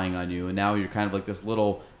relying on you, and now you're kind of like this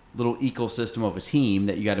little ecosystem of a team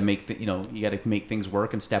that you got to make. You got to make things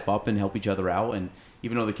work and step up and help each other out. And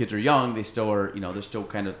even though the kids are young, they still are. They're still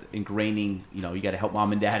kind of ingraining. You got to help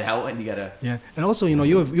mom and dad out, and you got to. Yeah, and also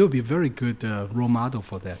you'll be a very good role model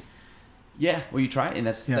for that. Yeah, well, you try, and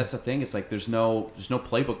that's the thing. It's like there's no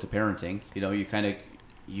playbook to parenting.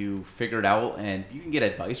 You figure it out, and you can get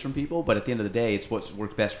advice from people, but at the end of the day, it's what's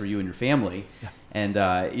worked best for you and your family. Yeah. And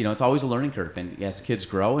it's always a learning curve. And as kids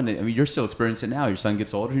grow, and I mean, you're still experiencing it now. Your son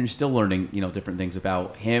gets older, and you're still learning different things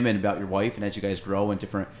about him and about your wife. And as you guys grow, and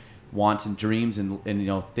different wants and dreams and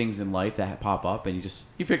things in life that pop up, and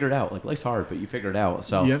you figure it out. Like, life's hard, but you figure it out.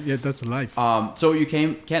 So yeah, that's life. So you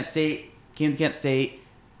came to Kent State.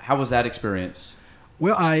 How was that experience?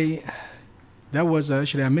 Well, I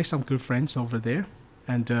made some good friends over there,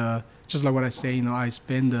 and just like what I say, I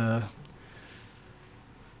spent the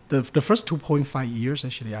first 2.5 years.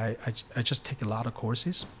 Actually, I just take a lot of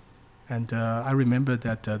courses, and I remember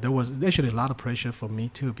that there was actually a lot of pressure for me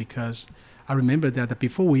too, because I remember that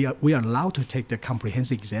before we are allowed to take the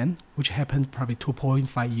comprehensive exam, which happened probably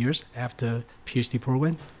 2.5 years after PhD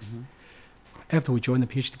program, after we joined the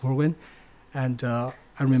PhD program, and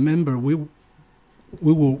I remember we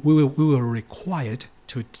were required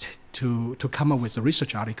to come up with a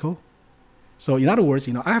research article. So in other words,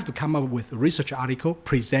 I have to come up with a research article,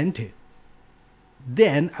 present it.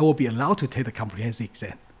 Then I will be allowed to take the comprehensive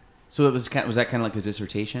exam. So was that kind of like a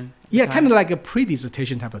dissertation? Yeah, kind of like a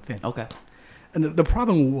pre-dissertation type of thing. Okay. And the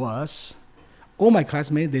problem was, all my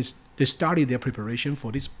classmates, they started their preparation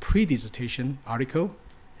for this pre-dissertation article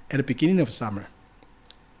at the beginning of summer.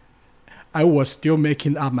 I was still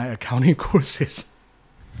making up my accounting courses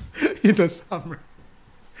in the summer.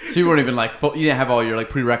 So you weren't even you didn't have all your like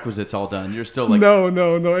prerequisites all done. You're still like...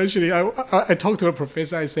 No. Actually, I talked to a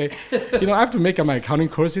professor. I say, I have to make up my accounting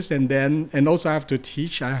courses, and also I have to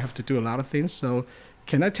teach. I have to do a lot of things. So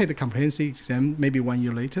can I take the comprehensive exam maybe 1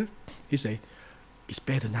 year later? He say, it's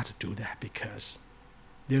better not to do that because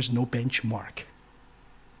there's no benchmark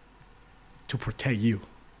to protect you.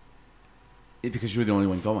 Because you're the only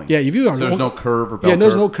one going. Yeah, if you are. So there's no curve or bell curve. Yeah,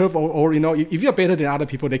 there's no curve, or if you're better than other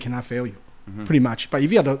people, they cannot fail you, pretty much. But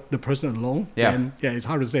if you are the person alone, then it's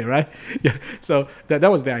hard to say, right? Yeah. So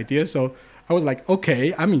that was the idea. So I was like,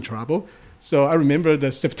 okay, I'm in trouble. So I remember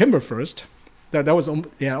the September 1st. That was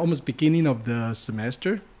almost beginning of the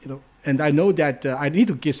semester, and I know that I need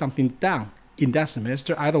to get something done in that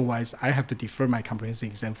semester. Otherwise, I have to defer my comprehensive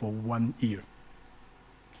exam for 1 year.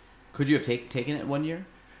 Could you have taken it 1 year?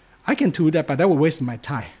 I can do that, but that will waste my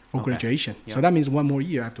time for graduation. Yep. So that means 1 more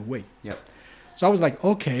year I have to wait. Yep. So I was like,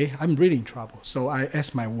 okay, I'm really in trouble. So I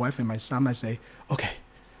asked my wife and my son, I say, okay,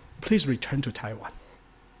 please return to Taiwan.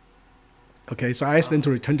 Okay, so I asked them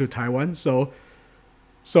to return to Taiwan. So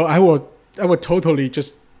So I would totally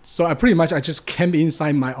just. So I just came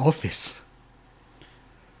inside my office.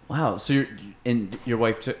 Wow. So your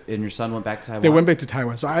wife and your son went back to Taiwan? They went back to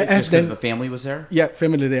Taiwan. So I asked because them. the family was there? Yeah,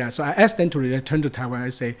 family there. So I asked them to return to Taiwan. I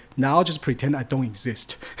say, now just pretend I don't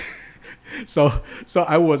exist. So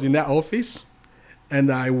I was in that office,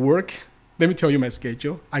 and I work. Let me tell you my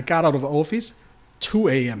schedule. I got out of the office 2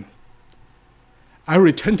 a.m. I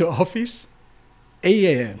returned to office 8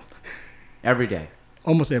 a.m. Every day?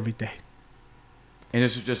 Almost every day. And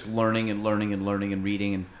this was just learning and reading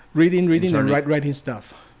and... Reading and writing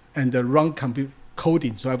stuff. And run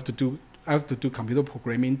coding. So I have to do computer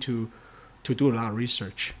programming to do a lot of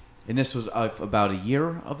research. And this was about a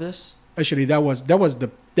year of this? Actually, that was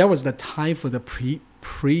the time for the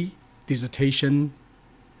pre dissertation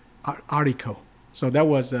article. So that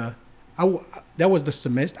was the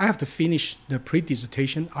semester. I have to finish the pre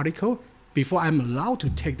dissertation article before I'm allowed to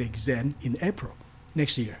take the exam in April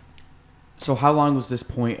next year. So how long was this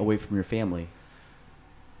point away from your family?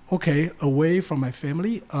 Okay, away from my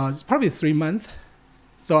family, it's probably 3 months.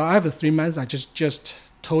 So I have 3 months. I just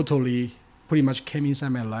totally pretty much came inside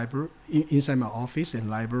my library, inside my office and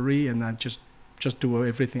library, and I just do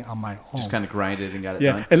everything on my own. Just kind of grinded and got it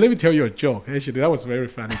done. Yeah, and let me tell you a joke. Actually, that was very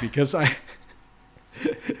funny because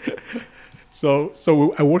so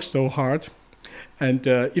I worked so hard, and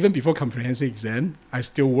even before comprehensive exam, I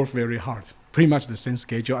still work very hard. Pretty much the same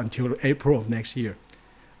schedule until April of next year.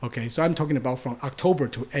 Okay, so I'm talking about from October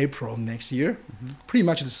to April of next year. Mm-hmm. Pretty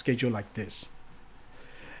much the schedule like this.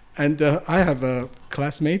 And I have a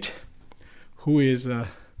classmate who is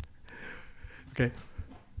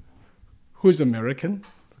American,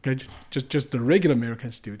 okay, just a regular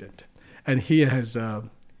American student, and he has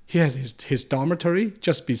his dormitory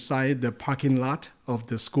just beside the parking lot of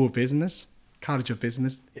the school of business, College of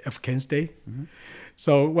Business of Kent State. Mm-hmm.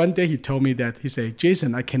 So one day he told me that he said,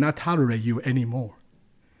 "Jason, I cannot tolerate you anymore."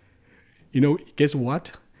 You know, guess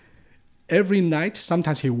what? Every night,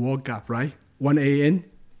 sometimes he woke up, right? 1 a.m.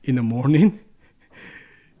 in the morning.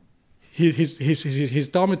 His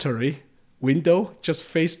dormitory window just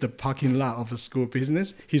faced the parking lot of the school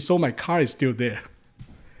business. He saw my car is still there.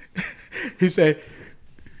 He said,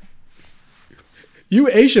 "You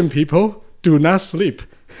Asian people do not sleep."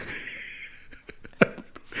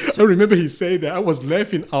 So I remember he said that. I was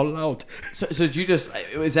laughing out loud. So did you just,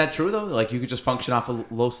 is that true though? Like you could just function off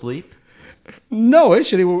of low sleep? No,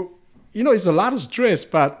 actually, you know, it's a lot of stress,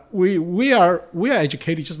 but we are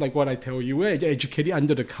educated, just like what I tell you. We're educated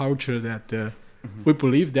under the culture that mm-hmm. we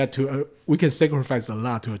believe that we can sacrifice a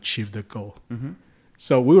lot to achieve the goal. Mm-hmm.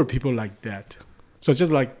 So we were people like that. So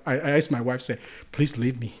just like I asked my wife, say, "Please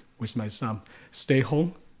leave me with my son. Stay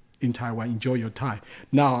home in Taiwan. Enjoy your time.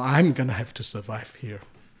 Now I'm gonna have to survive here."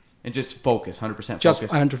 And just focus, 100% focus. Just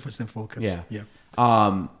 100% focus. Yeah.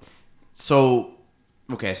 Yeah. So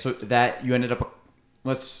that you ended up,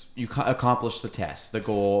 you accomplished the test, the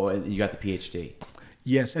goal, and you got the PhD.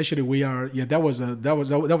 Yes, actually we are. Yeah, that was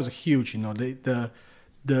a huge. You know,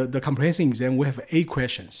 the comprehensive exam. We have 8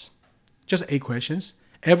 questions, just 8 questions.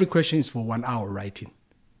 Every question is for 1 hour writing,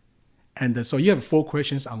 and so you have 4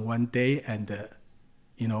 questions on one day, and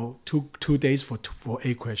 2 days for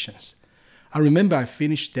 8 questions. I remember I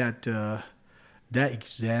finished that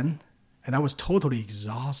exam, and I was totally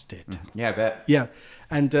exhausted. Yeah, I bet. Yeah,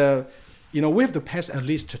 and we have to pass at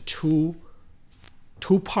least two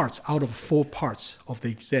parts out of 4 parts of the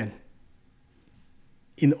exam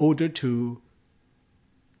in order to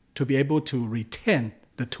be able to retain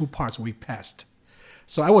the 2 parts we passed.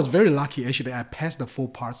 So I was very lucky. Actually, I passed the 4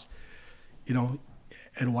 parts,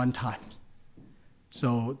 at one time.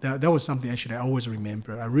 So that was something actually I always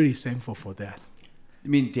remember. I'm really thankful for that. You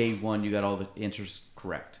mean day 1 you got all the answers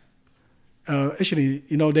correct? Actually,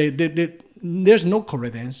 there's no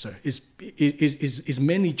correct answer. It's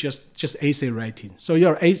mainly just essay writing. So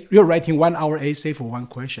you're writing 1 hour essay for 1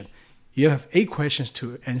 question. You have 8 questions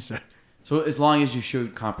to answer. So as long as you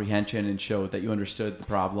showed comprehension and showed that you understood the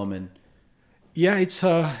problem and... Yeah,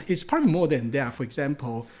 it's probably more than that. For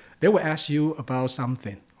example, they will ask you about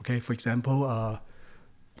something. Okay, for example,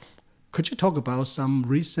 could you talk about some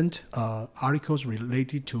recent articles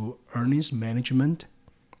related to earnings management?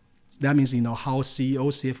 That means how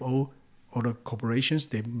CEO, CFO, or the corporations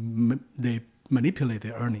they manipulate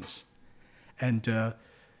their earnings. And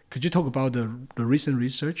could you talk about the recent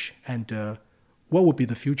research and what would be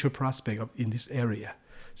the future prospect in this area?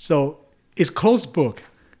 So it's closed book.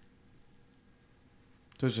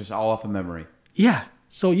 So it's just all off of memory. Yeah.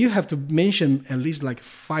 So you have to mention at least like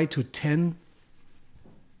 5 to 10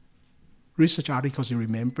 research articles you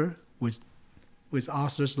remember with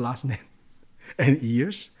author's last name and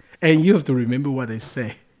years. And you have to remember what they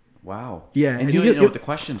say. Wow. Yeah, And you didn't know what the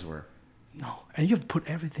questions were. No, and you have to put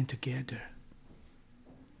everything together.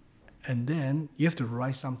 And then you have to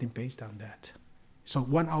write something based on that. So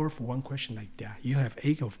 1 hour for one question like that, you have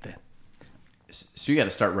 8 of them. So you got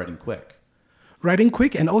to start writing quick. Writing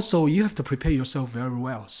quick, and also you have to prepare yourself very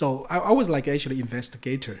well. So I was like actually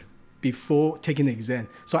investigator before taking the exam.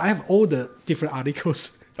 So I have all the different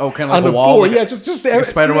articles. Oh, kind of like on a the wall? board. Like Yeah, just a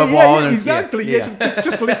spiderweb wall? Yeah, And exactly. yeah.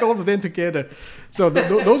 Just link all of them together. So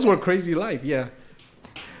those were crazy life, yeah.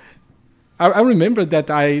 I remember that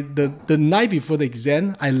the night before the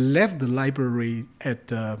exam, I left the library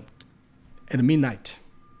at midnight,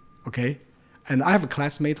 okay? And I have a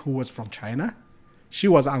classmate who was from China. She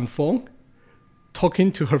was on phone,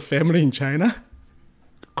 talking to her family in China,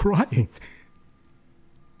 crying.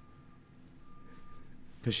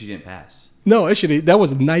 Because she didn't pass. No, actually, that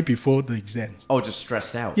was the night before the exam. Oh, just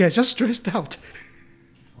stressed out. Yeah, just stressed out.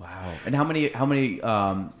 Wow. And how many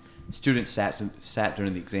students sat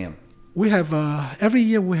during the exam? We have every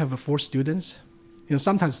year we have 4 students,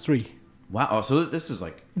 sometimes 3. Wow. Oh, so this is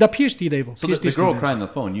like The PhD level. so. PhD The girl students. crying on the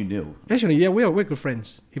phone, you knew. Actually, yeah, we're good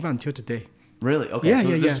friends even until today. Really? Okay. Yeah, so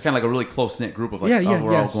yeah, this yeah. is kind of like a really close knit group of like, Yeah.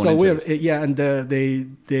 we're all going So into we're this. and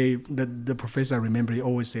the professor, I remember, he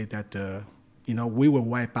always said that we will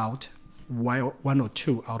wipe out 1 or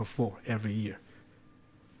 2 out of 4 every year.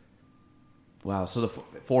 Wow. So the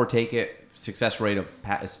 4 take it success rate of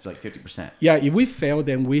is like 50%. Yeah, if we fail,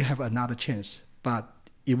 then we have another chance. But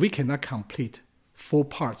if we cannot complete 4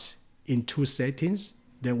 parts in 2 settings,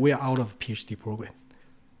 then we are out of PhD program.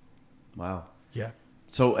 Wow. Yeah.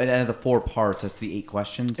 So and out of the 4 parts, that's the 8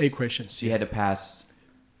 questions. 8 questions. So you had to pass.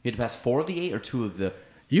 You had to pass 4 of the 8 or 2 of the.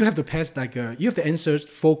 You have to pass you have to answer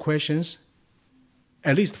 4 questions,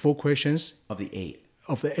 at least 4 questions Of the 8.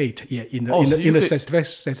 of the 8. Yeah, in the Oh, so you could-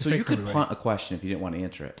 satisfactory So you could way. punt a question if you didn't want to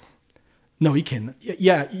answer it. No, you can.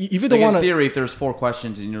 Yeah, if you Like don't in want to. theory, if there's 4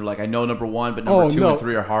 questions and you're like, I know number 1, but number 2 no. and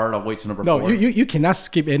 3 are hard, I'll wait till number No, 4. you cannot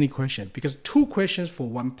skip any question because 2 questions for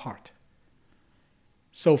 1 part.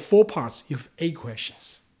 So 4 parts, you have 8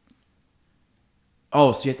 questions.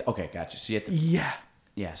 Oh, so you have to, okay, gotcha. So you have to, Yeah,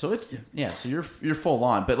 yeah. So it's so you're full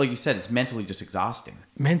on, but like you said, it's mentally just exhausting.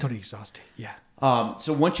 mentally exhausted. Yeah.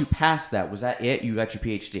 So once you passed that, was that it? You got your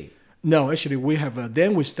PhD. No, actually, we have.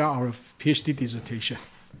 Then we start our PhD dissertation.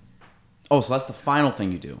 Oh, so that's the final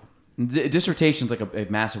thing you do. Dissertation's like a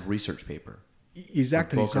massive research paper.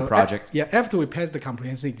 Exactly. book or So project. After we pass the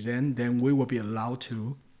comprehensive exam, then we will be allowed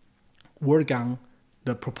to work on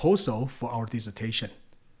the proposal for our dissertation.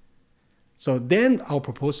 So then our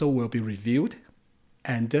proposal will be reviewed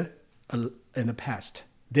and passed.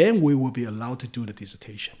 Then we will be allowed to do the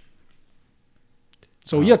dissertation.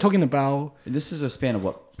 So you're talking about, And this is a span of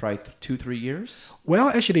what, probably 2-3 years? well,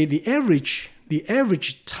 actually the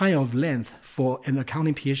average time of length for an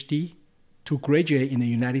accounting PhD to graduate in the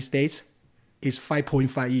United States is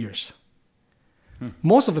 5.5 years.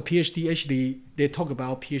 Most of the PhD, actually, they talk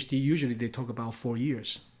about PhD, usually they talk about 4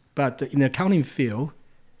 years. But in the accounting field,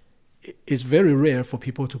 it's very rare for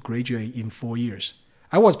people to graduate in 4 years.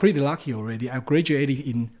 I was pretty lucky already. I graduated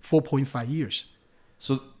in 4.5 years.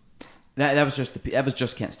 So that was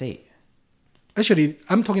just Kent State. Actually,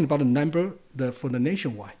 I'm talking about the number for the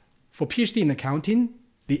nationwide. For PhD in accounting,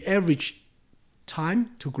 the average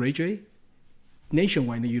time to graduate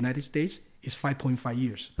nationwide in the United States is 5.5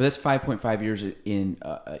 years. But that's 5.5 years in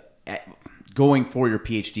going for your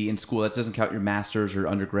PhD in school. That doesn't count your master's or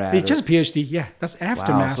undergrad. It's just PhD, yeah. That's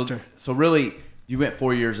after Wow. master. So really, you went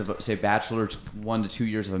 4 years of say bachelor's, 1 to 2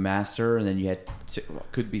 years of a master, and then you had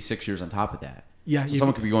could be 6 years on top of that. Yeah, So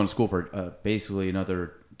someone could be going to school for basically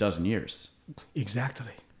another dozen years.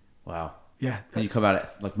 Exactly. Wow. Yeah. And you come out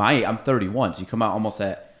at I'm 31, so you come out almost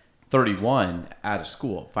at 31 out of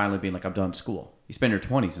school, finally being like, I'm done school. You spend your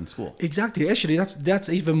 20s in school. Exactly. Actually, that's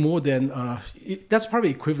even more than that's probably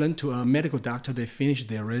equivalent to a medical doctor. They finish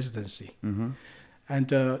their residency,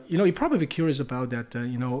 and you're probably curious about that.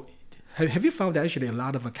 Have you found that actually a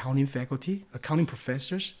lot of accounting faculty, accounting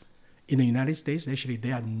professors in the United States, actually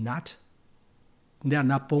they are not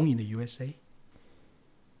born in the USA.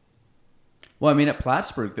 Well, I mean, at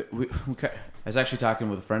Plattsburgh, I was actually talking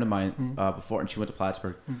with a friend of mine before, and she went to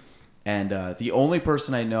Plattsburgh. And the only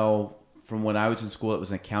person I know from when I was in school that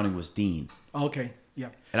was in accounting was Dean. Okay, yeah.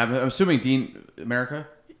 And I'm assuming Dean, America?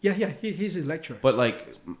 Yeah, he's a lecturer. But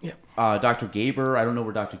like Yeah. Dr. Gaber, I don't know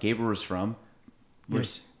where Dr. Gaber was from.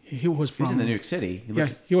 Yes, he was from. He's in New York City.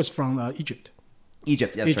 He was from Egypt.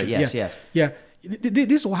 Egypt, that's right. Yes, yes. Yeah.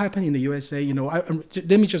 This is what happened in the USA.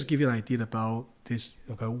 Let me just give you an idea about this.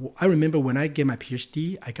 Okay, I remember when I get my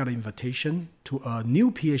PhD, I got an invitation to a new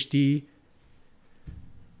PhD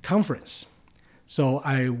conference. So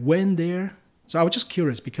I went there. So I was just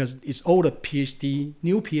curious because it's all the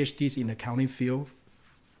new PhDs in the accounting field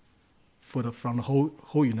from the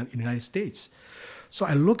whole United States. So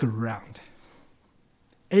I look around,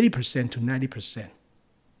 80% to 90%,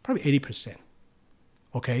 probably 80%,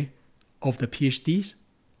 okay, of the PhDs,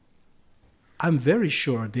 I'm very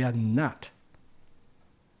sure they are not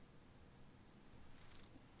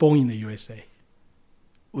born in the USA.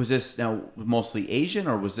 Was this now mostly Asian,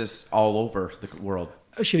 or was this all over the world?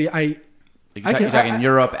 Actually, You're talking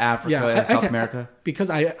Europe, Africa, South America? Because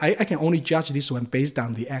I can only judge this one based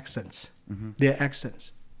on the accents, their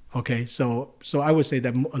accents. Okay, so I would say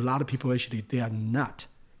that a lot of people actually, they are not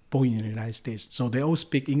born in the United States. So they all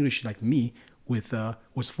speak English like me with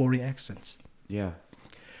foreign accents. Yeah.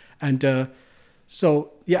 And I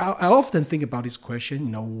often think about this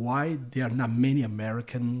question, why there are not many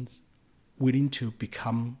Americans willing to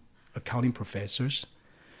become accounting professors.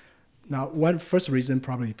 Now, one first reason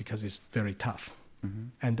probably because it's very tough,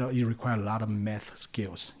 and you require a lot of math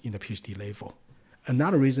skills in the PhD level.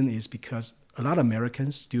 Another reason is because a lot of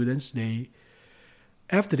American students,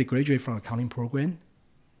 after they graduate from accounting program,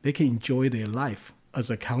 they can enjoy their life as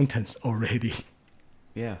accountants already.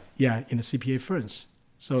 Yeah. Yeah, in the CPA firms.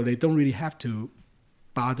 So they don't really have to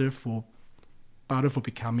bother for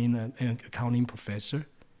becoming an accounting professor,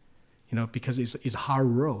 because it's a hard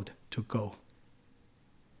road to go.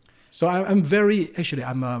 So I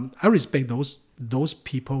respect those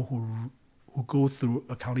people who go through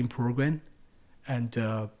accounting program, and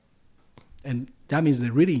that means they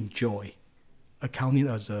really enjoy accounting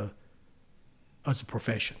as a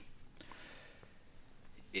profession.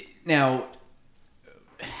 Now,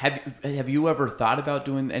 have you ever thought about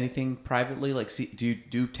doing anything privately? Like, do you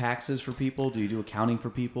do taxes for people? Do you do accounting for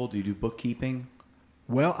people? Do you do bookkeeping?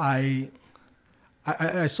 Well, I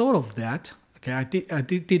sort of that. Okay, I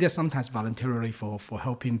did that sometimes voluntarily for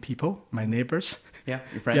helping people, my neighbors. Yeah,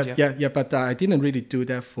 your friends. Yeah. But I didn't really do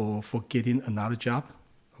that for getting another job.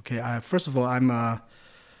 Okay, first of all, I'm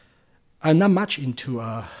not much into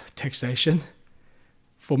taxation.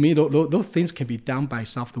 For me, those things can be done by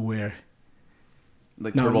software.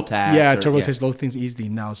 Like TurboTax. Yeah, TurboTax, those things easily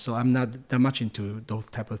now. So I'm not that much into those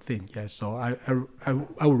type of things. Yeah, so I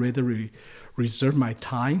would rather reserve my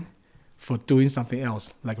time for doing something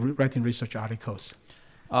else, like writing research articles.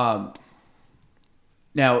 Now,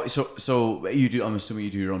 so you do. I'm assuming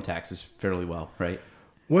you do your own taxes fairly well, right?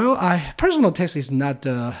 Well, personal tax is not.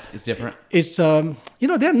 It's different. It's there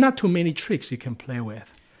are not too many tricks you can play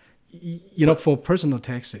with. For personal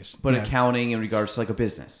taxes. But accounting in regards to like a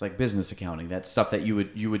business, like business accounting, that's stuff that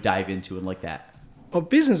you would dive into and like that. Oh,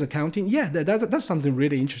 business accounting, yeah, that's something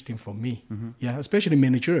really interesting for me. Yeah, especially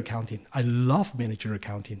managerial accounting. I love managerial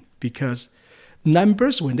accounting because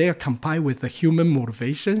numbers, when they are combined with the human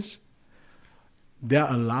motivations, there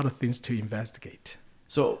are a lot of things to investigate.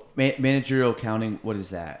 So managerial accounting, what is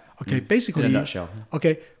that? Okay, basically, in a nutshell.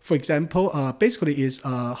 Okay, for example, basically is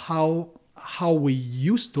how we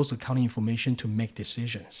use those accounting information to make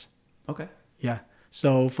decisions. Okay. Yeah.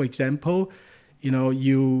 So, for example,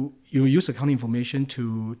 you use accounting information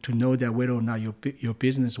to know that whether or not your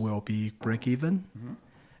business will be break even,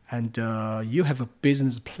 and you have a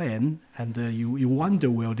business plan, and you wonder,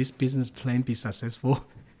 will this business plan be successful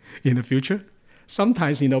in the future?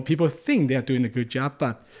 Sometimes people think they are doing a good job,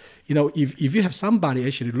 but if you have somebody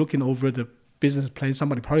actually looking over the business plan,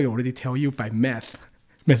 somebody probably already tell you by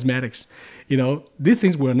mathematics, these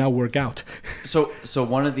things will not work out. So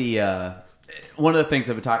one of the things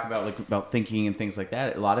I've been talking about, like about thinking and things like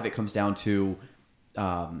that, a lot of it comes down to,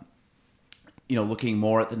 looking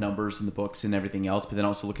more at the numbers in the books and everything else, but then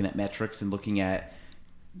also looking at metrics and looking at,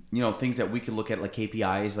 things that we can look at like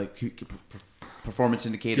KPIs, like performance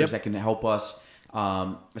indicators that can help us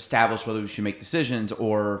establish whether we should make decisions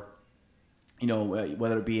or,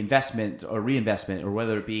 whether it be investment or reinvestment or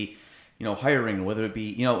whether it be, hiring, or whether it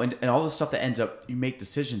be, and all the stuff that ends up, you make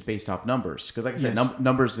decisions based off numbers. Because like I said,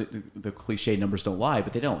 numbers, the cliche numbers don't lie,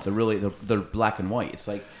 but they don't. They're black and white. It's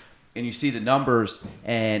like, and you see the numbers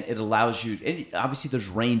and it allows you, and obviously there's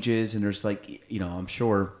ranges and there's like, I'm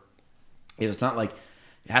sure it's not like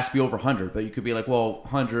it has to be over 100, but you could be like, well,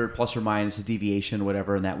 100 plus or minus a deviation or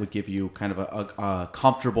whatever, and that would give you kind of a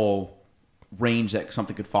comfortable range that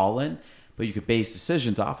something could fall in. But you could base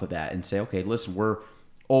decisions off of that and say, okay, listen, we're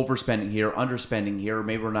overspending here, underspending here.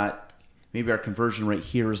 Maybe our conversion rate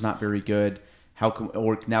here is not very good. Now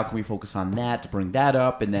can we focus on that to bring that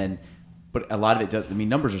up? And then, but a lot of it does. I mean,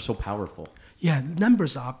 numbers are so powerful. Yeah,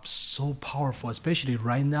 numbers are so powerful, especially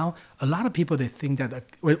right now. A lot of people, they think that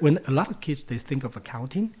when a lot of kids, they think of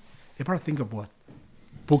accounting, they probably think of what?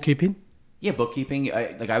 Bookkeeping, Yeah, bookkeeping.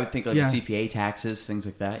 I would think like Yeah. CPA taxes, things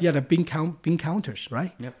like that. Yeah, the bean counters,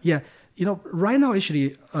 right? Yep. Yeah, right now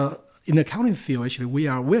actually, in the accounting field, actually,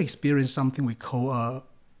 we're experiencing something we call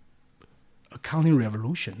accounting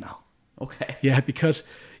revolution now. Okay. Yeah, because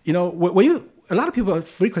when a lot of people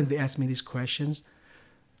frequently ask me these questions,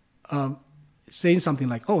 saying something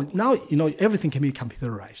like, "Oh, now everything can be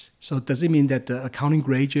computerized. So does it mean that the accounting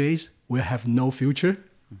graduates will have no future?"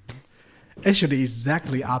 Mm-hmm. Actually,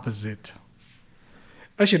 exactly opposite.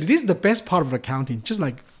 Actually, this is the best part of accounting. Just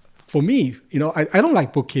like for me, I don't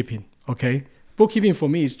like bookkeeping. Okay, bookkeeping for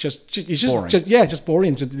me is just boring. Just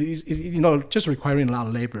boring. Just requiring a lot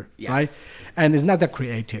of labor, right? And it's not that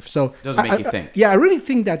creative. So doesn't make you think. I really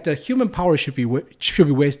think that the human power should be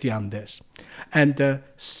wasted on this. And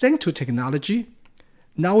thanks to technology,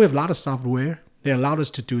 now we have a lot of software that allowed us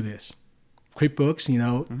to do this. QuickBooks,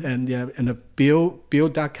 mm-hmm. and the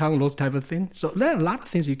bill.com, those type of things. So there are a lot of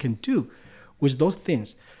things you can do with those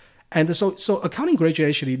things. And so accounting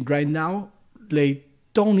graduates actually right now, they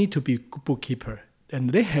don't need to be bookkeeper.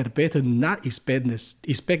 And they had better not expect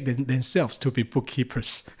themselves to be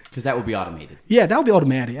bookkeepers. Because that would be automated. Yeah, that would be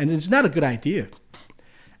automatic. And it's not a good idea.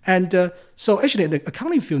 And so actually in the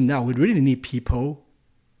accounting field now, we really need people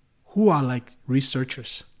who are like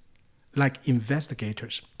researchers, like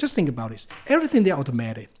investigators. Just think about this. Everything they're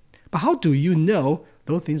automated. But how do you know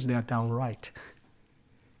those things they are done right?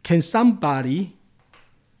 Can somebody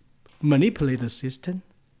manipulate the system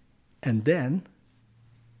and then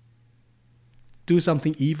do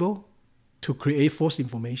something evil to create false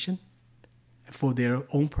information for their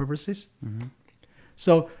own purposes? Mm-hmm.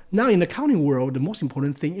 So now in the accounting world, the most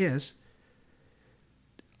important thing is,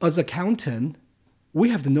 as an accountant, we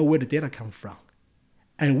have to know where the data comes from.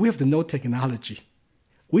 And we have to know technology.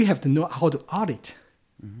 We have to know how to audit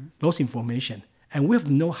mm-hmm. those information. And we have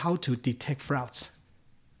to know how to detect frauds.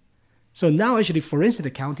 So now actually forensic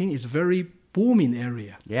accounting is a very booming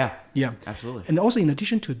area. Yeah, yeah, absolutely. And also in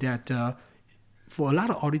addition to that, for a lot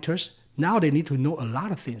of auditors, now they need to know a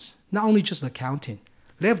lot of things, not only just accounting.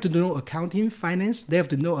 They have to know accounting, finance. They have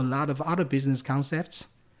to know a lot of other business concepts.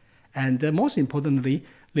 And most importantly,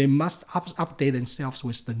 they must update themselves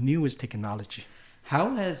with the newest technology.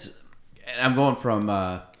 How has, and I'm going from,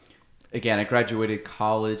 again, I graduated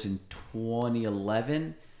college in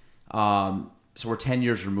 2011. So we're 10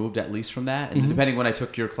 years removed at least from that. And mm-hmm. depending when I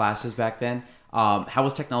took your classes back then, how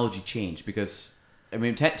has technology changed? Because,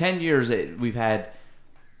 10 years we've had,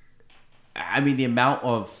 the amount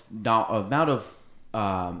of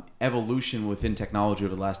evolution within technology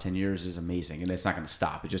over the last 10 years is amazing, and it's not going to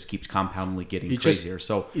stop. It just keeps compoundingly getting crazier.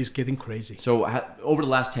 It's getting crazy. So over the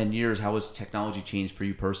last 10 years, how has technology changed for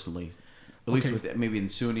you personally? At least with maybe in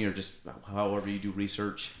SUNY or just however you do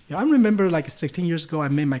research. Yeah, I remember like 16 years ago, I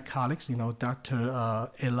met my colleagues, Dr.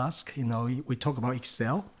 Elask, we talked about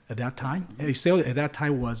Excel at that time. Excel at that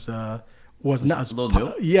time was not as... a little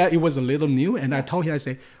new? Yeah, it was a little new. And I told him, I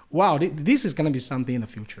said, wow, this is going to be something in the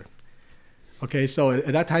future. Okay, so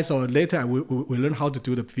at that time, later we learned how to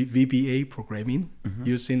do the VBA programming mm-hmm.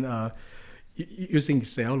 using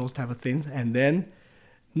Excel, those type of things. And then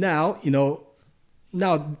now,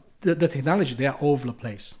 the technology, they are all over the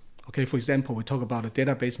place. Okay, for example, we talk about the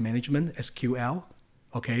database management, SQL.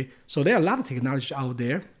 Okay, so there are a lot of technology out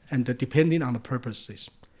there, and depending on the purposes.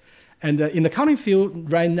 And in the accounting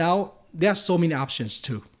field right now, there are so many options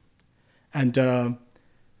too. And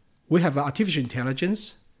we have artificial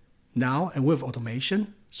intelligence now, and we have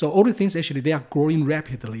automation. So all the things actually, they are growing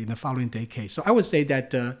rapidly in the following decade. So I would say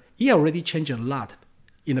that it already changed a lot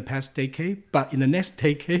in the past decade, but in the next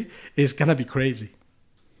decade, it's going to be crazy.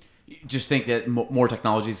 Just think that more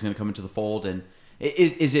technology is going to come into the fold, and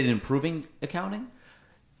is it improving accounting?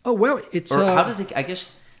 Oh well, it's. Or how does it? I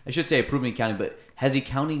guess I should say improving accounting, but has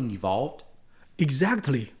accounting evolved?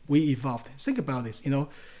 Exactly, we evolved. Think about this.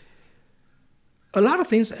 A lot of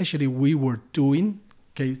things actually we were doing.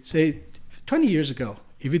 Okay, say 20 years ago,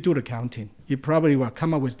 if you do accounting, you probably will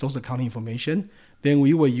come up with those accounting information. Then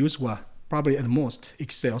we will use probably at most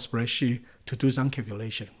Excel spreadsheet to do some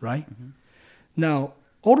calculation, right? Mm-hmm. Now.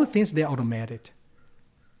 All the things, they are automated.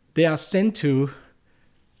 They are sent to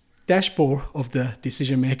dashboard of the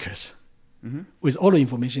decision makers mm-hmm. with all the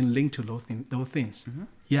information linked to those things. Mm-hmm.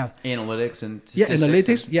 Yeah. Analytics and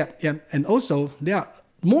statistics. Yeah, analytics. Yeah. And also, there are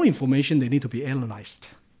more information that need to be analyzed.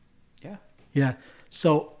 Yeah. Yeah.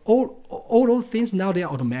 So all those things now, they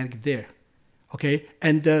are automatic there. Okay.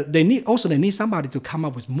 And they need somebody to come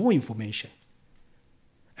up with more information.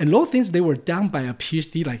 And those things, they were done by a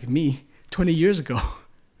PhD like me 20 years ago.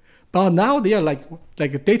 But now they are like a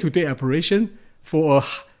day-to-day operation for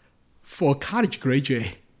a college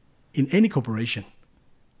graduate in any corporation.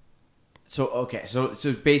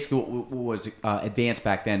 So basically, what was advanced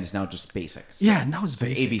back then is now just basics. Yeah, now it's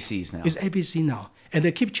basic. ABCs now. It's ABC now, and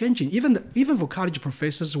they keep changing. Even for college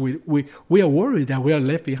professors, we are worried that we are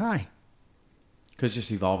left behind. Because it's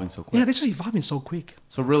just evolving so quick. Yeah, it's just evolving so quick.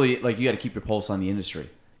 So really, like, you got to keep your pulse on the industry.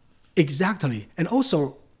 Exactly, and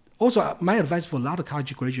also my advice for a lot of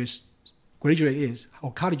college graduate is,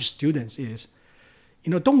 or college students is,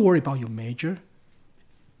 don't worry about your major.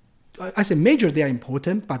 I say major, they are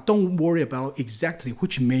important, but don't worry about exactly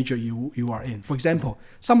which major you are in. For example,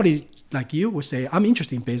 somebody like you would say, I'm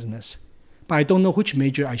interested in business, but I don't know which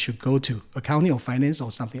major I should go to, accounting or finance or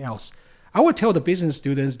something else. I would tell the business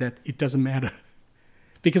students that it doesn't matter.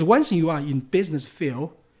 Because once you are in business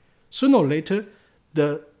field, sooner or later,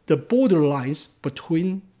 the borderlines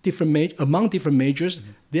between among different majors,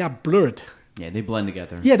 they are blurred. Yeah, they blend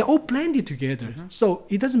together. Yeah, they're all blended together. So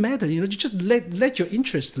it doesn't matter. You just let your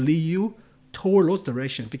interest lead you toward those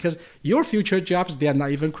directions, because your future jobs, they are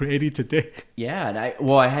not even created today. Yeah, and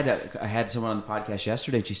I had someone on the podcast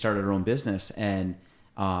yesterday, and she started her own business, and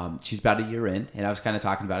she's about a year in, and I was kind of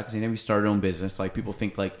talking about it because we started our own business. Like, people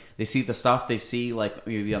think, like, they see the stuff they see, like,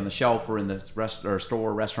 maybe on the shelf or in the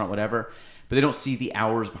store, restaurant, whatever, but they don't see the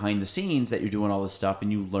hours behind the scenes that you're doing all this stuff,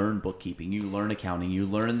 and you learn bookkeeping, you learn accounting, you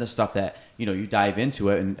learn the stuff that, you dive into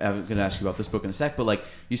it. And I'm going to ask you about this book in a sec, but, like,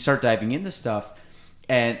 you start diving into stuff,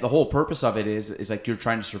 and the whole purpose of it is like, you're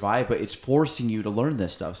trying to survive, but it's forcing you to learn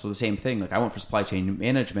this stuff. So the same thing, like, I went for supply chain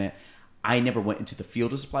management. I never went into the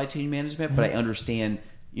field of supply chain management, but I understand,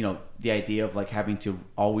 the idea of, like, having to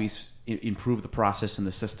always improve the process and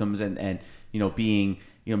the systems, and being,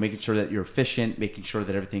 making sure that you're efficient, making sure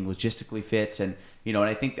that everything logistically fits. And, and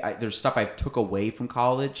I think there's stuff I took away from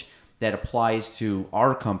college that applies to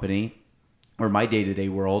our company or my day-to-day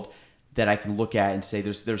world that I can look at and say,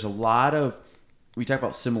 there's a lot of, we talk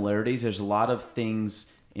about similarities. There's a lot of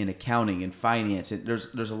things in accounting and finance.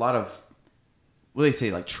 There's a lot of, what do they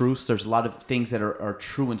say, like, truths. There's a lot of things that are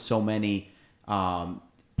true in so many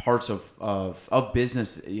parts of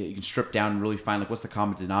business. You can strip down and really find, like, what's the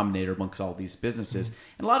common denominator amongst all these businesses.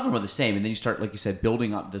 And a lot of them are the same. And then you start, like you said,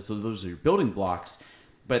 building up. Those are your building blocks.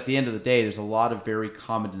 But at the end of the day, there's a lot of very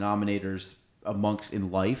common denominators amongst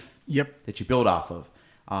in life. Yep. That you build off of.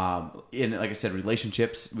 And like I said,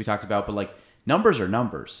 relationships we talked about, but, like, numbers are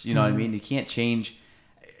numbers. You know what I mean? You can't change.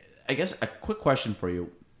 I guess a quick question for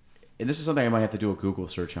you, and this is something I might have to do a Google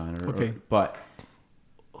search on. But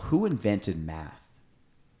who invented math?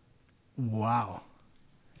 Wow.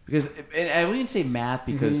 Because, and I wouldn't say math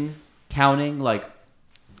because counting, like,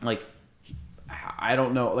 I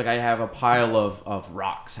don't know, like, I have a pile of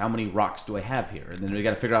rocks. How many rocks do I have here? And then we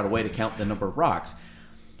got to figure out a way to count the number of rocks.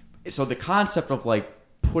 So the concept of, like,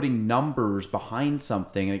 putting numbers behind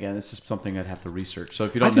something, and again, this is something I'd have to research. So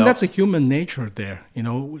if you don't know, I think that's a human nature there.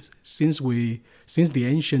 Since the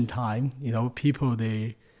ancient time, people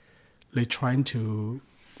they trying to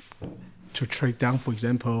track down, for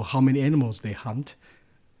example, how many animals they hunt.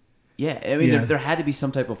 Yeah, I mean, there had to be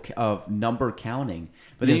some type of number counting,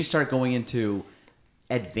 but then you start going into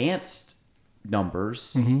advanced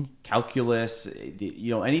numbers, calculus,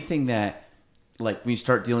 anything that, like, when you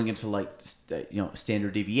start dealing into, like,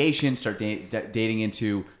 standard deviation, start dating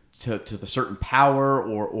into to the certain power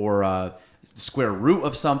or square root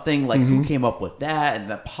of something, like, who came up with that, and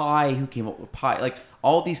the pi, who came up with pi, like,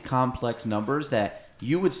 all these complex numbers that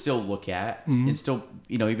you would still look at and still,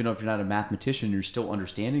 even though if you're not a mathematician, you're still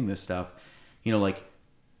understanding this stuff. Like,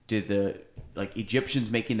 did the, like, Egyptians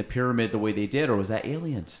making the pyramid the way they did, or was that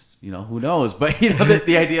aliens? Who knows? But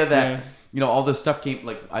the idea that all this stuff came,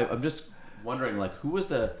 like, I'm just wondering, like, who was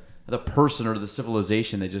the person or the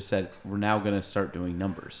civilization that just said, we're now going to start doing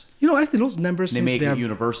numbers? I think those numbers, they make it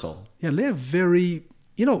universal. Yeah, they're very,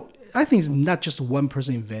 I think it's not just one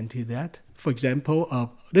person invented that. For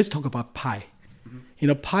example, let's talk about pi.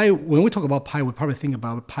 Pi, when we talk about pi, we probably think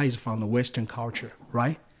about pi is from the Western culture,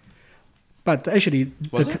 right? But actually,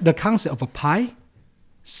 the concept of a pi,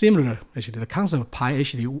 similar, actually, the concept of pi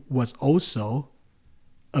actually was also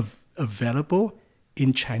available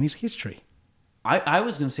in Chinese history. I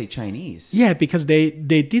was going to say Chinese. Yeah, because they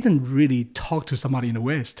didn't really talk to somebody in the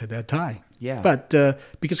West at that time. Yeah. But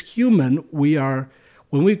because human, we are,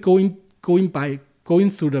 when we're going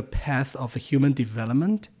through the path of human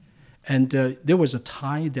development, and there was a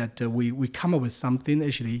time that we come up with something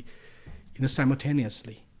actually,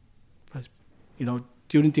 simultaneously,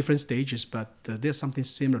 during different stages. But there's something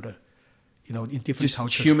similar, in different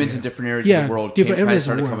cultures. Humans in different areas of the world, different areas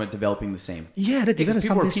started coming developing the same. Yeah, they developed people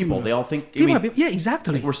something are people. Similar. They all think. Yeah,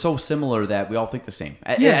 exactly. Like, we're so similar that we all think the same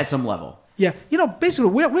at some level. Yeah, basically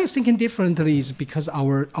we're thinking differently is because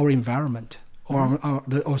our environment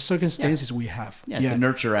or circumstances we have. Yeah, the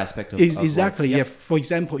nurture aspect of exactly. life. Yeah. For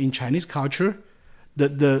example, in Chinese culture,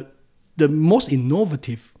 the most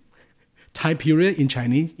innovative time period in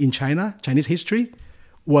Chinese history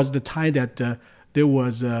was the time that there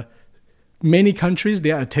was many countries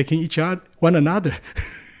they are attacking one another.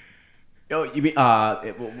 Oh, you mean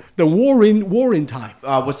the warring time?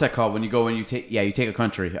 What's that called when you go and you take a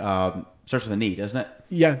country? Starts with an E, doesn't it?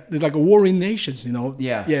 Yeah, like warring nations,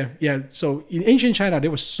 Yeah. So in ancient China,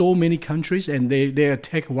 there were so many countries, and they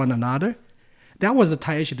attack one another. That was the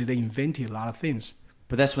time actually they invented a lot of things.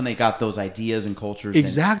 But that's when they got those ideas and cultures.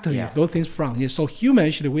 Exactly, those things from. Yeah, so human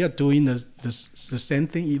actually we are doing the same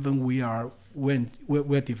thing, even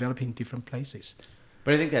we're developing in different places.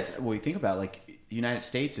 But I think that's what you think about. Like the United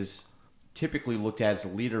States is typically looked at as a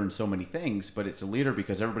leader in so many things, but it's a leader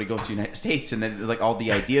because everybody goes to the United States, and then like all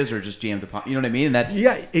the ideas are just jammed upon. You know what I mean? And that's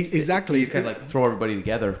exactly. You kind of like throw everybody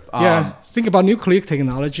together. Think about nuclear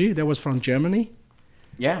technology. That was from Germany.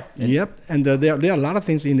 Yeah. Yep. And there are a lot of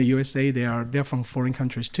things in the USA. They're from foreign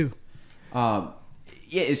countries too.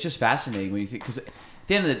 It's just fascinating when you think, because at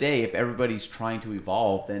the end of the day, if everybody's trying to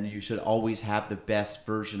evolve, then you should always have the best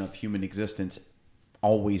version of human existence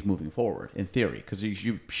always moving forward, in theory, because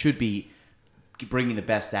you should be bringing the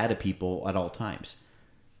best out of people at all times.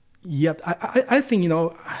 Yep, I think you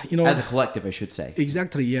know as a collective, I should say.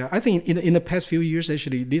 Exactly. Yeah, I think in the past few years,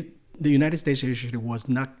 actually, the United States actually was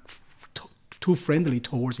not too friendly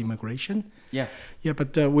towards immigration. Yeah. Yeah,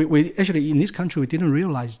 but we actually in this country we didn't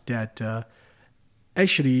realize that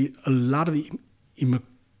actually a lot of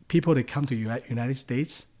people that come to United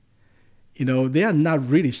States, they are not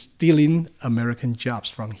really stealing American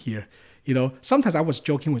jobs from here. Sometimes I was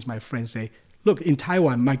joking with my friends, say, look, in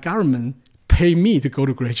Taiwan, my government pay me to go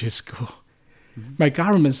to graduate school. Mm-hmm. My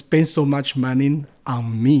government spends so much money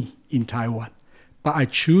on me in Taiwan, but I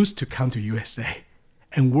choose to come to USA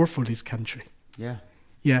and work for this country. Yeah.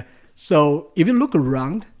 Yeah. So if you look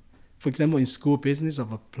around, for example, in school business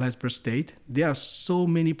of a Plattsburgh State, there are so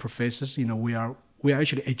many professors, we are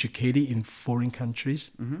actually educated in foreign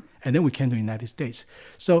countries, mm-hmm. and then we came to the United States.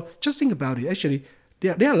 So just think about it. Actually,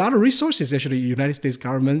 there are a lot of resources actually the United States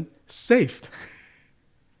government saved.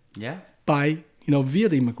 Yeah. By, via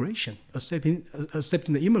the immigration, accepting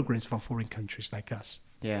the immigrants from foreign countries like us.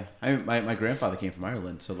 Yeah. My grandfather came from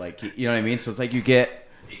Ireland, so like, you know what I mean? So it's like you got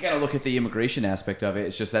to look at the immigration aspect of it.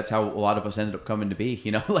 It's just that's how a lot of us ended up coming to be,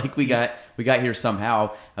 like we got here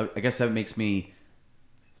somehow. I guess that makes me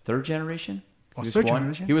third generation. Third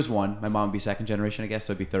generation? He was one. My mom would be second generation, I guess,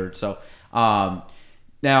 so it'd be third. So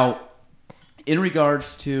now, in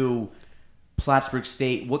regards to Plattsburgh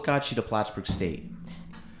State, what got you to Plattsburgh State?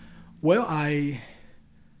 Well,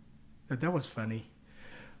 that was funny.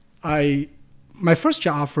 My first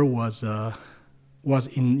job offer was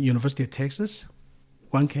in University of Texas,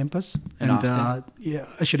 one campus, in Austin?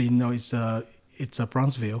 Actually no, it's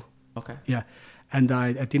Brownsville. Okay. Yeah, and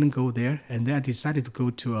I didn't go there, and then I decided to go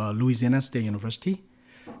to Louisiana State University,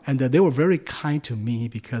 and they were very kind to me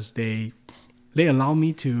because they allowed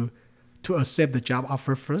me to accept the job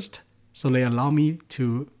offer first, so they allowed me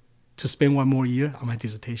to spend one more year on my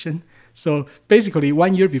dissertation. So basically,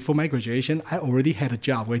 1 year before my graduation, I already had a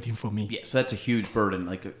job waiting for me. Yeah, so that's a huge burden,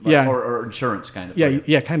 or insurance kind of.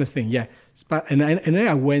 Yeah, kind of thing. Yeah, and then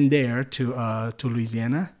I went there to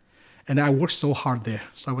Louisiana, and I worked so hard there.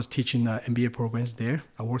 So I was teaching MBA programs there.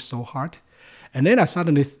 I worked so hard, and then I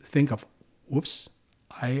suddenly think of, whoops,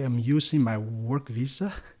 I am using my work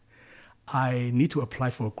visa. I need to apply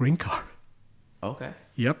for a green card. Okay.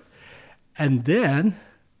 Yep, and then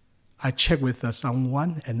I check with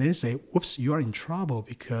someone, and they say, whoops, you are in trouble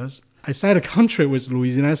because I signed a contract with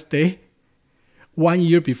Louisiana State 1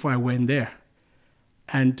 year before I went there.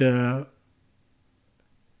 And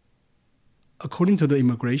according to the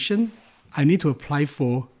immigration, I need to apply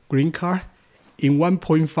for green card in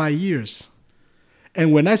 1.5 years.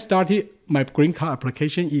 And when I started my green card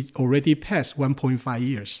application, it already passed 1.5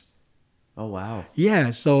 years. Oh, wow. Yeah,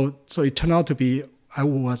 so it turned out to be I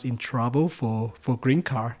was in trouble for green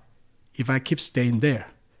card if I keep staying there.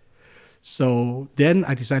 So then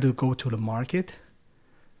I decided to go to the market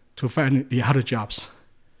to find the other jobs.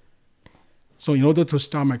 So in order to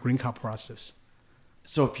start my green card process.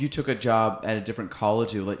 So if you took a job at a different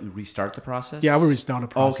college, it would let you restart the process? Yeah, I would restart the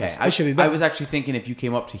process. Okay. I was actually thinking if you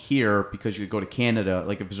came up to here because you could go to Canada,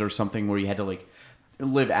 like if there's something where you had to like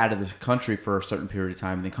live out of the country for a certain period of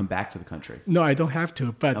time and then come back to the country. No, I don't have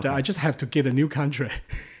to, but okay. I just have to get a new country.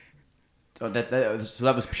 So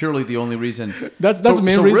that was purely the only reason. That's the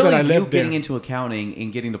main reason really I left there. Getting into accounting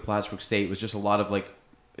and getting to Plattsburgh State was just a lot of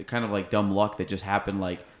kind of dumb luck that just happened.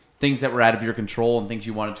 Like things that were out of your control and things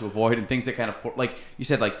you wanted to avoid and things that kind of, like you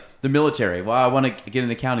said, like the military. Well, I want to get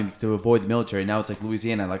into accounting to avoid the military. Now it's like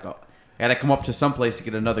Louisiana. Like, oh, I got to come up to some place to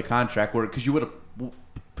get another contract because you would have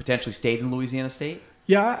potentially stayed in Louisiana State.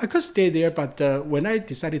 Yeah, I could stay there, but when I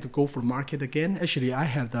decided to go for market again, actually I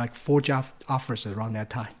had like 4 job offers around that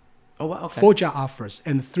time. Oh, wow. Okay. 4 job offers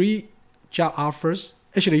and 3 job offers.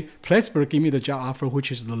 Actually, Plattsburgh gave me the job offer,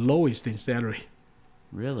 which is the lowest in salary.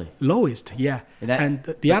 Really? Lowest, yeah. And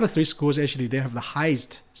the other 3 schools, actually, they have the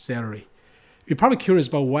highest salary. You're probably curious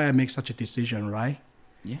about why I make such a decision, right?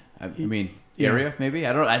 Yeah. I mean, area maybe?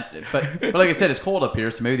 I don't know. But like I said, it's cold up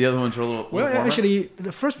here, so maybe the other ones are a little warmer. Actually,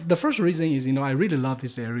 the first reason is, I really love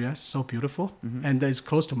this area. It's so beautiful. And it's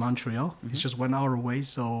close to Montreal. It's just 1 hour away.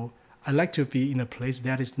 So I like to be in a place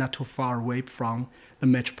that is not too far away from the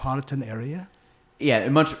metropolitan area. Yeah,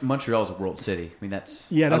 and Montreal is a world city. I mean,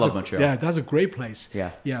 I love Montreal. Yeah, that's a great place.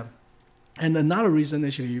 Yeah. And another reason,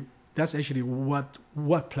 actually, that's actually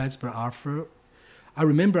what Plattsburgh offer. I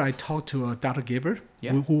remember I talked to Dr. Gaber,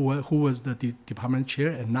 who was the department chair,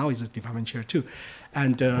 and now is a department chair too.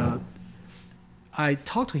 And I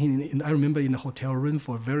talked to him, I remember in the hotel room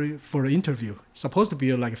for an interview. Supposed to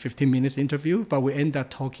be like a 15 minutes interview, but we ended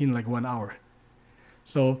up talking like 1 hour.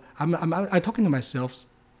 So I'm talking to myself,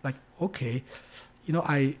 like, okay,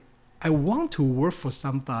 I want to work for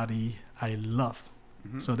somebody I love.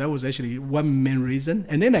 So that was actually one main reason.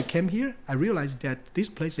 And then I came here, I realized that this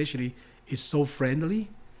place actually is so friendly,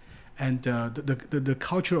 and the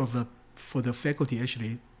culture for the faculty,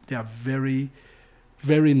 actually, they are very,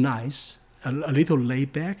 very nice, a little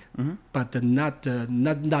laid back, but not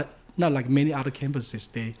like many other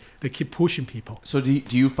campuses. They keep pushing people. So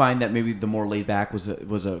do you find that maybe the more laid back was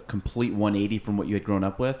a complete 180 from what you had grown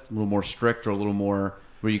up with, a little more strict or a little more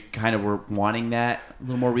where you kind of were wanting that a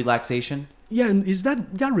little more relaxation? Yeah, and is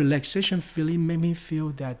that relaxation feeling made me feel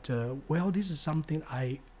that this is something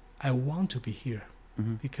I want to be here,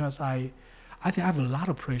 because I think I have a lot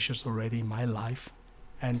of pressures already in my life,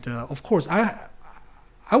 and of course I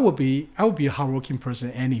will be a hardworking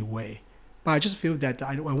person anyway, but I just feel that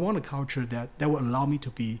I want a culture that will allow me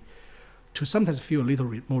to sometimes feel a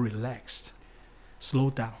little more relaxed, slow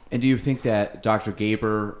down. And do you think that Dr.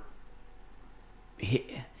 Gaber,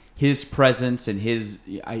 his presence and he's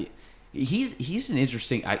an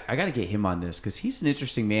interesting, I got to get him on this because he's an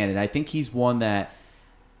interesting man, and I think he's one that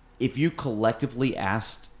if you collectively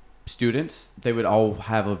asked students, they would all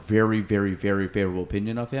have a very, very, very favorable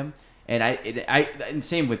opinion of him. And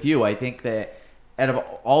same with you. I think that out of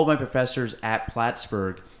all of my professors at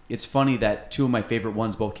Plattsburgh, it's funny that 2 of my favorite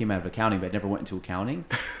ones both came out of accounting, but I never went into accounting.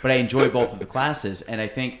 But I enjoyed both of the classes, and I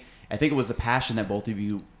think it was the passion that both of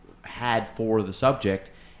you had for the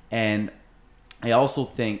subject. And I also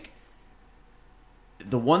think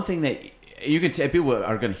the one thing that you can people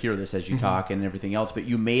are going to hear this as you talk and everything else, but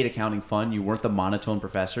you made accounting fun. You weren't the monotone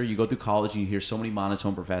professor. You go through college and you hear so many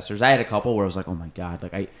monotone professors. I had a couple where I was like, oh my God,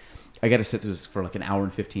 like I got to sit through this for like an hour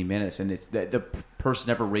and 15 minutes, and the person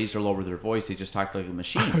never raised or lowered their voice. They just talked like a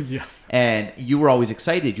machine. Yeah. And you were always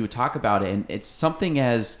excited. You would talk about it, and it's something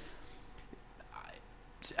as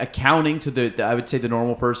accounting to I would say the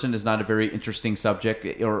normal person is not a very interesting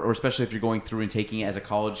subject, or especially if you're going through and taking it as a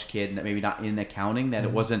college kid and maybe not in accounting, that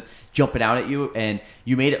it wasn't jumping out at you, and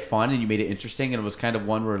you made it fun and you made it interesting, and it was kind of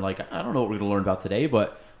one where like, I don't know what we're going to learn about today,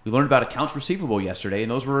 but we learned about accounts receivable yesterday,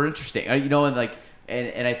 and those were interesting, and like,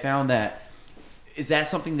 and I found that, is that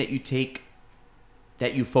something that you take,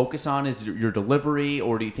 that you focus on, is your delivery,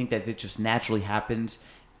 or do you think that it just naturally happens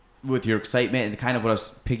with your excitement? And kind of what I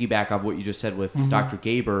was piggyback off what you just said with Dr.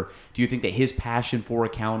 Gaber, do you think that his passion for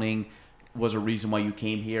accounting was a reason why you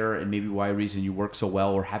came here, and maybe why a reason you work so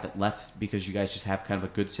well or haven't left, because you guys just have kind of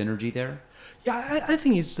a good synergy there? Yeah, I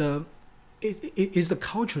think it's the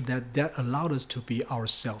culture that allowed us to be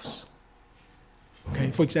ourselves.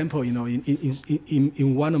 Okay, for example,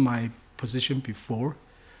 in one of my positions before,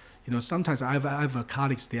 sometimes I have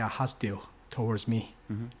colleagues, they are hostile towards me,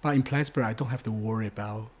 but in Plattsburgh I don't have to worry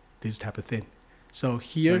about this type of thing. So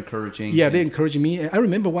here, they're encouraging. Yeah, they're encouraging me. I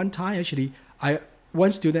remember one time actually,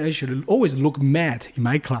 one student actually always looked mad in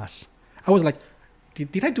my class. I was like,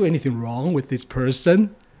 did I do anything wrong with this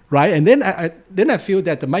person, right? And then I feel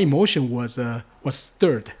that my emotion was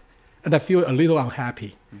stirred, and I feel a little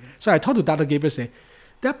unhappy. So I talked to Dr. Gabriel, say,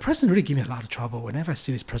 that person really gave me a lot of trouble. Whenever I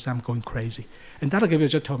see this person, I'm going crazy. And Dr. Gabriel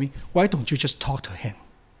just told me, why don't you just talk to him?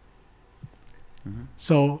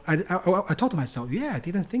 So I thought to myself, I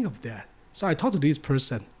didn't think of that. So I talked to this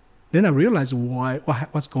person. Then I realized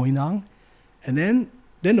what's going on. And then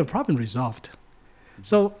the problem resolved.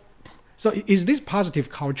 So is this positive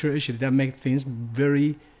culture issue that makes things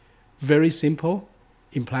very, very simple?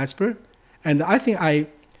 in Plattsburgh. And I think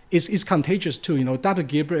it's contagious too. Dr.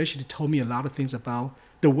 Gilbert actually told me a lot of things about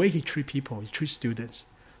the way he treats people, he treats students.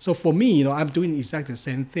 So for me, I'm doing exactly the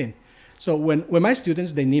same thing. So when my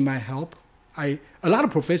students, they need my help, a lot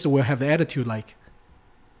of professors will have the attitude like,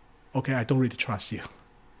 okay, I don't really trust you.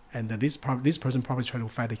 And this person probably trying to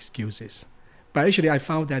find excuses. But actually, I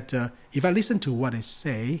found that if I listen to what they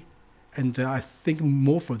say, and I think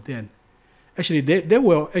more for them, actually, they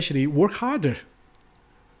will actually work harder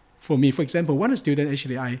for me. For example, one student,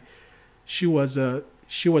 actually, she was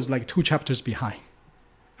like 2 chapters behind.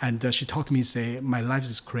 And she talked to me and say, my life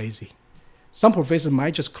is crazy. Some professors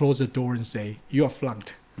might just close the door and say, you are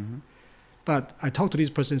flunked. Mm-hmm. But I talked to this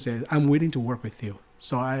person and said, I'm willing to work with you.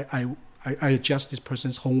 So I adjust this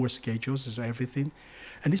person's homework schedules and everything.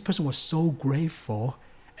 And this person was so grateful.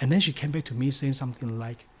 And then she came back to me saying something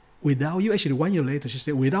like, without you, actually 1 year later, she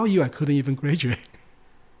said, without you, I couldn't even graduate.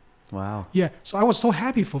 Wow. Yeah, so I was so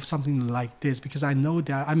happy for something like this because I know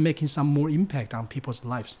that I'm making some more impact on people's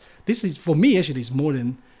lives. This is, for me, actually, is more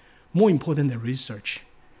important than research.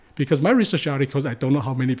 Because my research articles, I don't know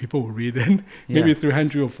how many people will read them. Maybe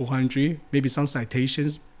 300 or 400, maybe some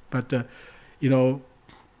citations. But,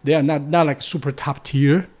 they are not like super top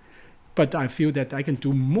tier. But I feel that I can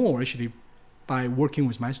do more, actually, by working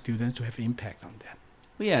with my students to have impact on that.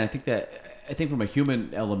 Well, yeah, and I think from a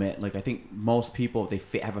human element, like I think most people,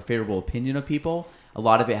 if they have a favorable opinion of people, a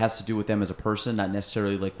lot of it has to do with them as a person, not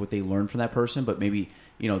necessarily like what they learned from that person, but maybe,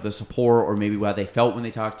 the support or maybe how they felt when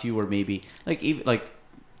they talked to you, or maybe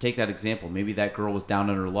take that example. Maybe that girl was down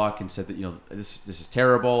on her luck and said that, this is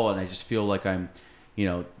terrible. And I just feel like I'm,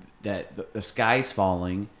 that the sky's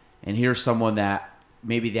falling, and here's someone that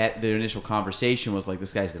maybe that their initial conversation was like,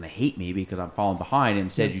 this guy's going to hate me because I'm falling behind. And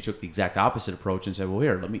instead you took the exact opposite approach and said, well,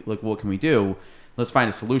 here, what can we do? Let's find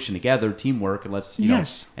a solution together, teamwork. And let's,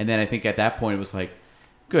 yes. And then I think at that point it was like,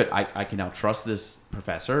 good, I can now trust this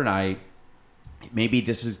professor, and maybe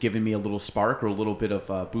this has given me a little spark or a little bit of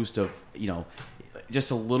a boost of, just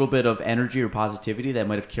a little bit of energy or positivity that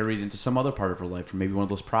might have carried into some other part of her life, or maybe one of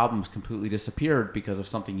those problems completely disappeared because of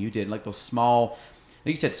something you did. Like those small,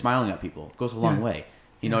 like you said, smiling at people goes a long way,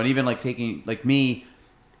 and even like taking, like me,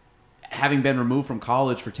 having been removed from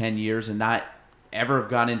college for 10 years and not ever have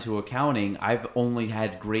gone into accounting, I've only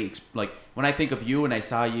had great, like when I think of you and I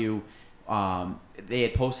saw you, they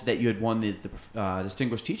had posted that you had won the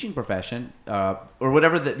distinguished teaching profession, or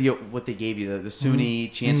whatever what they gave you, the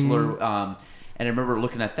SUNY chancellor. And I remember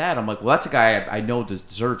looking at that, I'm like, well, that's a guy I know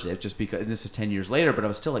deserves it, just because, and this is 10 years later, but I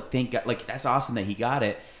was still like, thank God, like that's awesome that he got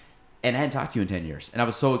it. And I hadn't talked to you in 10 years. And I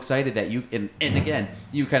was so excited that you, and again,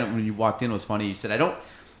 you kind of, when you walked in, it was funny. You said,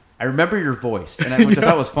 I remember your voice. And which I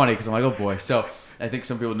thought was funny because I'm like, oh boy. So I think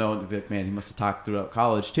some people know, like, man, he must have talked throughout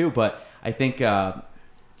college too. But I think,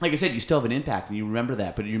 like I said, you still have an impact, and you remember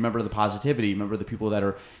that. But you remember the positivity. You remember the people that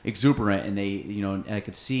are exuberant, and they, and I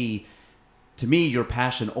could see, to me, your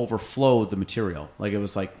passion overflowed the material. Like it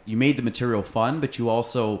was like you made the material fun, but you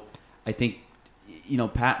also, I think,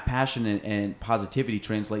 passion and positivity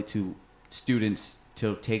translate to students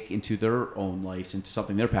to take into their own lives, into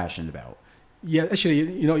something they're passionate about. Yeah,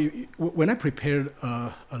 actually, when I prepared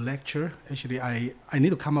a lecture, actually, I need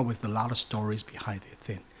to come up with a lot of stories behind the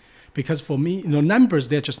thing. Because for me, numbers,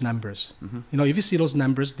 they're just numbers. Mm-hmm. If you see those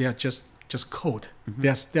numbers, they are just code.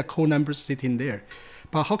 Mm-hmm. They're code numbers sitting there.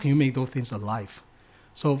 But how can you make those things alive?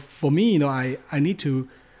 So for me, I need to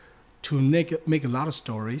make a lot of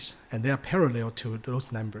stories, and they are parallel to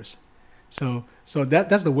those numbers. So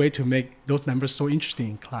that's the way to make those numbers so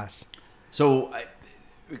interesting in class. So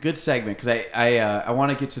good segment, because I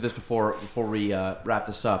want to get to this before we wrap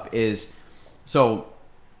this up. Is so,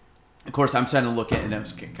 of course, I'm trying to look at, and it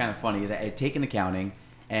was kind of funny, is I had taken accounting,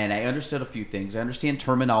 and I understood a few things. I understand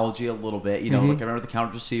terminology a little bit. Like I remember the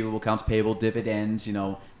accounts receivable, accounts payable, dividends,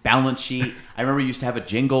 balance sheet. I remember you used to have a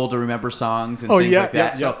jingle to remember songs and things like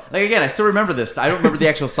that. Yeah. So, like, again, I still remember this. I don't remember the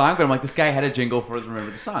actual song, but I'm like, this guy had a jingle for us to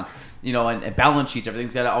remember the song. And balance sheets,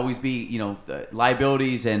 everything's got to always be, the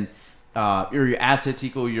liabilities and your assets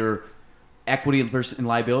equal your equity and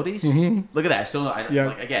liabilities. Mm-hmm. Look at that. I still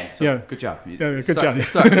know. Good job. Good job. It's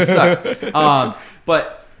stuck.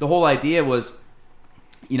 But the whole idea was,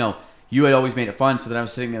 you had always made it fun. So then I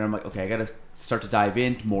was sitting there, and I'm like, okay, I got to start to dive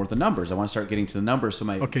into more of the numbers. I want to start getting to the numbers. So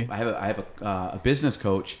I have a business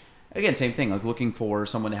coach. Again, same thing, like looking for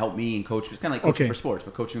someone to help me and coach. It's kind of like coaching for sports,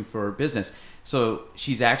 but coaching for business. So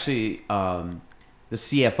she's actually the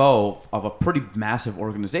CFO of a pretty massive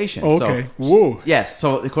organization. Okay. So whoa. Yes.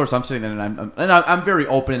 So of course I'm sitting there, and I'm very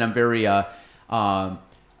open, and I'm very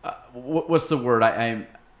what's the word?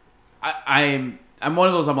 I'm one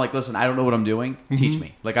of those. I'm like, listen, I don't know what I'm doing. Teach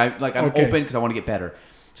me. I'm open because I want to get better.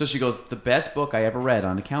 So she goes, the best book I ever read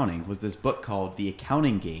on accounting was this book called The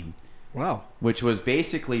Accounting Game. Wow. Which was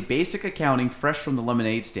basically basic accounting, fresh from the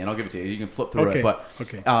lemonade stand. I'll give it to you. You can flip through it. But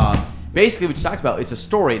basically what you talked about, it's a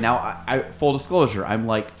story. Now, I full disclosure, I'm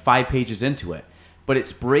like 5 pages into it. But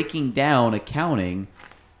it's breaking down accounting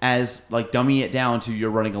as like dumbing it down to you're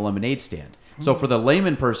running a lemonade stand. So for the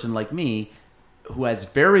layman person like me, who has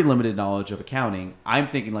very limited knowledge of accounting, I'm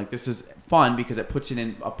thinking like this is fun because it puts it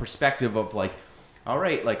in a perspective of like, all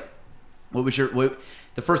right, like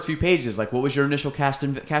the first few pages, like, what was your initial cash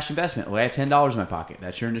investment? Well, I have $10 in my pocket.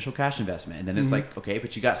 That's your initial cash investment. And then it's like, okay,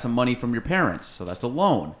 but you got some money from your parents, so that's a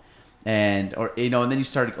loan. And then you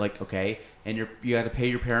start like, okay, and you got to pay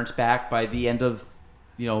your parents back by the end of,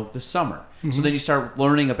 the summer. So then you start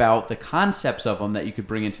learning about the concepts of them that you could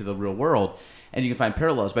bring into the real world, and you can find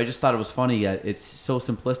parallels. But I just thought it was funny. It's so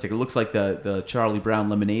simplistic. It looks like the Charlie Brown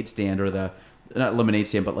lemonade stand, or not lemonade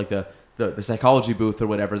stand, but like the psychology booth or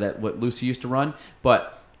whatever what Lucy used to run.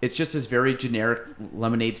 But it's just this very generic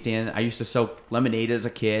lemonade stand. I used to sell lemonade as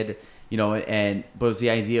a kid, but it was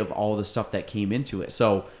the idea of all the stuff that came into it.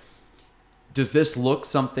 So does this look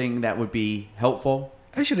something that would be helpful?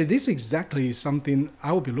 Actually, this is exactly something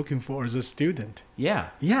I would be looking for as a student. Yeah.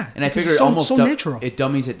 Yeah. And I figure it's so natural. It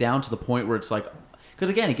dummies it down to the point where it's like, because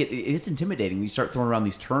again, it's intimidating. You start throwing around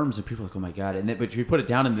these terms, and people are like, "Oh my god!" But if you put it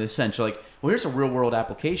down in this sense, you're like, "Well, here's a real world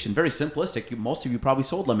application, very simplistic." Most of you probably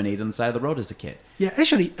sold lemonade on the side of the road as a kid. Yeah,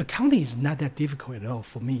 actually, accounting is not that difficult at all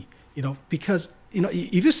for me. Because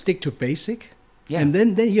if you stick to basic, and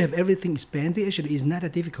then you have everything expanded. Actually, it's not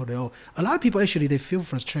that difficult at all. A lot of people actually they feel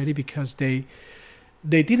frustrated because they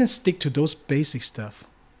didn't stick to those basic stuff.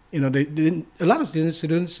 They didn't. A lot of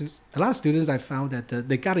students I found that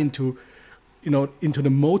they got into the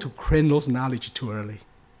mode to cram those knowledge too early.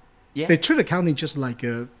 Yeah. They treat accounting just like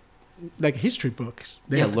history books.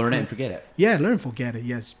 They learn it and forget it. Yeah, learn and forget it,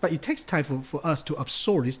 yes. But it takes time for us to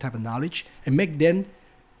absorb this type of knowledge and make them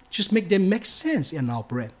make sense in our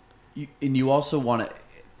brain. You also want to,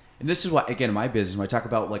 and this is why, again, in my business, when I talk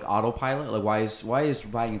about like autopilot, like why is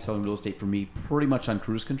buying and selling real estate for me pretty much on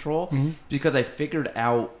cruise control? Because I figured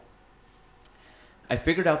out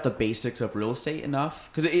the basics of real estate enough,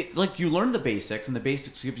 because it's like you learn the basics, and the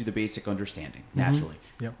basics gives you the basic understanding naturally.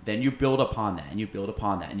 Yep. Then you build upon that, and you build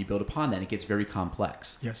upon that, and you build upon that, and it gets very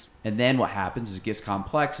complex. Yes. And then what happens is it gets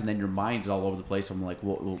complex, and then your mind's all over the place. I'm like,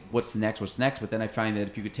 well, what's the next? What's next? But then I find that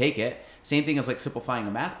if you could take it, same thing as like simplifying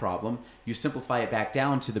a math problem, you simplify it back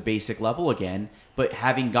down to the basic level again. But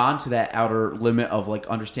having gone to that outer limit of like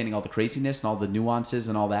understanding all the craziness and all the nuances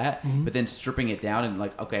and all that, but then stripping it down and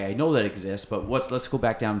like, okay, I know that exists, but let's go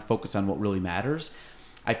back down and focus on what really matters.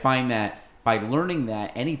 I find that by learning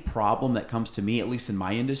that, any problem that comes to me, at least in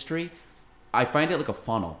my industry, I find it like a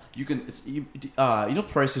funnel.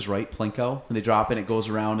 Price is Right, Plinko, when they drop it, it goes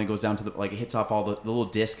around and goes down to it hits off all the little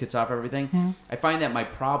disc hits off everything. I find that my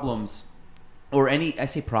problems, I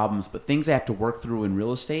say problems, but things I have to work through in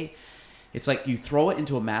real estate, it's like you throw it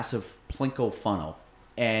into a massive Plinko funnel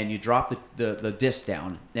and you drop the disc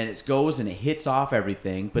down, and it goes and it hits off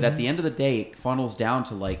everything. But at the end of the day, it funnels down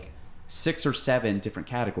to like 6 or 7 different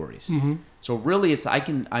categories. So really,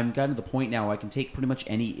 I'm gotten to the point now I can take pretty much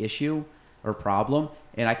any issue or problem,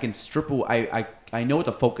 and I can strip away. I know what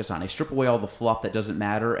to focus on. I strip away all the fluff that doesn't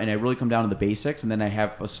matter, and I really come down to the basics, and then I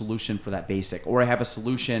have a solution for that basic, or I have a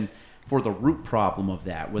solution for the root problem of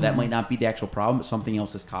that, where that might not be the actual problem, but something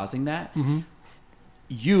else is causing that.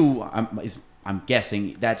 I'm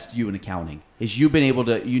guessing that's you in accounting. Is you've been able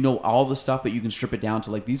to, all the stuff, but you can strip it down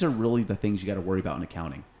to like, these are really the things you got to worry about in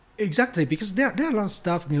accounting. Exactly, because there are a lot of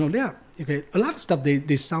stuff, a lot of stuff,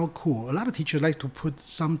 they sound cool. A lot of teachers like to put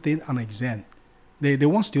something on an exam. They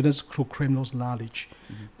want students to cram those knowledge.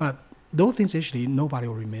 But those things actually nobody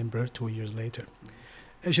will remember 2 years later.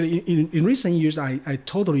 Actually, in recent years, I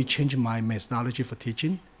totally changed my methodology for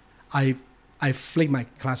teaching. I flipped my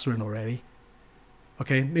classroom already.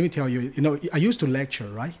 Okay, let me tell you, I used to lecture,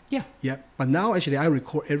 right? Yeah. Yeah, but now actually I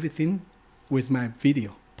record everything with my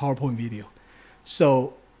video, PowerPoint video.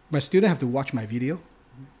 So my students have to watch my video,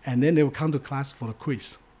 and then they will come to class for the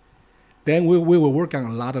quiz. Then we will work on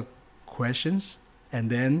a lot of questions, and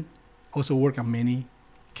then also work on many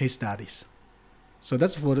case studies. So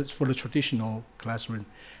that's for the traditional classroom.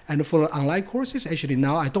 And for the online courses, actually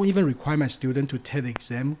now I don't even require my student to take the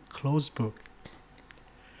exam closed book.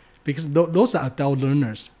 Because those are adult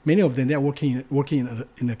learners. Many of them, they are working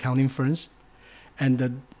in accounting firms,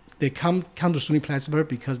 and they come to SUNY Plattsburgh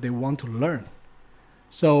because they want to learn.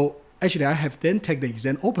 So actually, I have them take the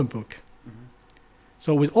exam open book.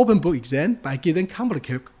 So with open book exam, I give them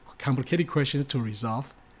complicated complicated questions to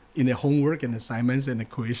resolve in the homework and assignments and the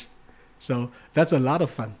quiz. So that's a lot of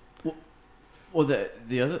fun. Well,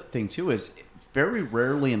 the other thing too is very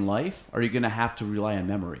rarely in life are you going to have to rely on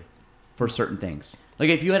memory for certain things. Like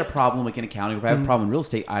if you had a problem like in accounting, or if I have a problem in real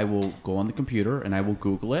estate, I will go on the computer and I will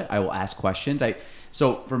Google it. I will ask questions.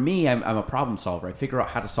 So for me, I'm a problem solver. I figure out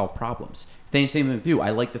how to solve problems. Same thing with you.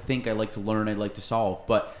 I like to think. I like to learn. I like to solve.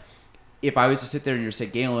 But if I was to sit there and you say,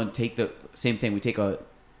 Galen, take the same thing. We take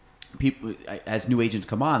people as new agents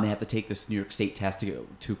come on, they have to take this New York State test to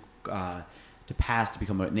pass to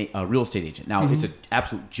become a real estate agent. Now, it's an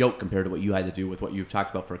absolute joke compared to what you had to do with what you've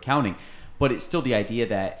talked about for accounting, but it's still the idea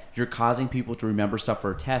that you're causing people to remember stuff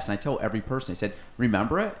for a test. And I tell every person, I said,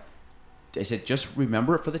 remember it. I said, just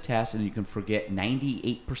remember it for the test, and you can forget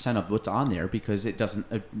 98% of what's on there because it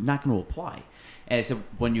not going to apply. And I said,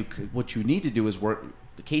 what you need to do is work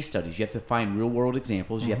the case studies. You have to find real world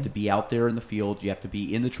examples. You have to be out there in the field. You have to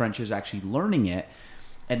be in the trenches, actually learning it.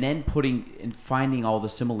 And then finding all the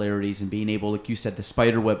similarities and being able, like you said, the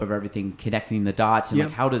spider web of everything, connecting the dots and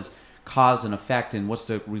like how does cause and effect and what's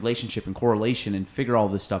the relationship and correlation, and figure all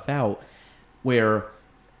this stuff out. Where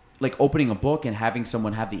like opening a book and having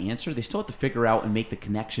someone have the answer, they still have to figure out and make the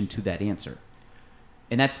connection to that answer.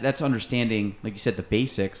 And that's understanding, like you said, the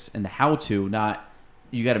basics and the how to, not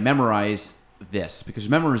you got to memorize this, because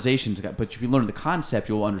memorization's but if you learn the concept,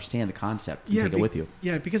 you'll understand the concept and take it with you.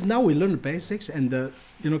 Yeah, because now we learn the basics, and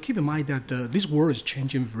keep in mind that this world is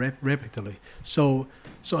changing rapidly. So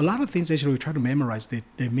a lot of things actually we try to memorize,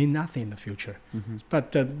 they mean nothing in the future.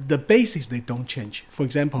 But the basics, they don't change. For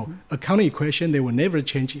example, accounting equation, they will never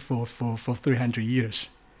change for 300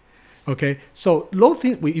 years. Okay, so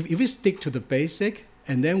if we stick to the basic,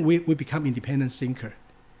 and then we become independent thinker,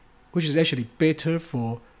 which is actually better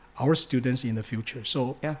for our students in the future.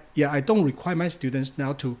 So I don't require my students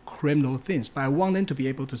now to cram those things, but I want them to be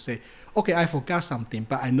able to say, okay, I forgot something,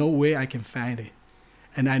 but I know where I can find it.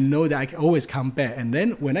 And I know that I can always come back. And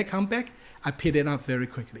then when I come back, I pick it up very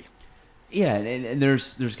quickly. Yeah, and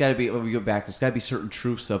there's got to be, when we go back, there's got to be certain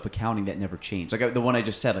truths of accounting that never change. Like the one I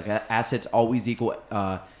just said, like assets always equal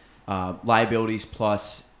liabilities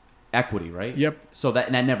plus equity, right? Yep. So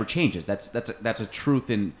that never changes. That's a truth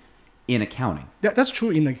in accounting. That's true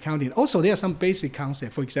in accounting. Also, there are some basic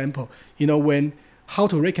concepts. For example, how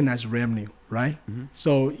to recognize revenue, right?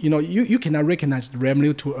 So, you cannot recognize the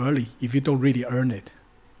revenue too early if you don't really earn it.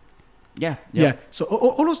 Yeah. So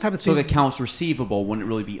all those type of things. So the accounts receivable wouldn't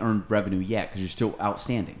really be earned revenue yet because you're still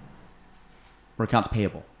outstanding. Or accounts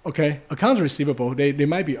payable. Okay. Accounts receivable, they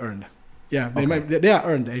might be earned. Yeah, they are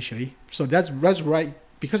earned actually. So that's right.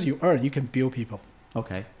 Because you earn, you can bill people.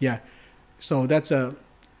 Okay. Yeah. So that's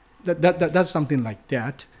something like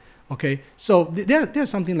that. Okay. So there's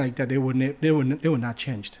something like that. They will not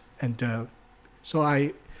change. And so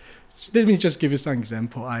let me just give you some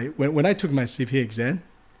example. When I took my CPA exam,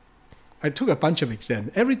 I took a bunch of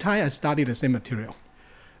exams. Every time I studied the same material.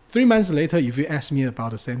 3 months later, if you ask me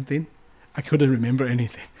about the same thing, I couldn't remember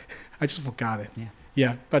anything. I just forgot it.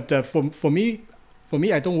 Yeah. But for me,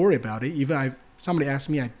 I don't worry about it. Even somebody asks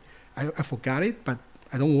me, I forgot it, but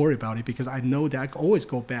I don't worry about it because I know that I can always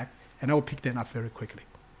go back and I will pick that up very quickly.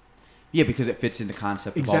 Yeah, because it fits in the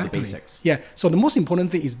concept of all the basics. Yeah. So the most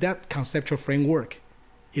important thing is that conceptual framework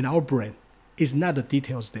in our brain is not the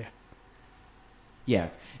details there. Yeah.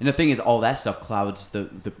 And the thing is, all that stuff clouds the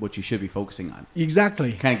what you should be focusing on.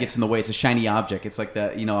 Exactly. Kind of gets in the way. It's a shiny object. It's like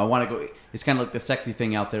I want to go. It's kind of like the sexy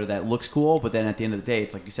thing out there that looks cool, but then at the end of the day,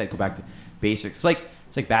 it's like you said, go back to basics.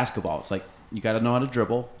 It's like basketball. It's like you got to know how to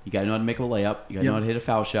dribble. You got to know how to make a layup. You got to know how to hit a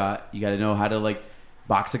foul shot. You got to know how to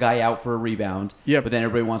box a guy out for a rebound. Yeah. But then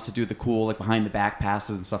everybody wants to do the cool behind the back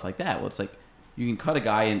passes and stuff like that. Well, it's like you can cut a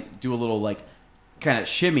guy and do a little kind of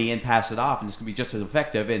shimmy and pass it off, and it's gonna be just as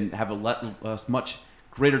effective and have a much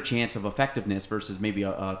greater chance of effectiveness versus maybe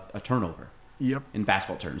a turnover. Yep. In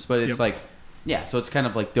basketball terms, but it's so it's kind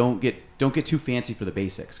of don't get too fancy for the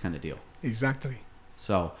basics kind of deal. Exactly.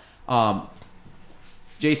 So,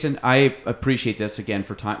 Jason, I appreciate this again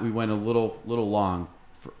for time. We went a little long,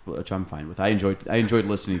 which I'm fine with. I enjoyed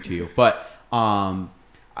listening to you, but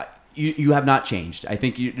you have not changed. I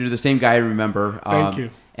think you're the same guy I remember. Thank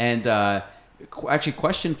you. And actually,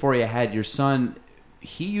 question for you: I had your son.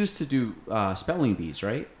 He used to do spelling bees,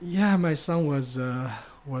 right? Yeah, my son was a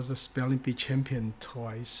spelling bee champion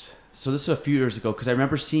twice. So this was a few years ago because I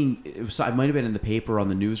remember seeing I might have been in the paper or on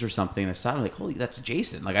the news or something. And I saw it like, holy, that's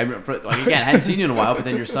Jason. I remember, again, I hadn't seen you in a while, but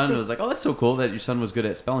then your son was like, oh, that's so cool that your son was good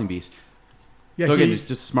at spelling bees. Yeah, so again, he's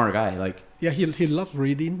just a smart guy. Yeah, he loved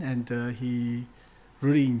reading and he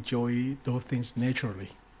really enjoyed those things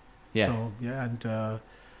naturally. Yeah. So yeah, and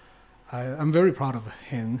I'm very proud of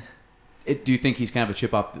him. Do you think he's kind of a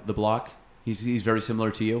chip off the block? He's very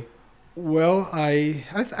similar to you. Well, I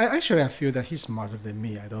actually I feel that he's smarter than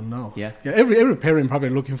me. I don't know. Yeah. Yeah. Every parent probably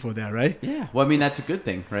looking for that, right? Yeah. Well, I mean that's a good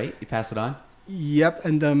thing, right? You pass it on. Yep.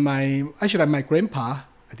 And my grandpa.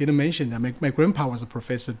 I didn't mention that my grandpa was a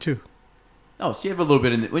professor too. Oh, so you have a little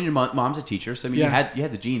bit in when your mom's a teacher, so I mean Yeah. you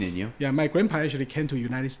had the gene in you. Yeah, my grandpa actually came to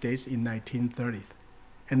United States in 1930,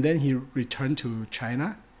 and then he returned to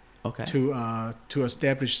China Okay. to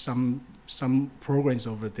establish some programs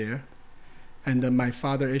over there. And my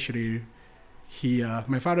father actually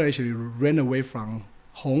ran away from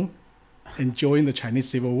home and joined the Chinese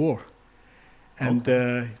Civil War, and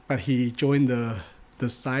but he joined the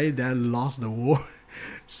side that lost the war,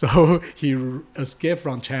 so he escaped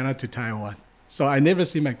from China to Taiwan. So I never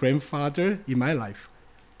see my grandfather in my life.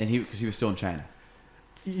 And because he was still in China.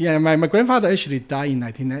 Yeah, my grandfather actually died in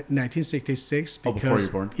 1966 because before you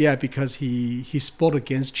were born? Yeah, because he spoke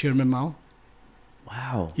against Chairman Mao.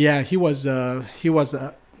 Wow. Yeah, he was a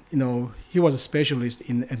specialist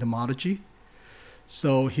in entomology,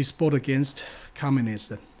 so he spoke against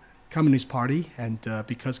Communist Party, and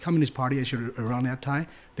because Communist Party actually around that time,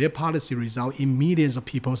 their policy result in millions of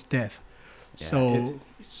people's death. Yeah,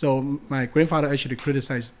 So my grandfather actually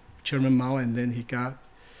criticized Chairman Mao, and then he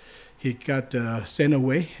got sent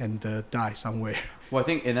away and died somewhere. Well, I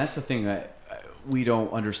think, and that's the thing that we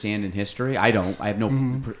don't understand in history. I don't. I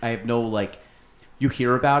have no like. You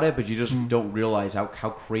hear about it, but you just don't realize how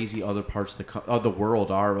crazy other parts of the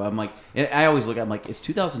world are. I'm like, and I always look at. I'm like, it's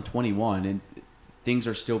 2021, and things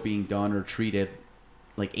are still being done or treated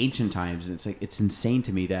like ancient times, and it's like it's insane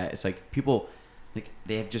to me that it's like people. Like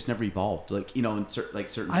they have just never evolved, like in certain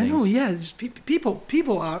things. I know, yeah.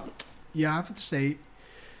 People are, yeah. I have to say,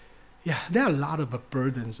 yeah. There are a lot of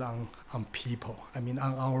burdens on people. I mean,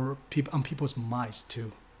 on people's minds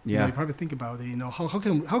too. Yeah. You probably think about it.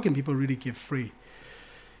 How can people really get free?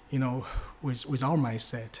 With our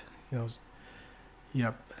mindset.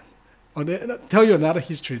 Yeah. I'll tell you another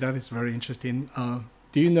history that is very interesting.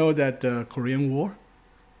 Do you know that Korean War?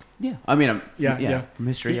 Yeah, I mean, yeah. From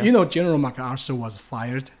history. Yeah. General MacArthur was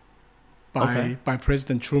fired by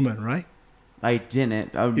President Truman, right? I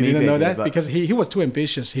didn't. You didn't know that because he was too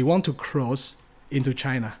ambitious. He wanted to cross into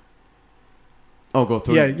China. Oh, go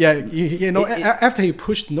through. Yeah. After he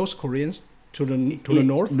pushed North Koreans to the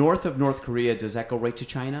north of North Korea, does that go right to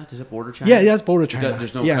China? Does it border China? Yeah, it's border China.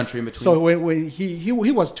 There's no country in between. So when he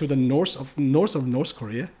was to the north of North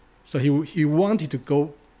Korea, so he wanted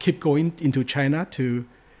to keep going into China to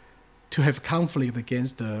have conflict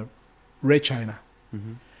against the Red China.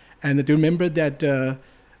 Mm-hmm. And do you remember that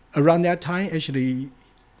around that time, actually,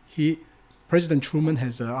 President Truman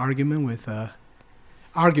has an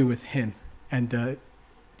argued with him, and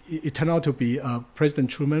it turned out to be President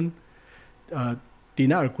Truman did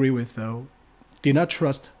not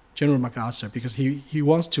trust General MacArthur because he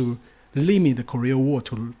wants to limit the Korean War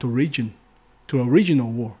to a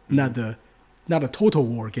regional war, Mm-hmm. not a total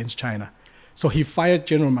war against China. So he fired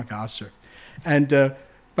General MacArthur,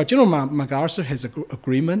 but General MacArthur has an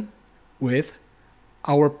agreement with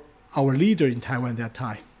our leader in Taiwan at that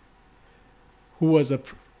time, who was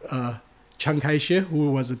Chiang Kai-shek,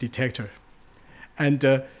 who was a dictator. And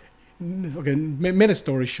made a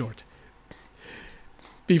story short.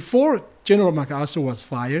 Before General MacArthur was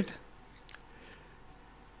fired,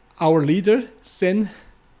 our leader sent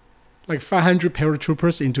like 500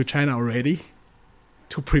 paratroopers into China already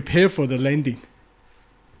to prepare for the landing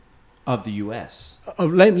of the U.S.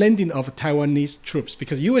 Landing of Taiwanese troops,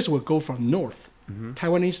 because U.S. will go from north, Mm-hmm.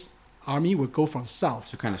 Taiwanese army will go from south.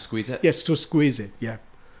 To kind of squeeze it. Yes, to squeeze it. Yeah.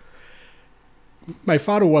 My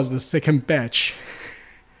father was the second batch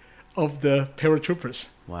of the paratroopers.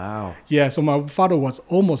 Wow. Yeah, so my father was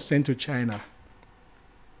almost sent to China.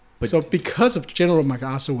 So because of General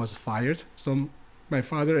MacArthur was fired, so my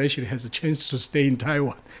father actually has a chance to stay in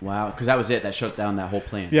Taiwan. Wow, because that was it. That shut down that whole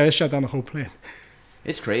plan. Yeah, it shut down the whole plan.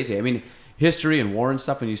 It's crazy. I mean, history and war and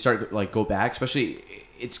stuff. When you start like go back, especially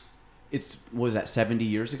it's what was that 70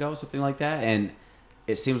 years ago, something like that, and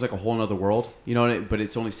it seems like a whole other world, but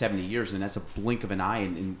it's only 70 years, and that's a blink of an eye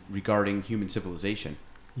in regarding human civilization.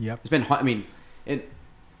 Yep. It's been. I mean, like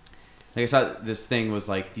I saw this thing was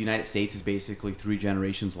like the United States is basically 3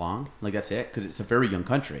 generations long. Like that's it, because it's a very young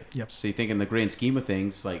country. Yep. So you think in the grand scheme of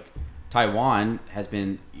things, like Taiwan has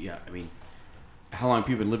been. Yeah, I mean, how long have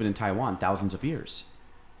people been living in Taiwan? Thousands of years.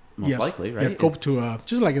 Most likely, right? Yeah, go to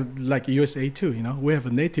just like USA too. We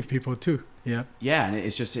have native people too. Yeah. Yeah, and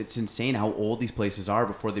it's insane how old these places are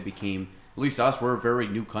before they became. At least us, we're a very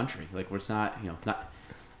new country. Like it's not, not.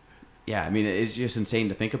 Yeah, I mean, it's just insane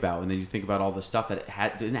to think about. And then you think about all the stuff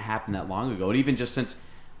that didn't happen that long ago. And even just since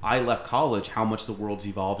I left college, how much the world's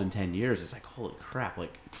evolved in 10 years. It's like, holy crap,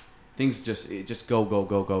 like things just go.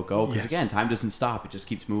 Because again, time doesn't stop. It just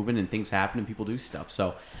keeps moving and things happen and people do stuff.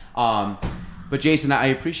 So, but Jason, I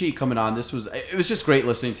appreciate you coming on. It was just great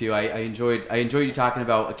listening to you. I enjoyed you talking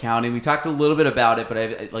about accounting. We talked a little bit about it,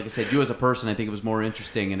 but like I said, you as a person, I think it was more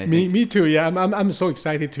interesting. And me too. Yeah, I'm so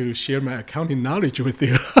excited to share my accounting knowledge with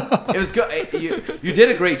you. It was good. You did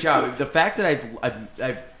a great job. The fact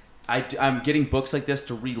that I'm getting books like this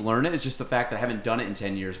to relearn it is just the fact that I haven't done it in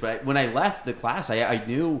 10 years. But when I left the class, I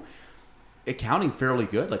knew accounting fairly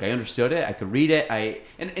good. Like I understood it. I could read it.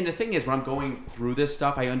 And the thing is, when I'm going through this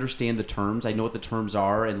stuff, I understand the terms. I know what the terms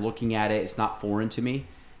are, and looking at it, it's not foreign to me.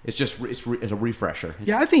 It's just it's a refresher.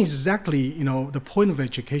 I think it's exactly the point of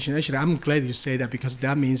education. Actually, I'm glad you say that because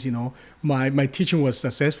that means my teaching was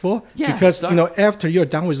successful. Yeah, because after you're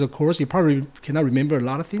done with the course, you probably cannot remember a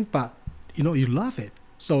lot of things, but you love it.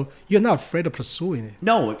 So you're not afraid of pursuing it.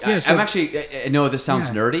 No, I'm actually. I know this sounds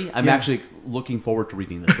nerdy. I'm actually looking forward to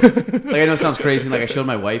reading this book. Like I know it sounds crazy. Like I showed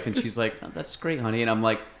my wife, and she's like, oh, "That's great, honey," and I'm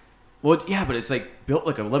like, "Well, yeah, but it's like built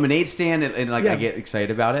like a lemonade stand," and I get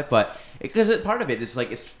excited about it. But because part of it is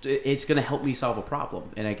like it's going to help me solve a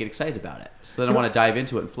problem, and I get excited about it. So then I want to dive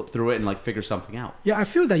into it and flip through it and like figure something out. Yeah, I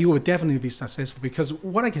feel that you will definitely be successful because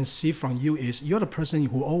what I can see from you is you're the person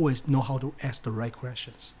who always know how to ask the right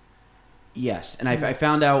questions. Yes, and I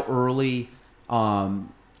found out early,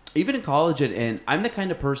 even in college, and I'm the kind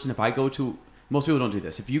of person, if I go to, most people don't do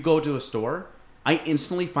this, if you go to a store, I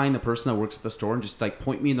instantly find the person that works at the store and just like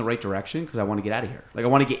point me in the right direction because I want to get out of here. Like I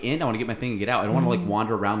want to get in, I want to get my thing and get out. I don't want to like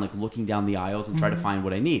wander around like looking down the aisles and try to find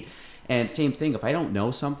what I need. And same thing, if I don't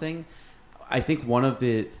know something, I think one of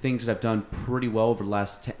the things that I've done pretty well over the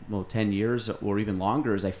last 10 years or even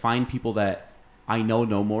longer is I find people that I know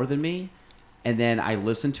more than me. And then I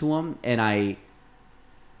listen to them, and I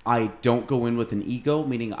don't go in with an ego,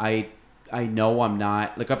 meaning I know I'm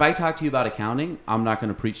not... Like, if I talk to you about accounting, I'm not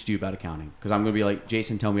going to preach to you about accounting. Because I'm going to be like,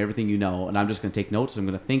 Jason, tell me everything you know. And I'm just going to take notes, and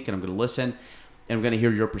I'm going to think, and I'm going to listen, and I'm going to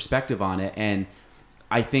hear your perspective on it. And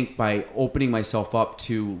I think by opening myself up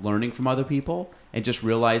to learning from other people and just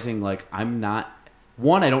realizing, like, I'm not...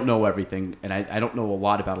 One, I don't know everything, and I don't know a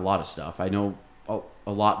lot about a lot of stuff. I know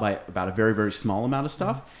a lot about a very, very small amount of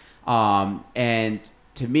stuff. And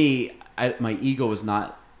to me, my ego is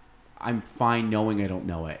not, I'm fine knowing I don't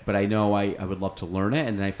know it, but I know I would love to learn it.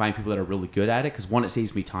 And then I find people that are really good at it. Cause one, it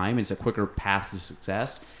saves me time and it's a quicker path to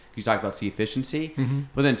success. You talk about the efficiency,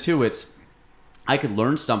 but then two, I could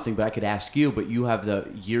learn something, but I could ask you, but you have the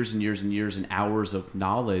years and years and years and hours of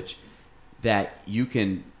knowledge that you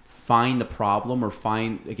can find the problem or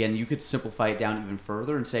again, you could simplify it down even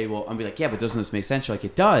further and say, well, I'll be like, yeah, but doesn't this make sense? You're like,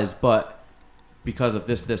 it does, but because of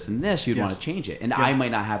this, and this, you'd want to change it. And I might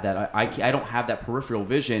not have that. I don't have that peripheral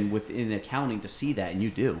vision within accounting to see that, and you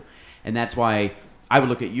do. And that's why I would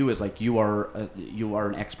look at you as like you are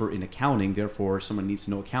an expert in accounting. Therefore, if someone needs to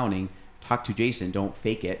know accounting, talk to Jason. Don't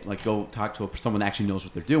fake it. Like go talk to someone that actually knows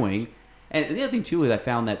what they're doing. And the other thing too is I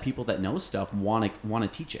found that people that know stuff want to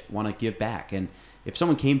teach it, want to give back. And if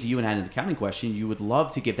someone came to you and had an accounting question, you would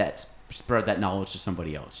love to spread that knowledge to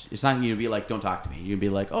somebody else. It's not going to be like, don't talk to me. You're going to be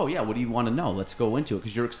like, oh yeah, what do you want to know? Let's go into it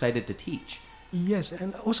because you're excited to teach. Yes,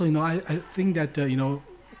 and also, I think that,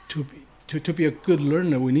 to be a good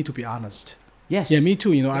learner, we need to be honest. Yes. Yeah, me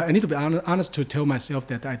too. I need to be honest to tell myself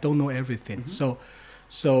that I don't know everything. So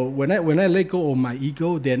when I let go of my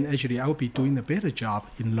ego, then actually I will be doing a better job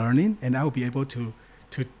in learning, and I will be able to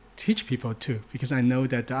teach people too, because I know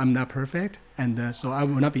that I'm not perfect, and so I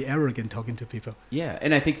will not be arrogant talking to people. Yeah,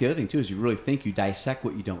 and I think the other thing too is you dissect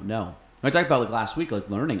what you don't know. I talked about like last week, like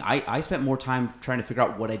learning. I spent more time trying to figure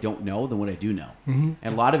out what I don't know than what I do know. And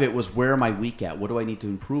a lot of it was, where am I weak at? What do I need to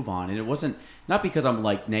improve on? And it wasn't, not because I'm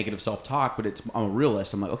like negative self-talk, but I'm a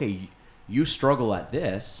realist. I'm like, okay, you struggle at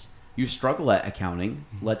this. You struggle at accounting.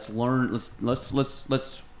 Let's learn.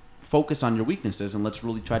 Let's focus on your weaknesses and let's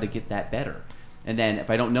really try to get that better. And then if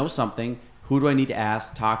I don't know something, who do I need to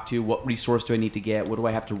ask, talk to? What resource do I need to get? What do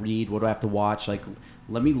I have to read? What do I have to watch? Like,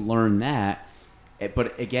 let me learn that.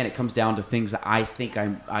 But again, it comes down to things that I think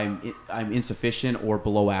I'm insufficient or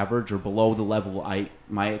below average or below the level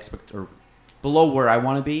or below where I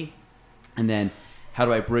want to be. And then how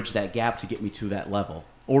do I bridge that gap to get me to that level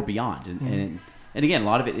or beyond? And again, a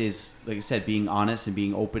lot of it is, like I said, being honest and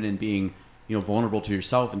being open and being vulnerable to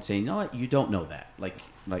yourself and saying, you know what, you don't know that. Like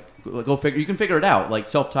go figure. You can figure it out. Like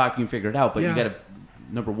self-talk, you can figure it out. But you got to.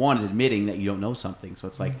 Number one is admitting that you don't know something. So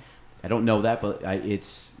it's like, I don't know that, but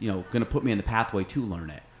it's going to put me in the pathway to learn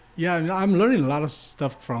it. Yeah, I'm learning a lot of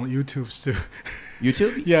stuff from YouTube too.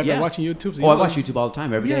 YouTube? Yeah, by watching YouTube. Oh, I watch YouTube all the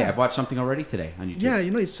time, every day. Yeah. I've watched something already today on YouTube. Yeah,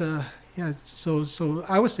 it's yeah. So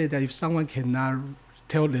I would say that if someone cannot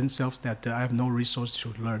tell themselves that I have no resource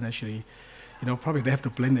to learn, actually, probably they have to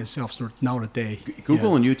blame themselves nowadays.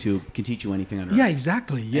 Google and YouTube can teach you anything on earth. Yeah,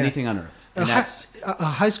 exactly. Yeah. Anything on earth. A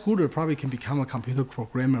high schooler probably can become a computer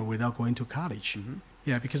programmer without going to college. Mm-hmm.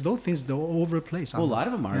 Yeah, because those things, they're all over the place. Well, a lot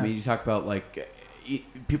of them are. Yeah. I mean, you talk about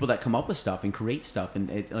people that come up with stuff and create stuff, and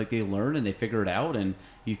they learn and they figure it out, and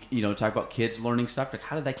you talk about kids learning stuff. Like,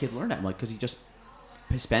 how did that kid learn that? I'm like, because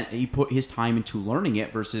he put his time into learning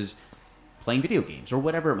it versus playing video games or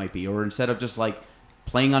whatever it might be, or instead of just like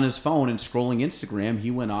playing on his phone and scrolling Instagram, he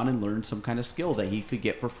went on and learned some kind of skill that he could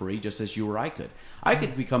get for free, just as you or I could. I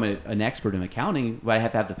could become an expert in accounting, but I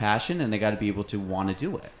have to have the passion, and I got to be able to want to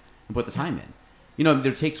do it and put the time in.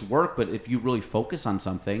 There takes work, but if you really focus on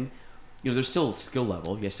something, there's still a skill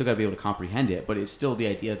level. You still got to be able to comprehend it, but it's still the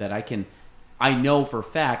idea that I know for a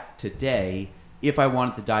fact today, if I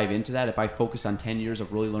wanted to dive into that, if I focus on 10 years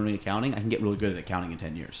of really learning accounting, I can get really good at accounting in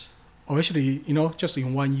 10 years. Oh, actually, just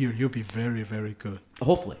in 1 year, you'll be very, very good.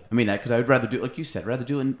 Hopefully. I mean, because I would rather do, like you said, rather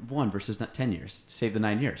do it in 1 versus not 10 years. Save the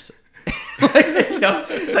 9 years.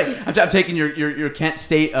 It's like I'm taking your Kent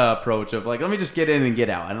State approach of like, let me just get in and get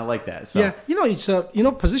out. I don't like that. So. Yeah, it's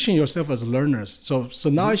position yourself as learners. So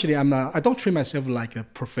now actually I don't treat myself like a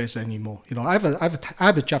professor anymore. I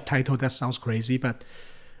have a job title that sounds crazy, but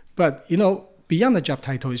beyond the job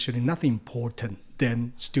title is actually nothing important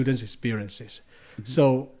than students' experiences. Mm-hmm.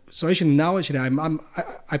 So actually now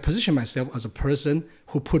I position myself as a person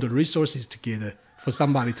who put the resources together for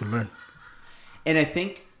somebody to learn. And I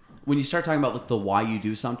think when you start talking about like the why you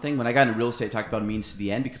do something, when I got into real estate, I talked about a means to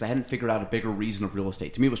the end because I hadn't figured out a bigger reason of real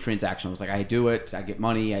estate. To me, it was transactional. It was like I do it, I get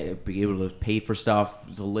money, I be able to pay for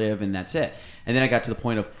stuff to live, and that's it. And then I got to the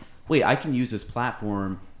point of, wait, I can use this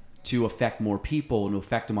platform to affect more people and to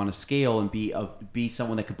affect them on a scale and be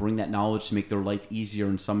someone that could bring that knowledge to make their life easier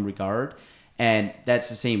in some regard. And that's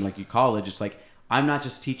the same like your college. It's like I'm not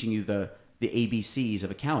just teaching you the ABCs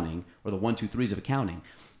of accounting or the 1, 2, 3s of accounting,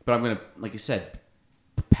 but I'm going to, like you said,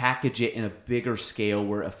 package it in a bigger scale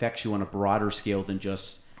where it affects you on a broader scale than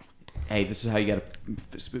just, hey, this is how you got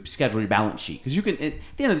to schedule your balance sheet. Because you can, at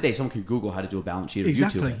the end of the day, someone can Google how to do a balance sheet or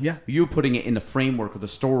exactly, YouTube. Yeah. You putting it in the framework of the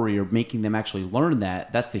story or making them actually learn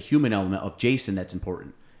that's the human element of Jason that's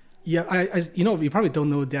important. Yeah, I you probably don't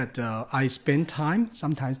know that I spend time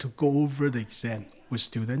sometimes to go over the exam with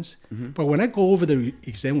students. Mm-hmm. But when I go over the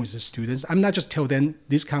exam with the students, I'm not just tell them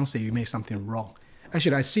this concept you made something wrong.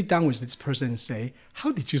 Actually, I sit down with this person and say,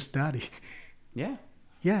 how did you study? Yeah.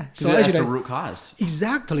 Yeah. So that's the root cause.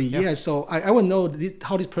 Exactly. Yeah. So I will know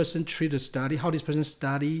how this person treated study, how this person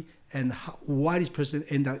study, and why this person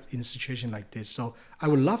end up in a situation like this. So I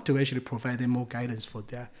would love to actually provide them more guidance for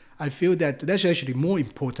that. I feel that that's actually more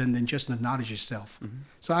important than just the knowledge itself. Mm-hmm.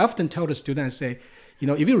 So I often tell the student, I say,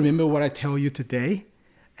 if you remember what I tell you today,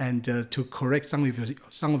 and to correct some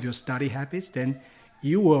of your study habits, then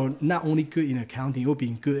you will not only good in accounting, you'll be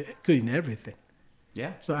good in everything.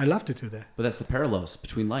 Yeah. So I love to do that. But that's the parallels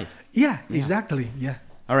between life. Yeah. Exactly. Yeah.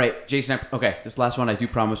 All right, Jason. Okay, this last one I do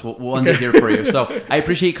promise we'll end it here for you. So I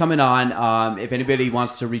appreciate you coming on. If anybody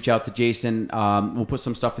wants to reach out to Jason, we'll put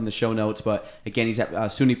some stuff in the show notes. But again, he's at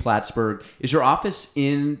SUNY Plattsburgh. Is your office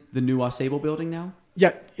in the new Osebo building now?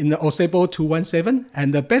 Yeah, in the Osebo 217.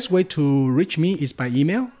 And the best way to reach me is by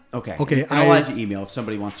email. Okay. Okay. And I'll add your email if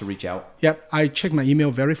somebody wants to reach out. Yep. I check my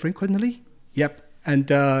email very frequently. Yep. And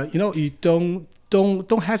you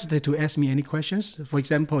don't hesitate to ask me any questions. For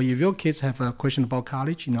example, if your kids have a question about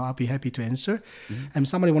college, I'll be happy to answer. Mm-hmm. And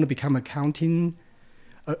somebody want to become accountant,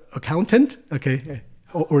 okay,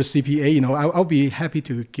 or a CPA, I'll be happy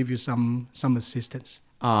to give you some assistance.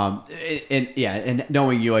 And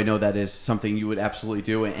knowing you, I know that is something you would absolutely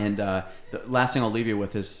do. And the last thing I'll leave you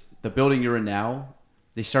with is the building you're in now.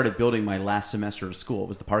 They started building my last semester of school. It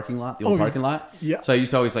was the parking lot, the old parking lot. Yeah. So I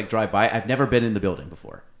used to always drive by. I've never been in the building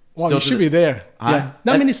before. Well, you should be there. Yeah.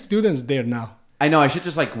 Not many students there now. I know. I should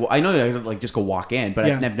just I know I could just go walk in, but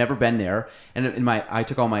I've never been there. And I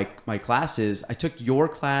took all my classes. I took your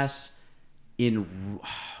class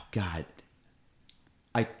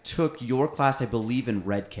I took your class, I believe, in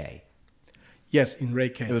Red K. Yes, in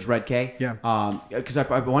Red K. It was Red K? Yeah. Because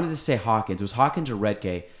I wanted to say Hawkins. It was Hawkins or Red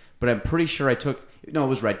K, but I'm pretty sure it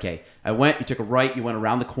was Red K. You took a right, you went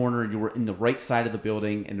around the corner, and you were in the right side of the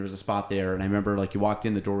building, and there was a spot there. And I remember, you walked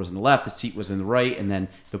in, the door was on the left, the seat was in the right, and then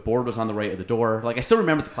the board was on the right of the door. I still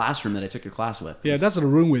remember the classroom that I took your class with. Yeah, that's a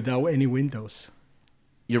room without any windows.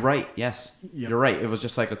 You're right. Yes, You're right. It was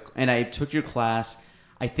just and I took your class.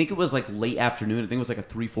 I think it was like late afternoon. I think it was like a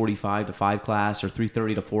 3:45 to 5 class or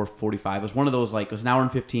 3:30 to 4:45. It was one of those, like, it was an hour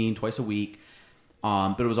and 15 twice a week.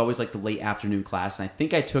 But it was always like the late afternoon class. And I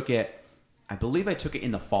believe I took it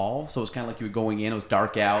in the fall. So it was kind of like you were going in, it was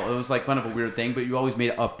dark out. It was like kind of a weird thing, but you always made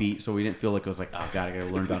it upbeat. So we didn't feel like it was like, oh God, I got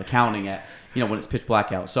to learn about accounting when it's pitch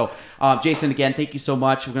black out. So Jason, again, thank you so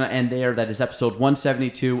much. We're going to end there. That is episode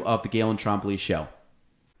 172 of the Galen Trombley Show.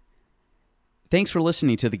 Thanks for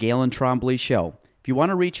listening to the Galen Trombley Show. If you want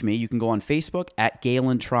to reach me, you can go on Facebook at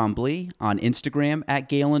Galen Trombley, on Instagram at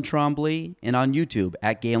Galen Trombley, and on YouTube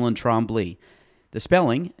at Galen Trombley. The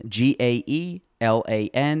spelling,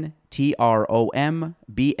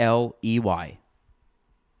 GaelanTrombley.